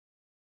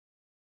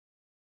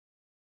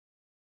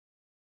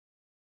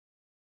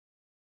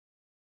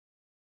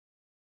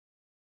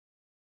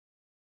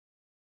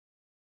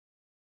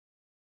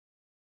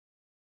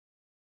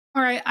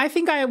 All right, I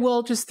think I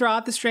will just throw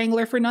out the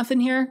Strangler for nothing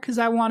here because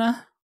I want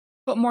to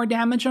put more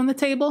damage on the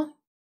table.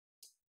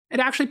 It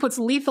actually puts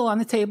lethal on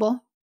the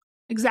table.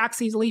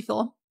 Xaxes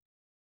lethal.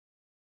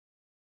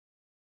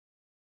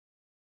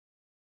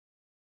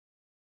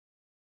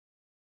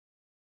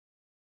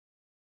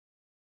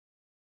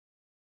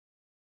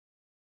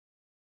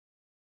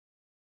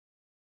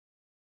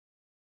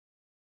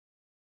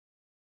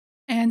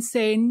 And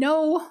say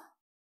no.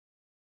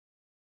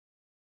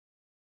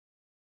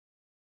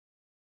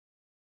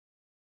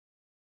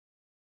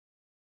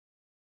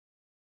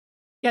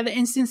 Yeah, the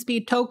instant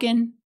speed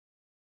token.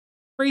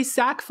 Free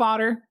sack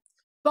fodder.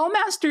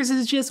 Bowmasters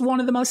is just one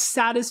of the most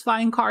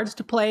satisfying cards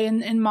to play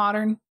in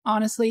Modern,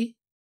 honestly.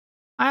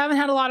 I haven't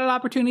had a lot of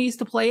opportunities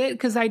to play it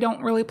because I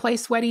don't really play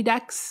sweaty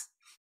decks.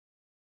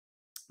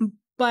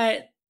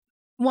 But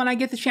when I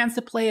get the chance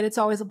to play it, it's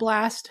always a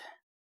blast.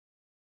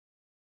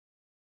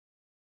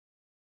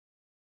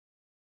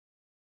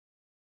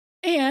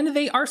 And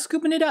they are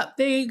scooping it up.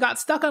 They got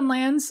stuck on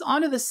lands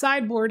onto the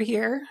sideboard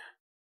here.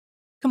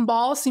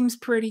 Kambal seems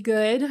pretty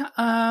good.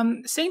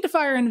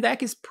 Sanctifier and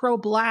Vec is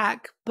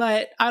pro-black,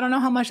 but I don't know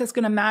how much that's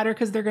going to matter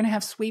because they're going to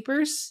have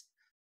sweepers.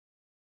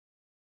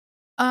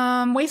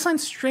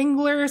 Wasteland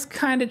Strangler is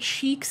kind of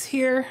cheeks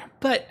here,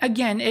 but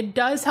again, it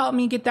does help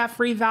me get that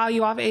free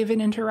value off Aven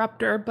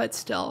Interrupter, but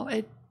still,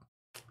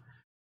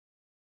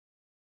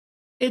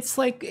 it's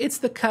like, it's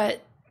the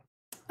cut.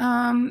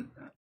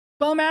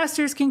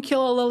 Bowmasters can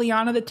kill a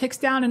Liliana that ticks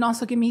down and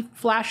also give me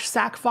flash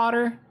sack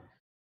fodder.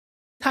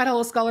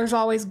 Tidal Sculler is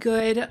always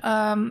good.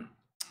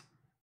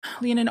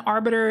 Leonin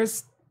Arbiter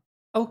is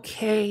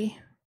okay.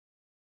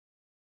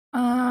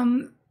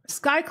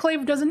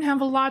 Skyclave doesn't have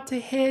a lot to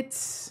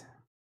hit.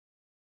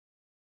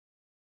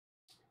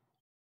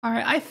 All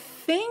right, I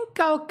think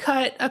I'll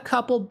cut a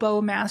couple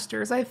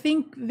Bowmasters. I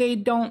think they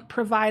don't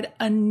provide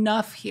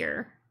enough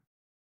here.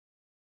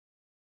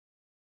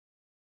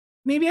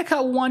 Maybe I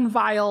cut one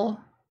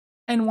Vial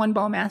and one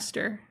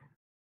Bowmaster.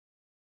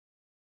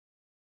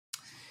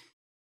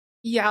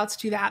 Yeah, let's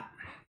do that.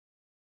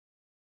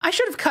 I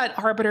should have cut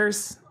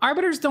Arbiters.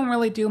 Arbiters don't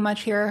really do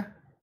much here.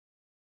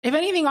 If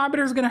anything,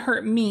 Arbiter's going to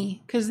hurt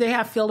me because they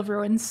have Field of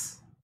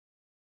Ruins.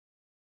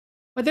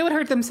 But they would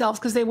hurt themselves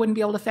because they wouldn't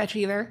be able to fetch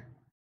either.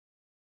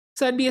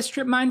 So it'd be a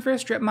strip mine for a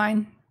strip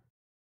mine.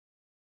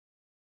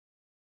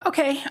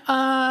 Okay,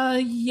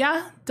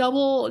 yeah,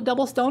 double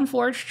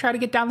Stoneforge. Try to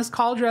get down this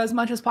Cauldron as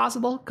much as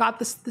possible. Got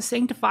the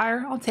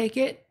Sanctifier. I'll take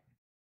it.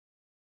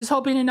 Just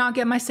hoping to not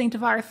get my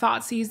Sanctifier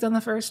Thought Seized on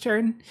the first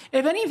turn.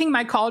 If anything,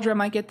 my Cauldron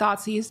might get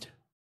Thought Seized.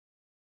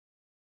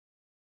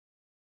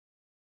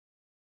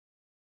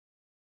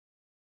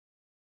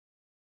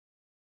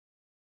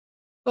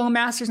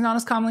 Bowmaster's not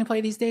as commonly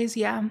played these days,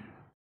 yeah.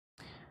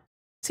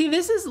 See,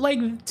 this is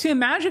like, to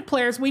Magic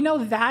players, we know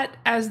that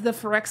as the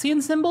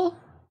Phyrexian symbol,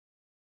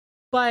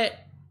 but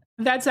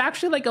that's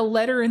actually like a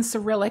letter in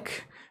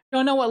Cyrillic.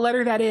 Don't know what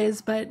letter that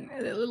is, but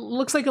it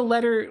looks like a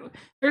letter.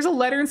 There's a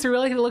letter in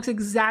Cyrillic that looks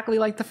exactly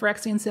like the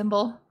Phyrexian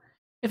symbol.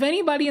 If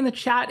anybody in the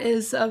chat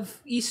is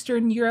of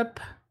Eastern Europe,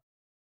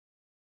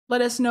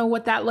 let us know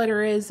what that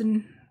letter is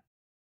and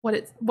what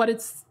it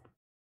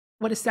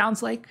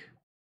sounds like.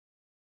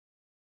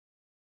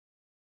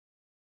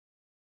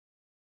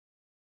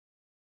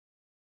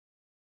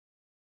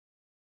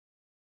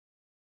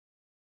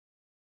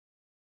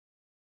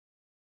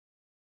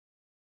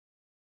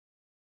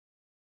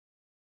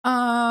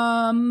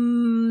 I'm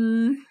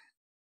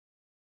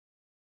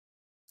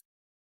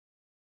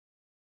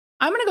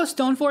gonna go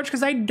Stoneforge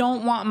because I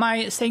don't want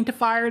my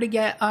Sanctifier to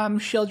get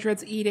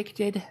Sheoldred's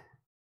Edicted.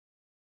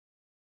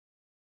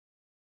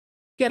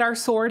 Get our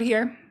sword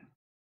here.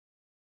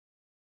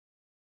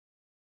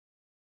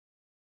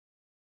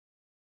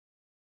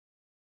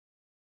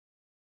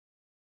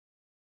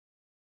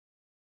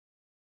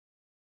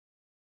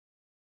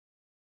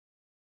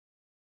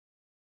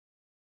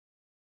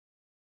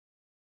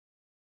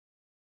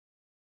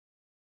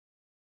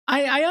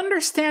 I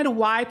understand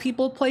why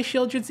people play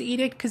Sheoldred's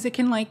Edict because it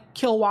can like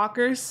kill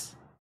walkers,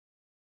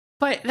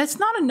 but that's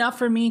not enough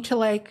for me to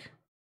like.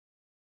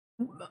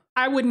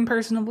 I wouldn't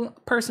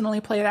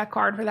personally play that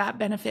card for that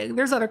benefit.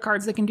 There's other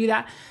cards that can do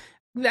that.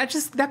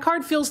 That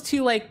card feels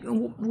too like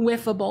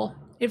whiffable.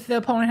 If the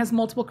opponent has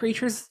multiple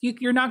creatures,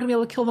 you're not gonna be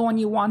able to kill the one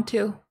you want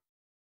to.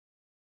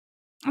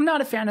 I'm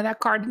not a fan of that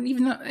card,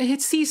 even though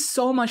it sees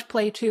so much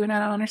play too, and I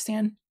don't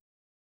understand.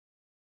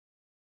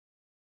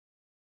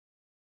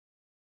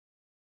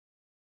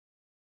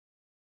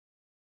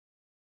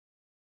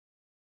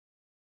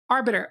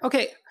 Arbiter.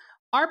 Okay.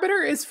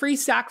 Arbiter is free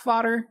sack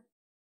fodder.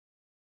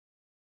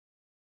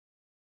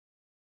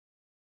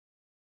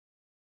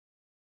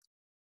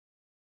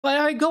 But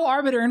if I go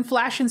Arbiter and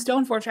Flash and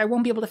Stoneforge, I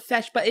won't be able to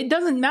fetch. But it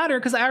doesn't matter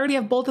because I already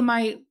have both of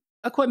my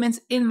equipments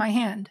in my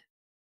hand.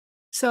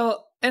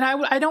 So, and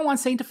I don't want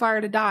Sanctifier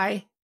to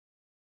die.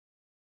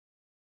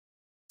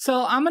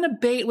 So I'm going to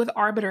bait with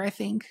Arbiter, I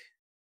think.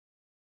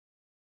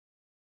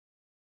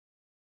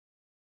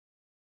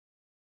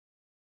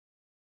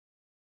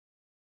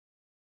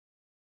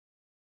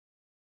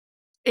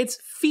 It's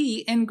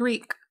Phi in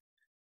Greek.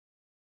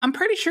 I'm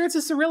pretty sure it's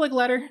a Cyrillic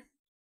letter.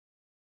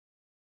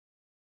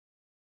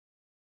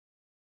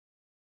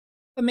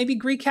 But maybe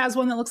Greek has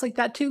one that looks like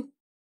that too.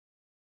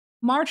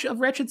 March of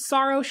Wretched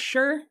Sorrow,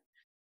 sure.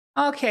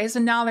 Okay, so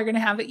now they're going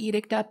to have an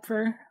edict up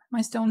for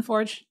my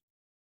Stoneforge.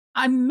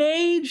 I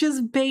may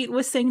just bait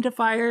with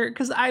Sanctifier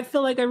because I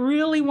feel like I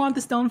really want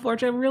the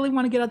Stoneforge. I really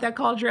want to get out that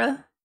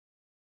Cauldron.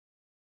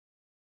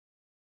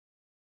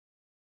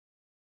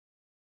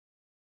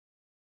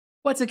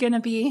 What's it going to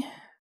be?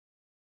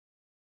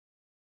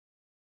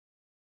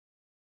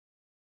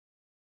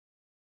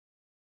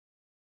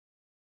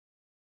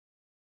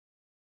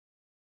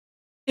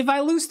 If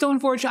I lose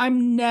Stoneforge,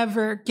 I'm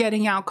never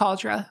getting out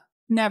Cauldron.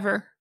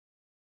 Never.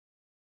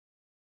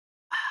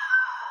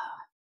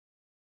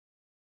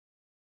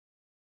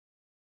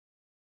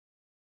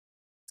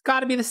 It's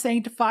got to be the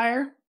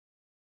Sanctifier.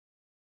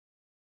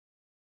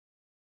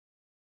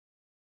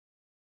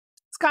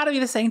 It's got to be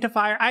the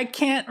Sanctifier. I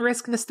can't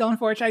risk the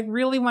Stoneforge. I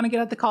really want to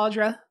get out the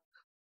Cauldron.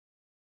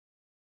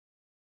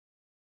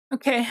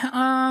 Okay,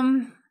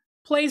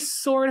 play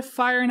Sword of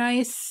Fire and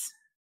Ice.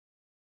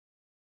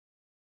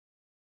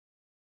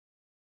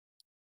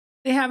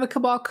 They have a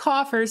Cabal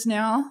Coffers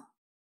now.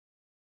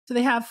 So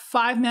they have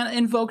 5 mana.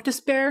 Invoke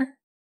Despair.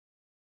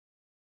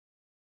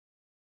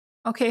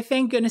 Okay,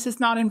 thank goodness it's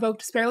not Invoke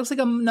Despair. It looks like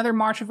another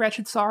March of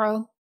Wretched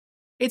Sorrow.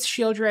 It's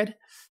Shieldred.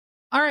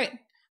 Alright,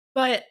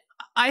 but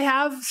I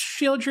have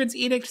Shieldred's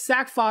Edict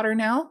Sack Fodder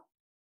now.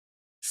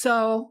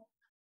 So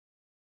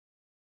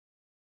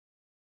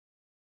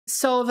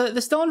the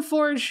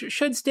Stoneforge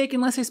should stick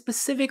unless I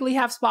specifically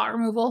have spot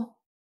removal.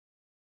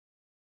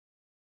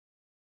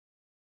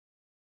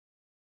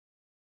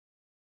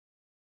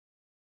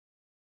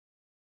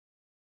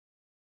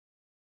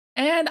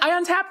 And I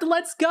untapped.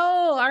 Let's go.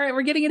 All right,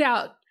 we're getting it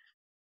out.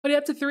 Put it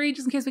up to 3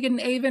 just in case we get an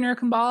Aven or a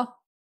Cabal.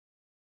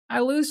 I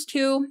lose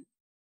 2.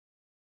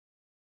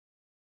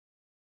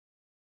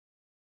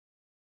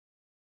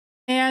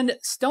 And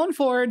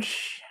Stoneforge.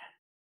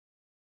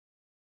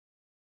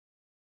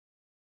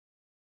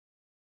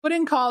 Put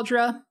in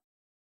Cauldron.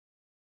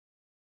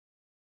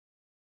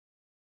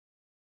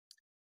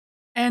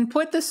 And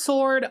put the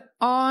sword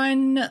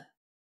on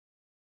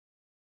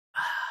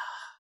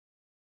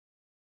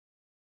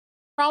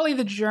probably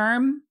the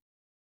Germ.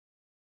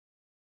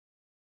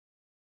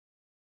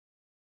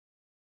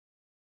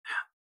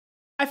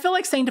 I feel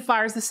like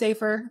Sanctifier is the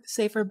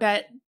safer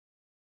bet.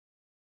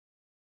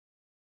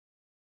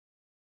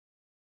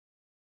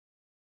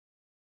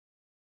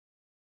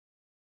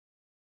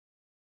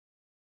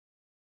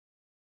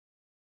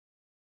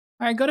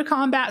 All right, go to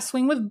combat,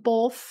 swing with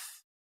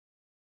both.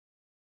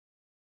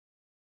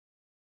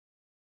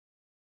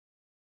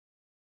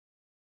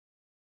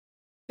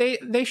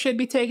 They should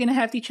be taking a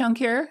hefty chunk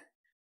here.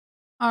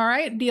 All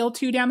right, deal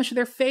 2 damage to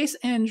their face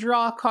and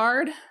draw a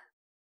card.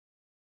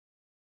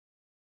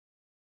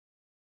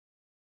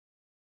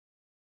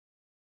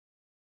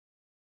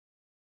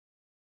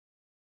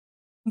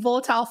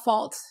 Volatile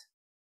Fault.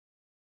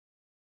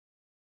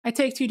 I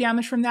take 2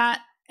 damage from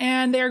that,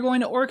 and they're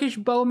going to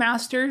Orcish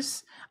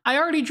Bowmasters. I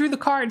already drew the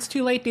cards.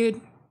 Too late,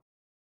 dude.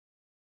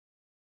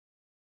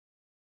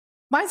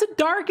 Why is it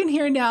dark in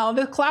here now?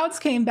 The clouds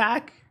came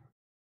back.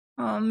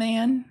 Oh,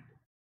 man.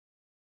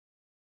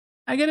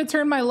 I gotta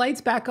turn my lights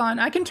back on.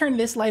 I can turn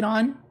this light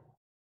on.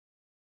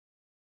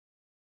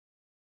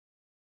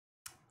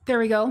 There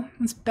we go.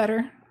 That's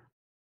better.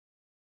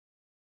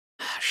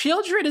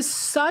 Shieldred is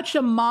such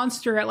a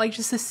monster at like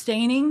just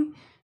sustaining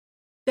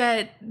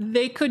that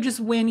they could just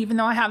win even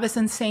though I have this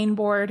insane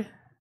board.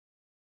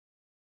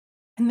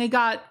 And they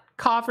got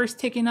coffers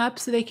ticking up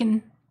so they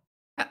can...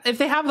 If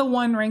they have the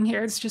 1 ring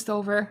here, it's just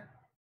over.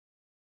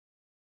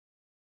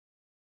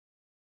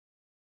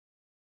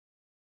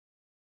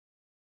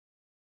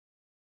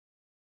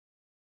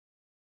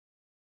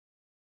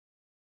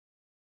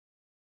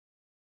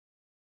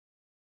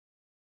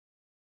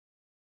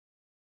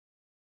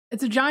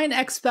 It's a giant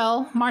X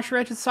spell, March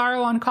Wretched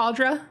Sorrow on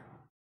Cauldron.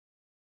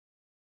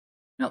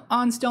 No,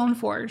 on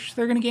Stoneforge.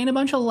 They're gonna gain a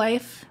bunch of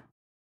life.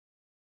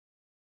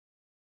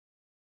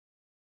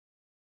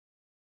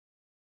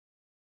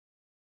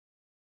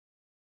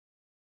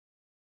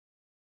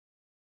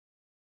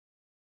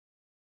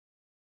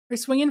 They're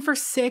swinging for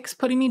 6,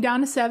 putting me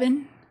down to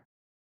 7.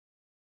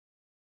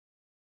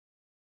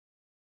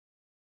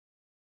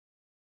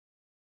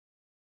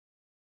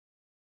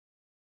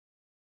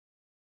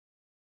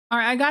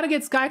 Alright, I gotta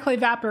get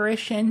Skyclave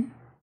Apparition.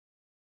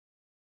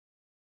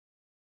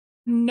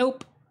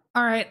 Nope.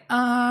 Alright,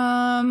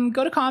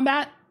 go to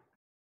combat.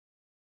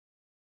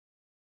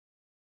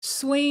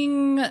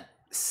 Swing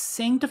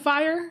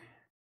Sanctifier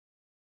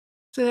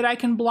so that I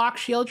can block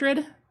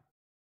Shieldred.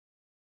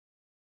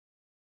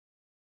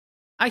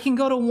 I can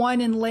go to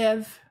 1 and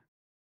live,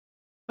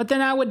 but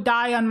then I would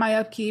die on my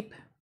upkeep.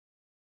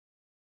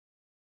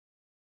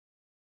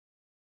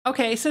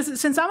 Okay, so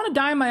since I'm gonna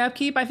die on my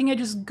upkeep, I think I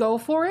just go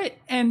for it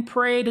and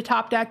pray to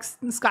top deck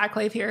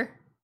Skyclave here.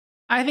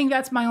 I think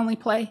that's my only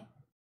play.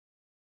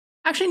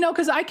 Actually, no,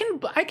 because I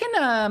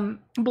can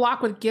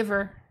block with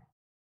Giver.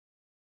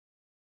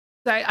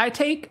 I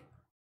take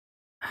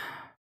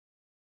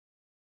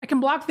I can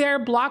block there,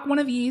 block one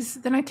of these,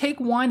 then I take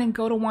one and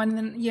go to one,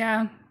 then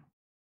yeah.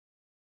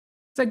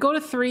 So I go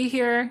to 3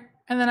 here,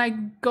 and then I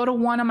go to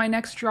 1 on my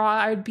next draw,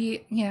 I would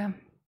be, yeah.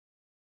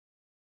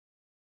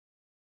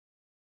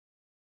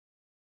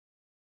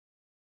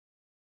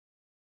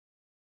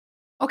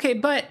 Okay,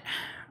 but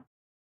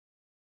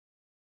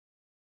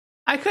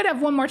I could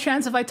have one more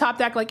chance if I top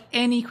deck like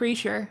any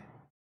creature.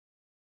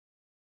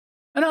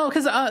 Oh no,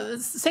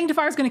 because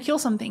Sanctifier is gonna kill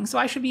something, so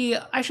I should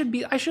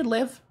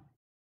live.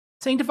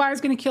 Sanctifier is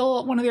gonna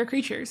kill one of their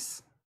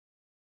creatures.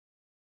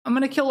 I'm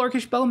gonna kill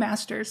Orcish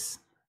Bowmasters.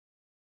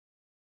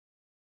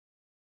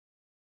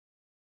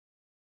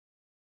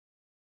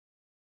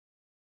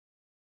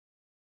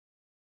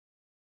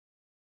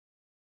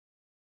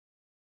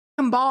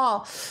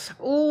 Cabal.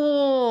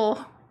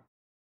 Ooh.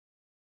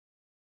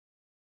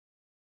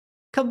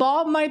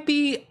 Cabal might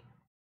be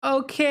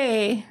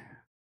okay.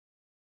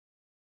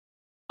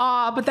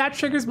 But that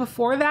triggers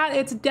before that.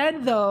 It's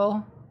dead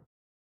though.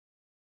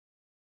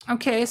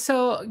 Okay,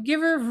 so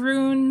Giver of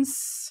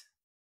Runes,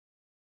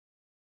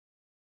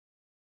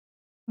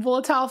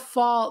 Volatile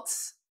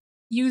Faults,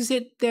 use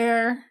it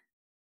there.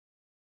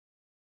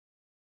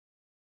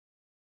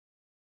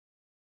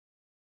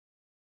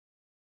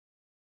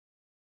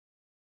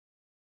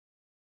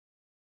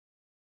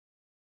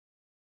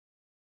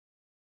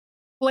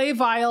 Play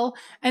Vial,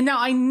 and now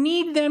I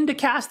need them to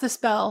cast the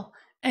spell.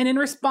 And in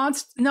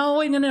response,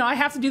 no, I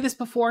have to do this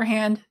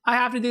beforehand.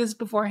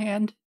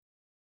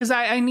 Because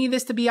I need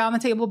this to be on the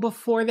table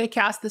before they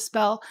cast the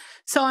spell.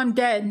 So I'm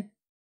dead.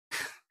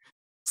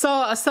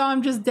 so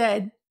I'm just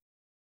dead.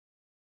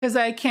 Because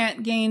I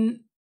can't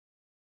gain.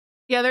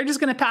 Yeah, they're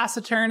just going to pass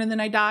a turn and then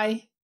I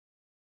die.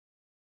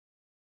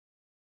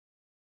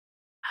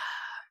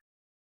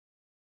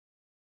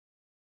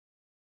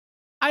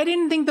 I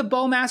didn't think the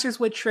Bowmasters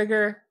would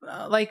trigger,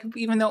 like,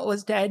 even though it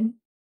was dead.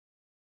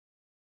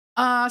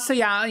 So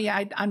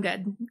yeah, I'm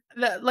dead.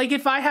 Like,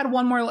 if I had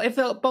one more, if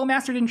the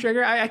Bowmaster didn't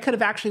trigger, I could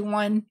have actually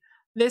won.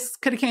 This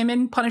could have came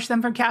in, punished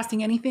them from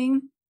casting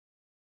anything,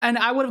 and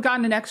I would have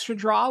gotten an extra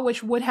draw,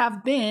 which would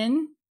have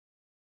been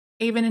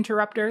Aven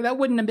Interrupter. That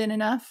wouldn't have been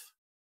enough.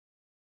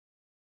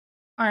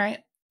 All right.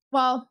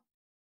 Well,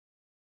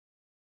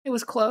 it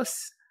was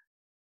close.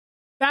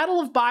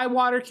 Battle of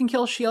Bywater can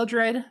kill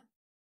Shieldred.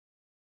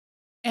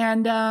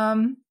 And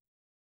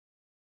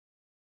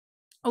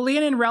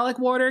Leonin Relic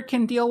Warder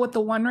can deal with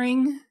the One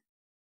Ring.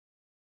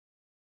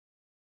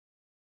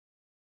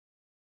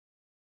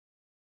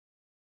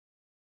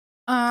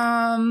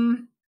 I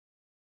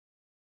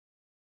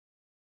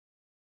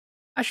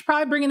should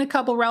probably bring in a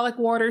couple Relic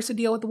Warders to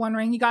deal with the One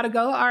Ring. You gotta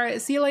go. All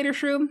right, see you later,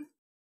 Shroom.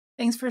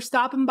 Thanks for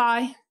stopping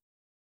by.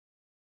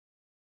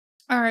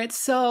 All right,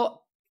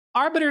 so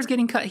Arbiter's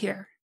getting cut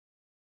here.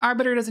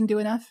 Arbiter doesn't do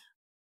enough.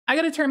 I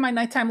gotta turn my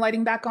nighttime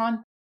lighting back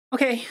on.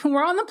 Okay,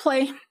 we're on the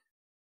play.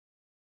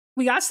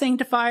 We got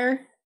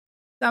Sanctifier.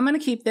 So I'm gonna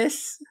keep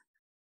this.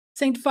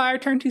 Sanctifier,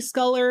 turn 2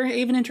 Sculler,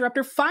 Aven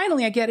Interrupter.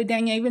 Finally, I get a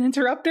dang Aven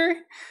Interrupter.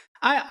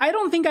 I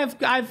don't think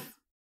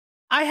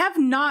I have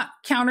not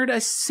countered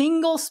a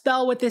single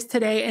spell with this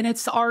today, and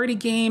it's already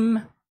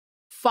game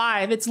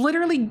 5. It's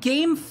literally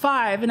game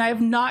 5, and I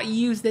have not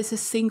used this a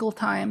single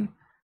time.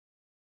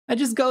 That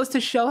just goes to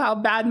show how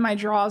bad my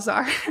draws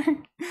are.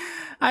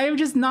 I have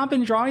just not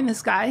been drawing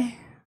this guy.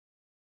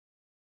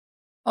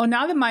 Oh,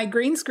 now that my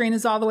green screen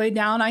is all the way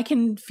down, I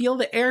can feel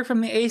the air from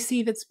the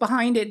AC that's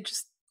behind it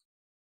just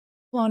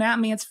blowing at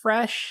me. It's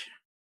fresh.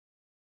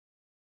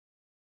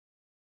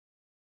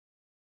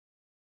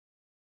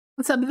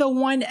 What's up, the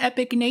one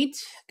Epic Nate?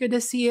 Good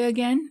to see you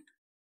again.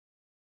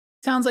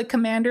 Sounds like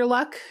Commander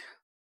luck.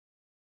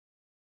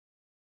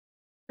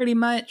 Pretty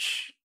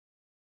much.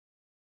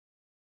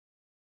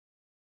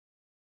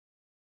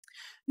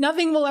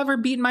 Nothing will ever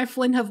beat my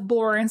Flinthoof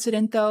Boar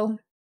incident, though.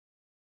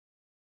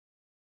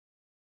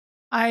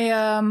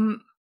 I've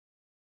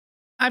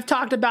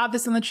talked about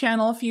this on the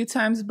channel a few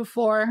times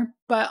before,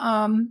 but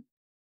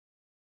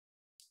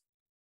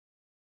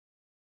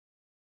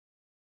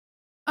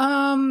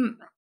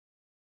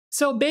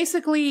so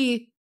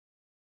basically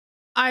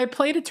I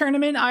played a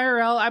tournament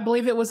IRL. I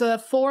believe it was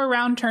a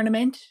 4-round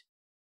tournament.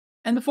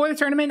 And before the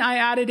tournament, I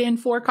added in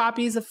 4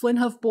 copies of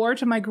Flinthoof Boar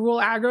to my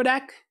Gruul aggro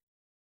deck.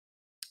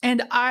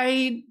 And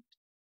I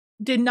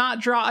did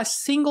not draw a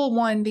single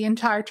one the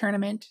entire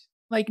tournament.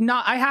 Like,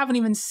 I haven't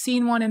even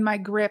seen one in my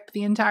grip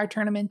the entire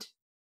tournament.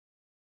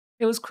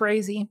 It was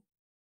crazy.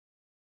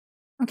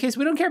 Okay, so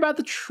we don't care about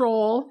the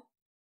troll.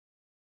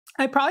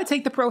 I'd probably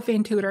take the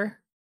Profane Tutor.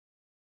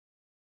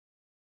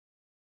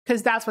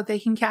 Because that's what they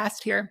can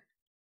cast here.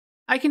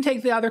 I can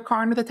take the other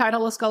Karn with the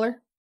Tidal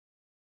Sculler.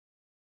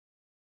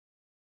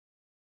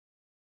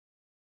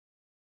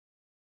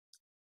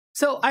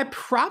 So I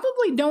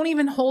probably don't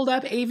even hold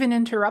up Aven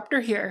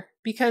Interrupter here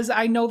because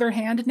I know their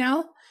hand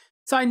now.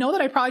 So I know that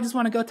I probably just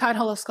want to go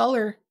Tidal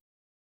Sculler.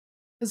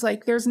 Because,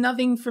 like, there's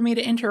nothing for me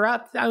to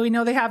interrupt. We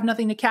know they have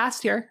nothing to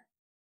cast here.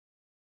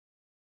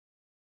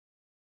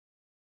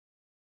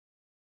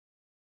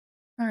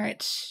 All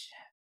right.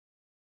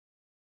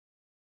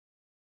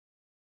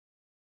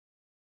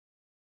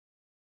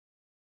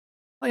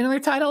 Play another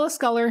Title of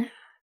Sculler.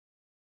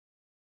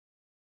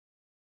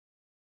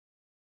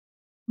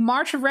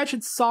 March of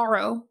Wretched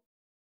Sorrow.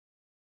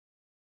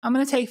 I'm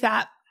going to take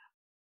that.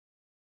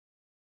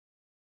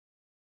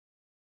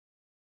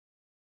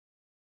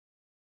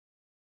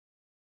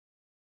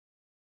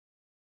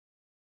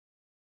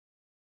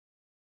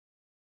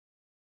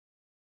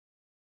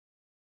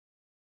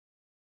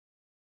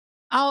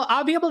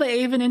 I'll be able to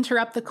Aven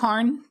interrupt the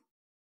Karn.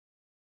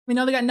 We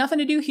know they got nothing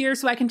to do here,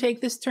 so I can take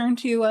this turn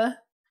to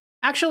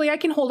actually I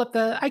can hold up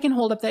the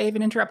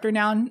Aven Interrupter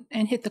now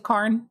and hit the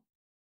Karn.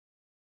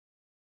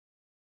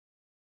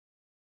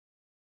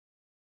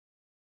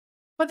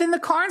 But then the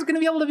Karn's gonna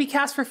be able to be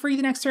cast for free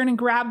the next turn and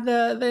grab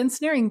the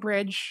ensnaring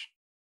bridge.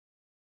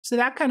 So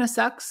that kind of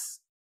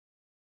sucks.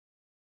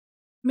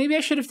 Maybe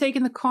I should have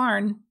taken the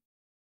Karn.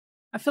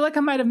 I feel like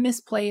I might have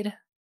misplayed.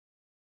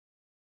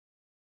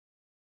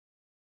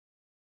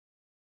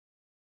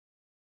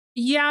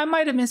 Yeah, I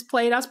might have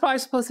misplayed. I was probably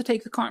supposed to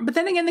take the Karn. But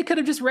then again, they could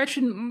have just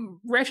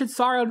wretched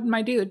sorrowed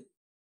my dude.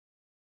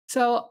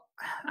 So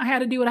I had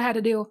to do what I had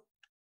to do.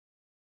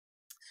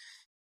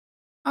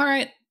 All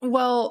right,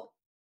 well,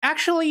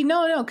 actually,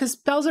 no, because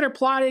spells that are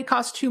plotted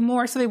cost 2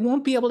 more, so they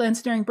won't be able to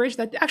ensnaring bridge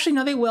that. Actually,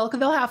 no, they will, because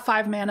they'll have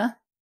 5 mana.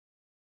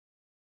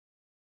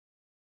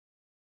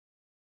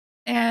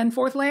 And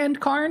 4th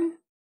land, Karn.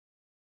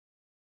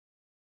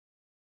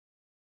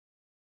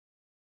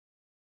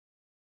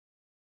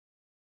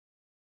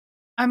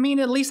 I mean,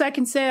 at least I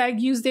can say I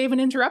used Aven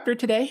Interrupter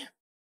today.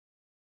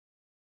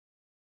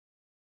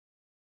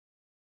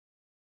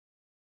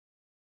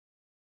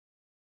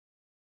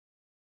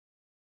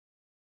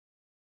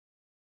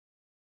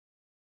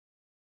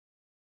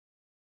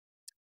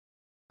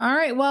 All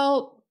right,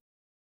 well,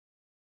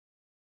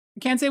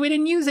 can't say we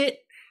didn't use it.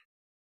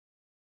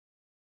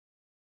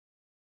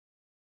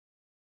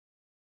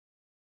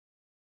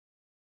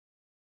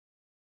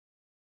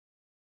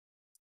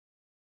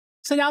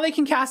 So now they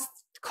can cast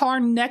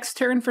Karn next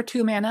turn for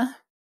 2 mana.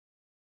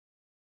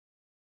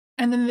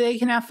 And then they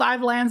can have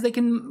 5 lands. They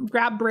can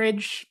grab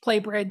bridge, play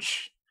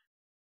bridge.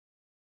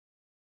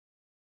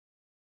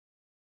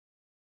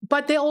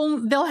 But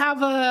they'll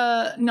have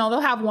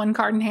they'll have 1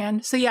 card in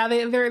hand. So yeah,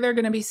 they're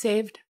gonna be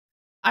saved.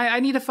 I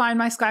need to find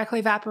my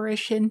Skyclave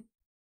Apparition.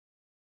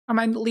 Or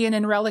my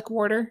Leonin Relic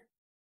Warder.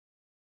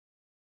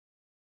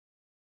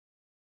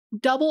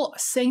 Double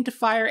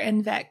Sanctifier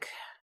and Vec.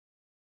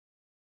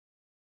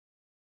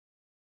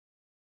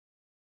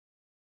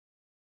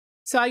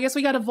 So I guess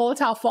we got a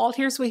Volatile Fault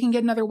here so we can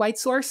get another white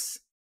source.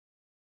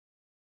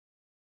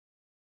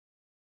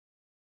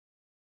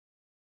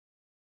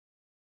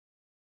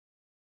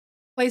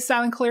 Play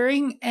Silent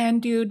Clearing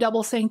and do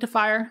double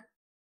Sanctifier.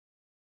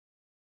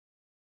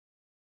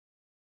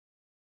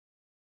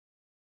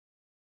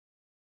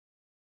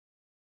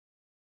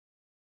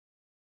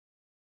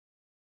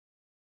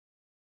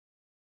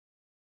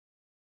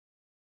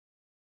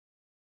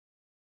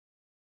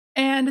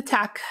 And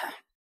attack.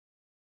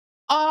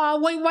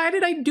 Oh, wait, why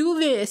did I do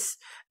this?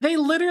 They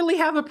literally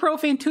have a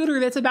Profane Tutor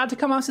that's about to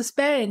come off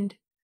suspend.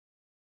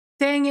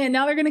 Dang it,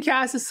 now they're going to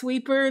cast a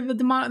Sweeper.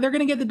 They're going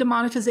to get the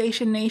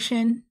Demonetization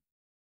Nation.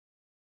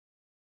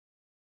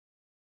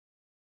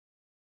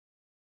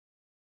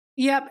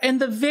 Yep,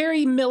 and the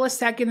very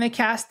millisecond they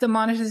cast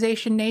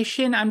Demonetization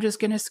Nation, I'm just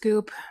going to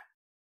scoop.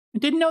 I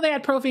didn't know they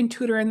had Profane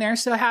Tutor in there,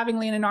 so having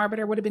Leonin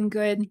Arbiter would have been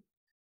good.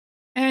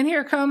 And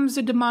here comes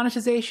the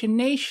Demonetization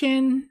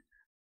Nation.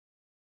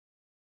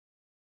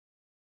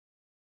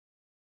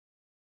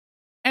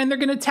 And they're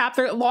going to tap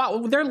their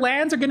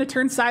lands are going to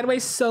turn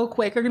sideways so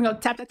quick. They're going to go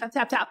tap, tap, tap,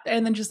 tap, tap,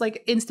 and then just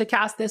like insta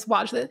cast this.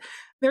 Watch this.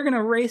 They're going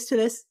to race to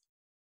this.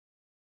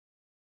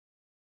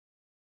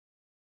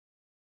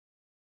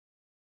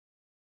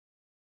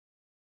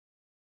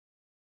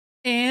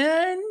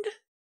 And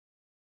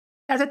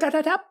tap, tap, tap,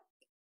 tap, tap.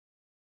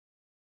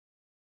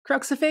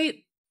 Crux of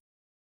Fate.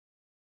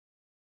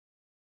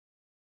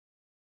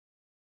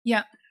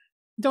 Yeah.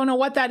 Don't know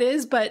what that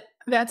is, but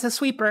that's a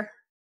sweeper.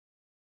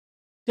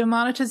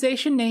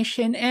 Demonetization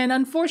Nation. And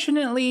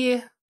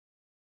unfortunately,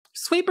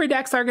 sweeper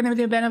decks are going to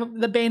be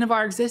the bane of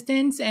our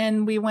existence,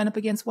 and we went up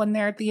against one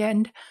there at the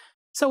end.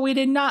 So we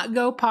did not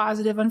go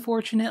positive,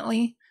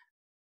 unfortunately.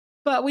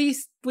 But we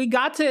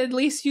got to at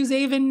least use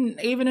Aven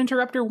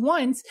Interrupter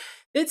once.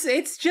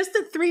 It's just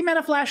a 3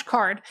 mana flash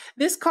card.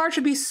 This card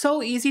should be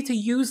so easy to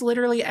use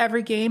literally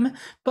every game,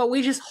 but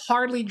we just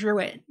hardly drew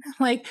it.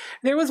 Like,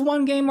 there was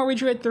one game where we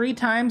drew it 3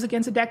 times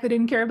against a deck that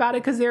didn't care about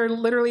it because they were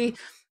literally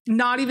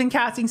not even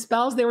casting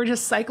spells. They were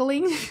just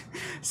cycling.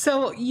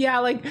 So yeah,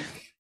 like,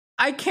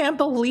 I can't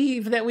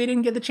believe that we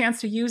didn't get the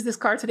chance to use this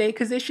card today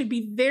because it should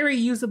be very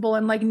usable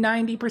in like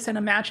 90%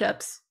 of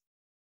matchups.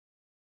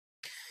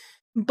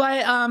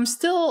 But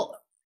still,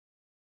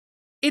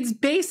 it's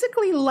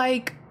basically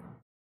like,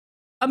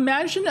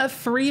 imagine a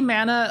 3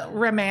 mana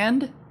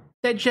Remand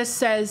that just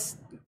says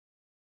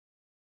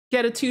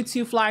get a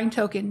 2/2 flying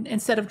token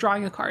instead of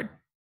drawing a card.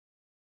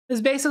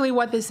 Is basically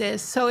what this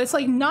is. So it's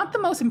like not the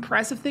most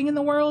impressive thing in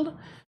the world,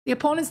 The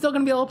opponent's still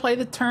going to be able to play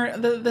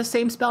the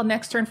same spell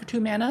next turn for 2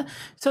 mana.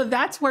 So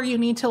that's where you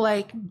need to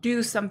like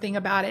do something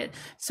about it.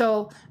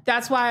 So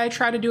that's why I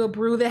try to do a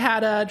brew that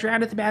had a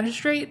Drowned at the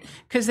Magistrate,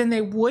 because then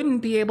they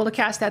wouldn't be able to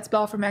cast that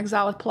spell from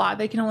exile with Plot.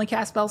 They can only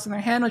cast spells in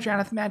their hand with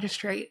Drowned at the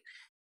Magistrate.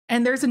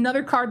 And there's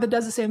another card that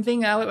does the same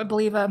thing, I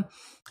believe. And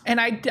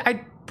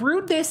I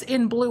brewed this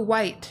in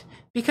blue-white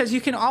because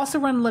you can also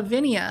run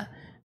Lavinia.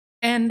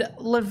 And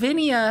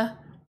Lavinia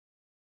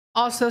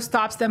also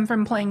stops them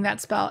from playing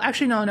that spell.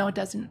 Actually, no, it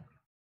doesn't,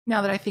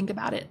 now that I think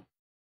about it.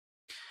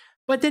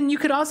 But then you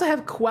could also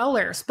have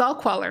Queller, Spell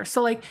Queller.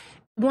 So like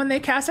when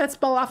they cast that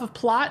spell off of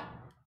Plot,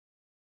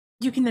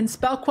 you can then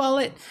Spell Quell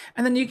it,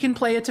 and then you can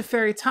play a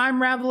Teferi Time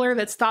Raveler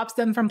that stops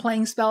them from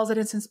playing spells at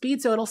instant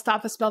speed, so it'll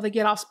stop a spell they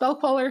get off Spell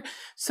Queller.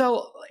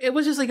 So it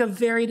was just like a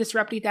very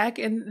disruptive deck,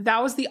 and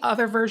that was the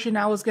other version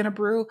I was going to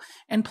brew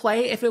and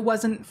play if it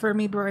wasn't for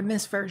me brewing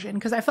this version,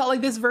 because I felt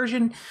like this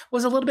version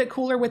was a little bit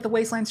cooler with the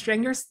Wasteland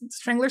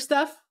Strangler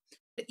stuff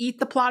to eat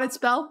the plotted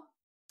spell.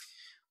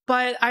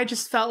 But I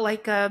just felt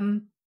like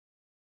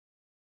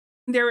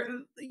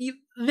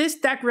this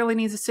deck really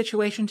needs a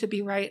situation to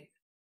be right.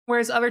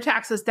 Whereas other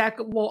Taxes deck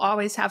will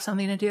always have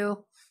something to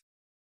do.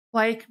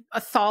 Like a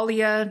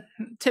Thalia,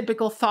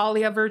 typical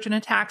Thalia version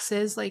of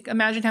Taxes. Like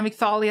imagine having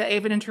Thalia,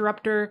 Aven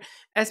Interrupter,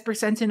 Esper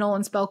Sentinel,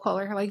 and Spell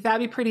Queller. Like that'd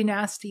be pretty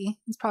nasty.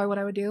 That's probably what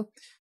I would do.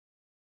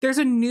 There's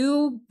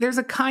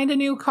a kind of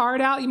new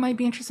card out you might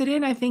be interested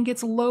in. I think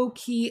it's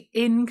low-key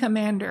in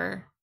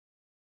Commander.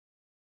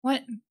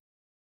 What?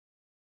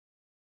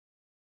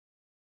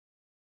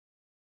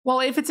 Well,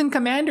 if it's in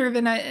Commander,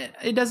 then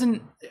it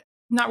doesn't...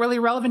 Not really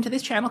relevant to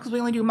this channel because we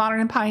only do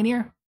Modern and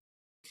Pioneer.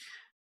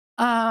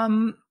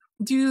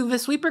 Do the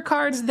sweeper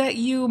cards that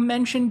you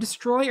mentioned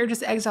destroy or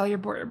just exile your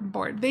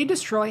board? They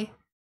destroy.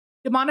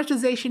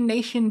 Demonetization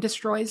Nation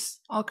destroys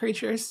all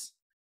creatures,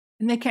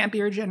 and they can't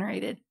be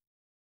regenerated.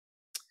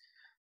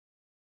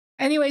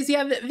 Anyways,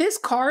 yeah, this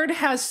card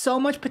has so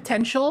much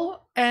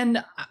potential,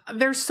 and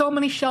there's so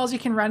many shells you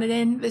can run it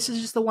in. This is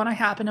just the one I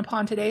happened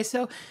upon today,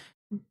 so...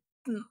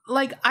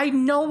 Like, I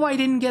know I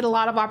didn't get a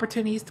lot of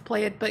opportunities to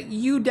play it, but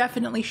you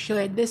definitely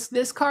should.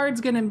 This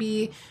card's going to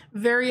be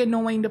very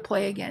annoying to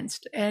play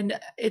against, and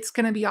it's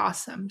going to be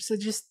awesome. So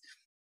just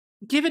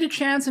give it a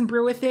chance and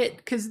brew with it,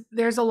 because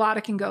there's a lot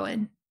it can go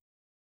in.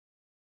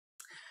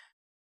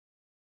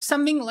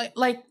 Something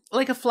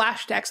like a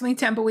flash deck, something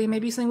tempo-y,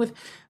 maybe something with...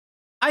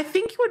 I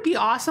think it would be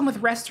awesome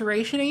with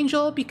Restoration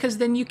Angel, because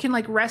then you can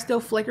like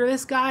Resto Flicker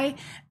this guy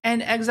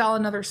and exile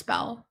another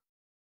spell.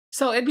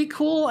 So it'd be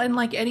cool, and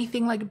like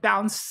anything like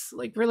bounce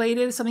like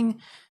related,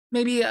 something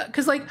maybe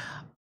because like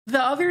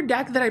the other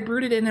deck that I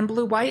brewed it in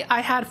blue-white,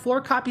 I had 4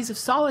 copies of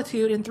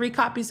Solitude and 3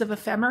 copies of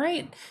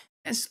Ephemerate.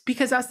 It's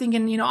because I was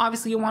thinking, you know,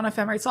 obviously you want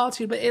Ephemerate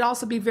Solitude, but it'd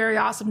also be very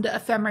awesome to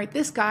Ephemerate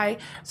this guy,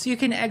 so you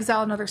can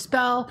exile another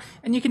spell,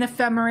 and you can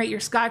Ephemerate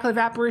your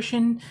Skyclave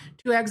Apparition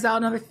to exile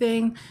another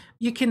thing.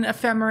 You can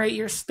Ephemerate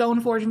your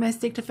Stoneforge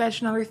Mystic to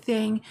fetch another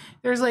thing.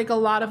 There's like a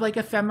lot of like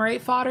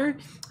Ephemerate fodder,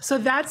 so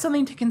that's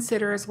something to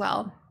consider as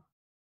well.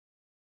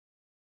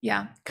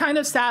 Yeah, kind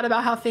of sad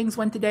about how things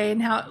went today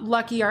and how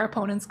lucky our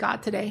opponents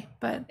got today,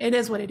 but it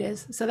is what it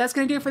is. So that's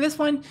going to do it for this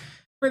one.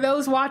 For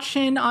those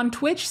watching on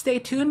Twitch, stay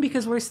tuned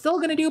because we're still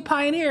going to do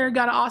Pioneer.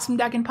 Got an awesome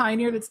deck in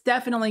Pioneer that's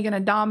definitely going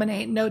to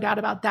dominate, no doubt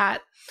about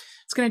that.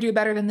 It's going to do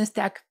better than this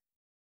deck.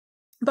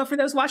 But for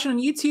those watching on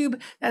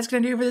YouTube, that's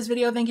going to do it for this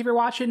video. Thank you for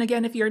watching.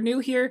 Again, if you're new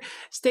here,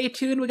 stay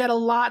tuned. We got a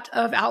lot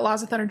of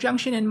Outlaws of Thunder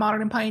Junction and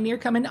Modern and Pioneer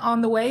coming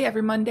on the way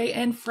every Monday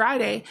and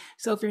Friday.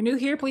 So if you're new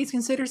here, please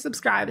consider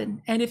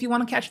subscribing. And if you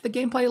want to catch the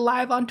gameplay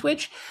live on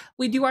Twitch,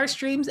 we do our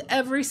streams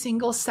every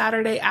single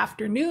Saturday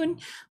afternoon.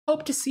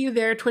 Hope to see you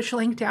there. Twitch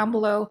link down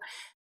below.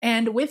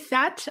 And with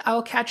that,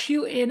 I'll catch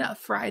you in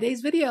Friday's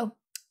video.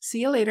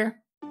 See you later.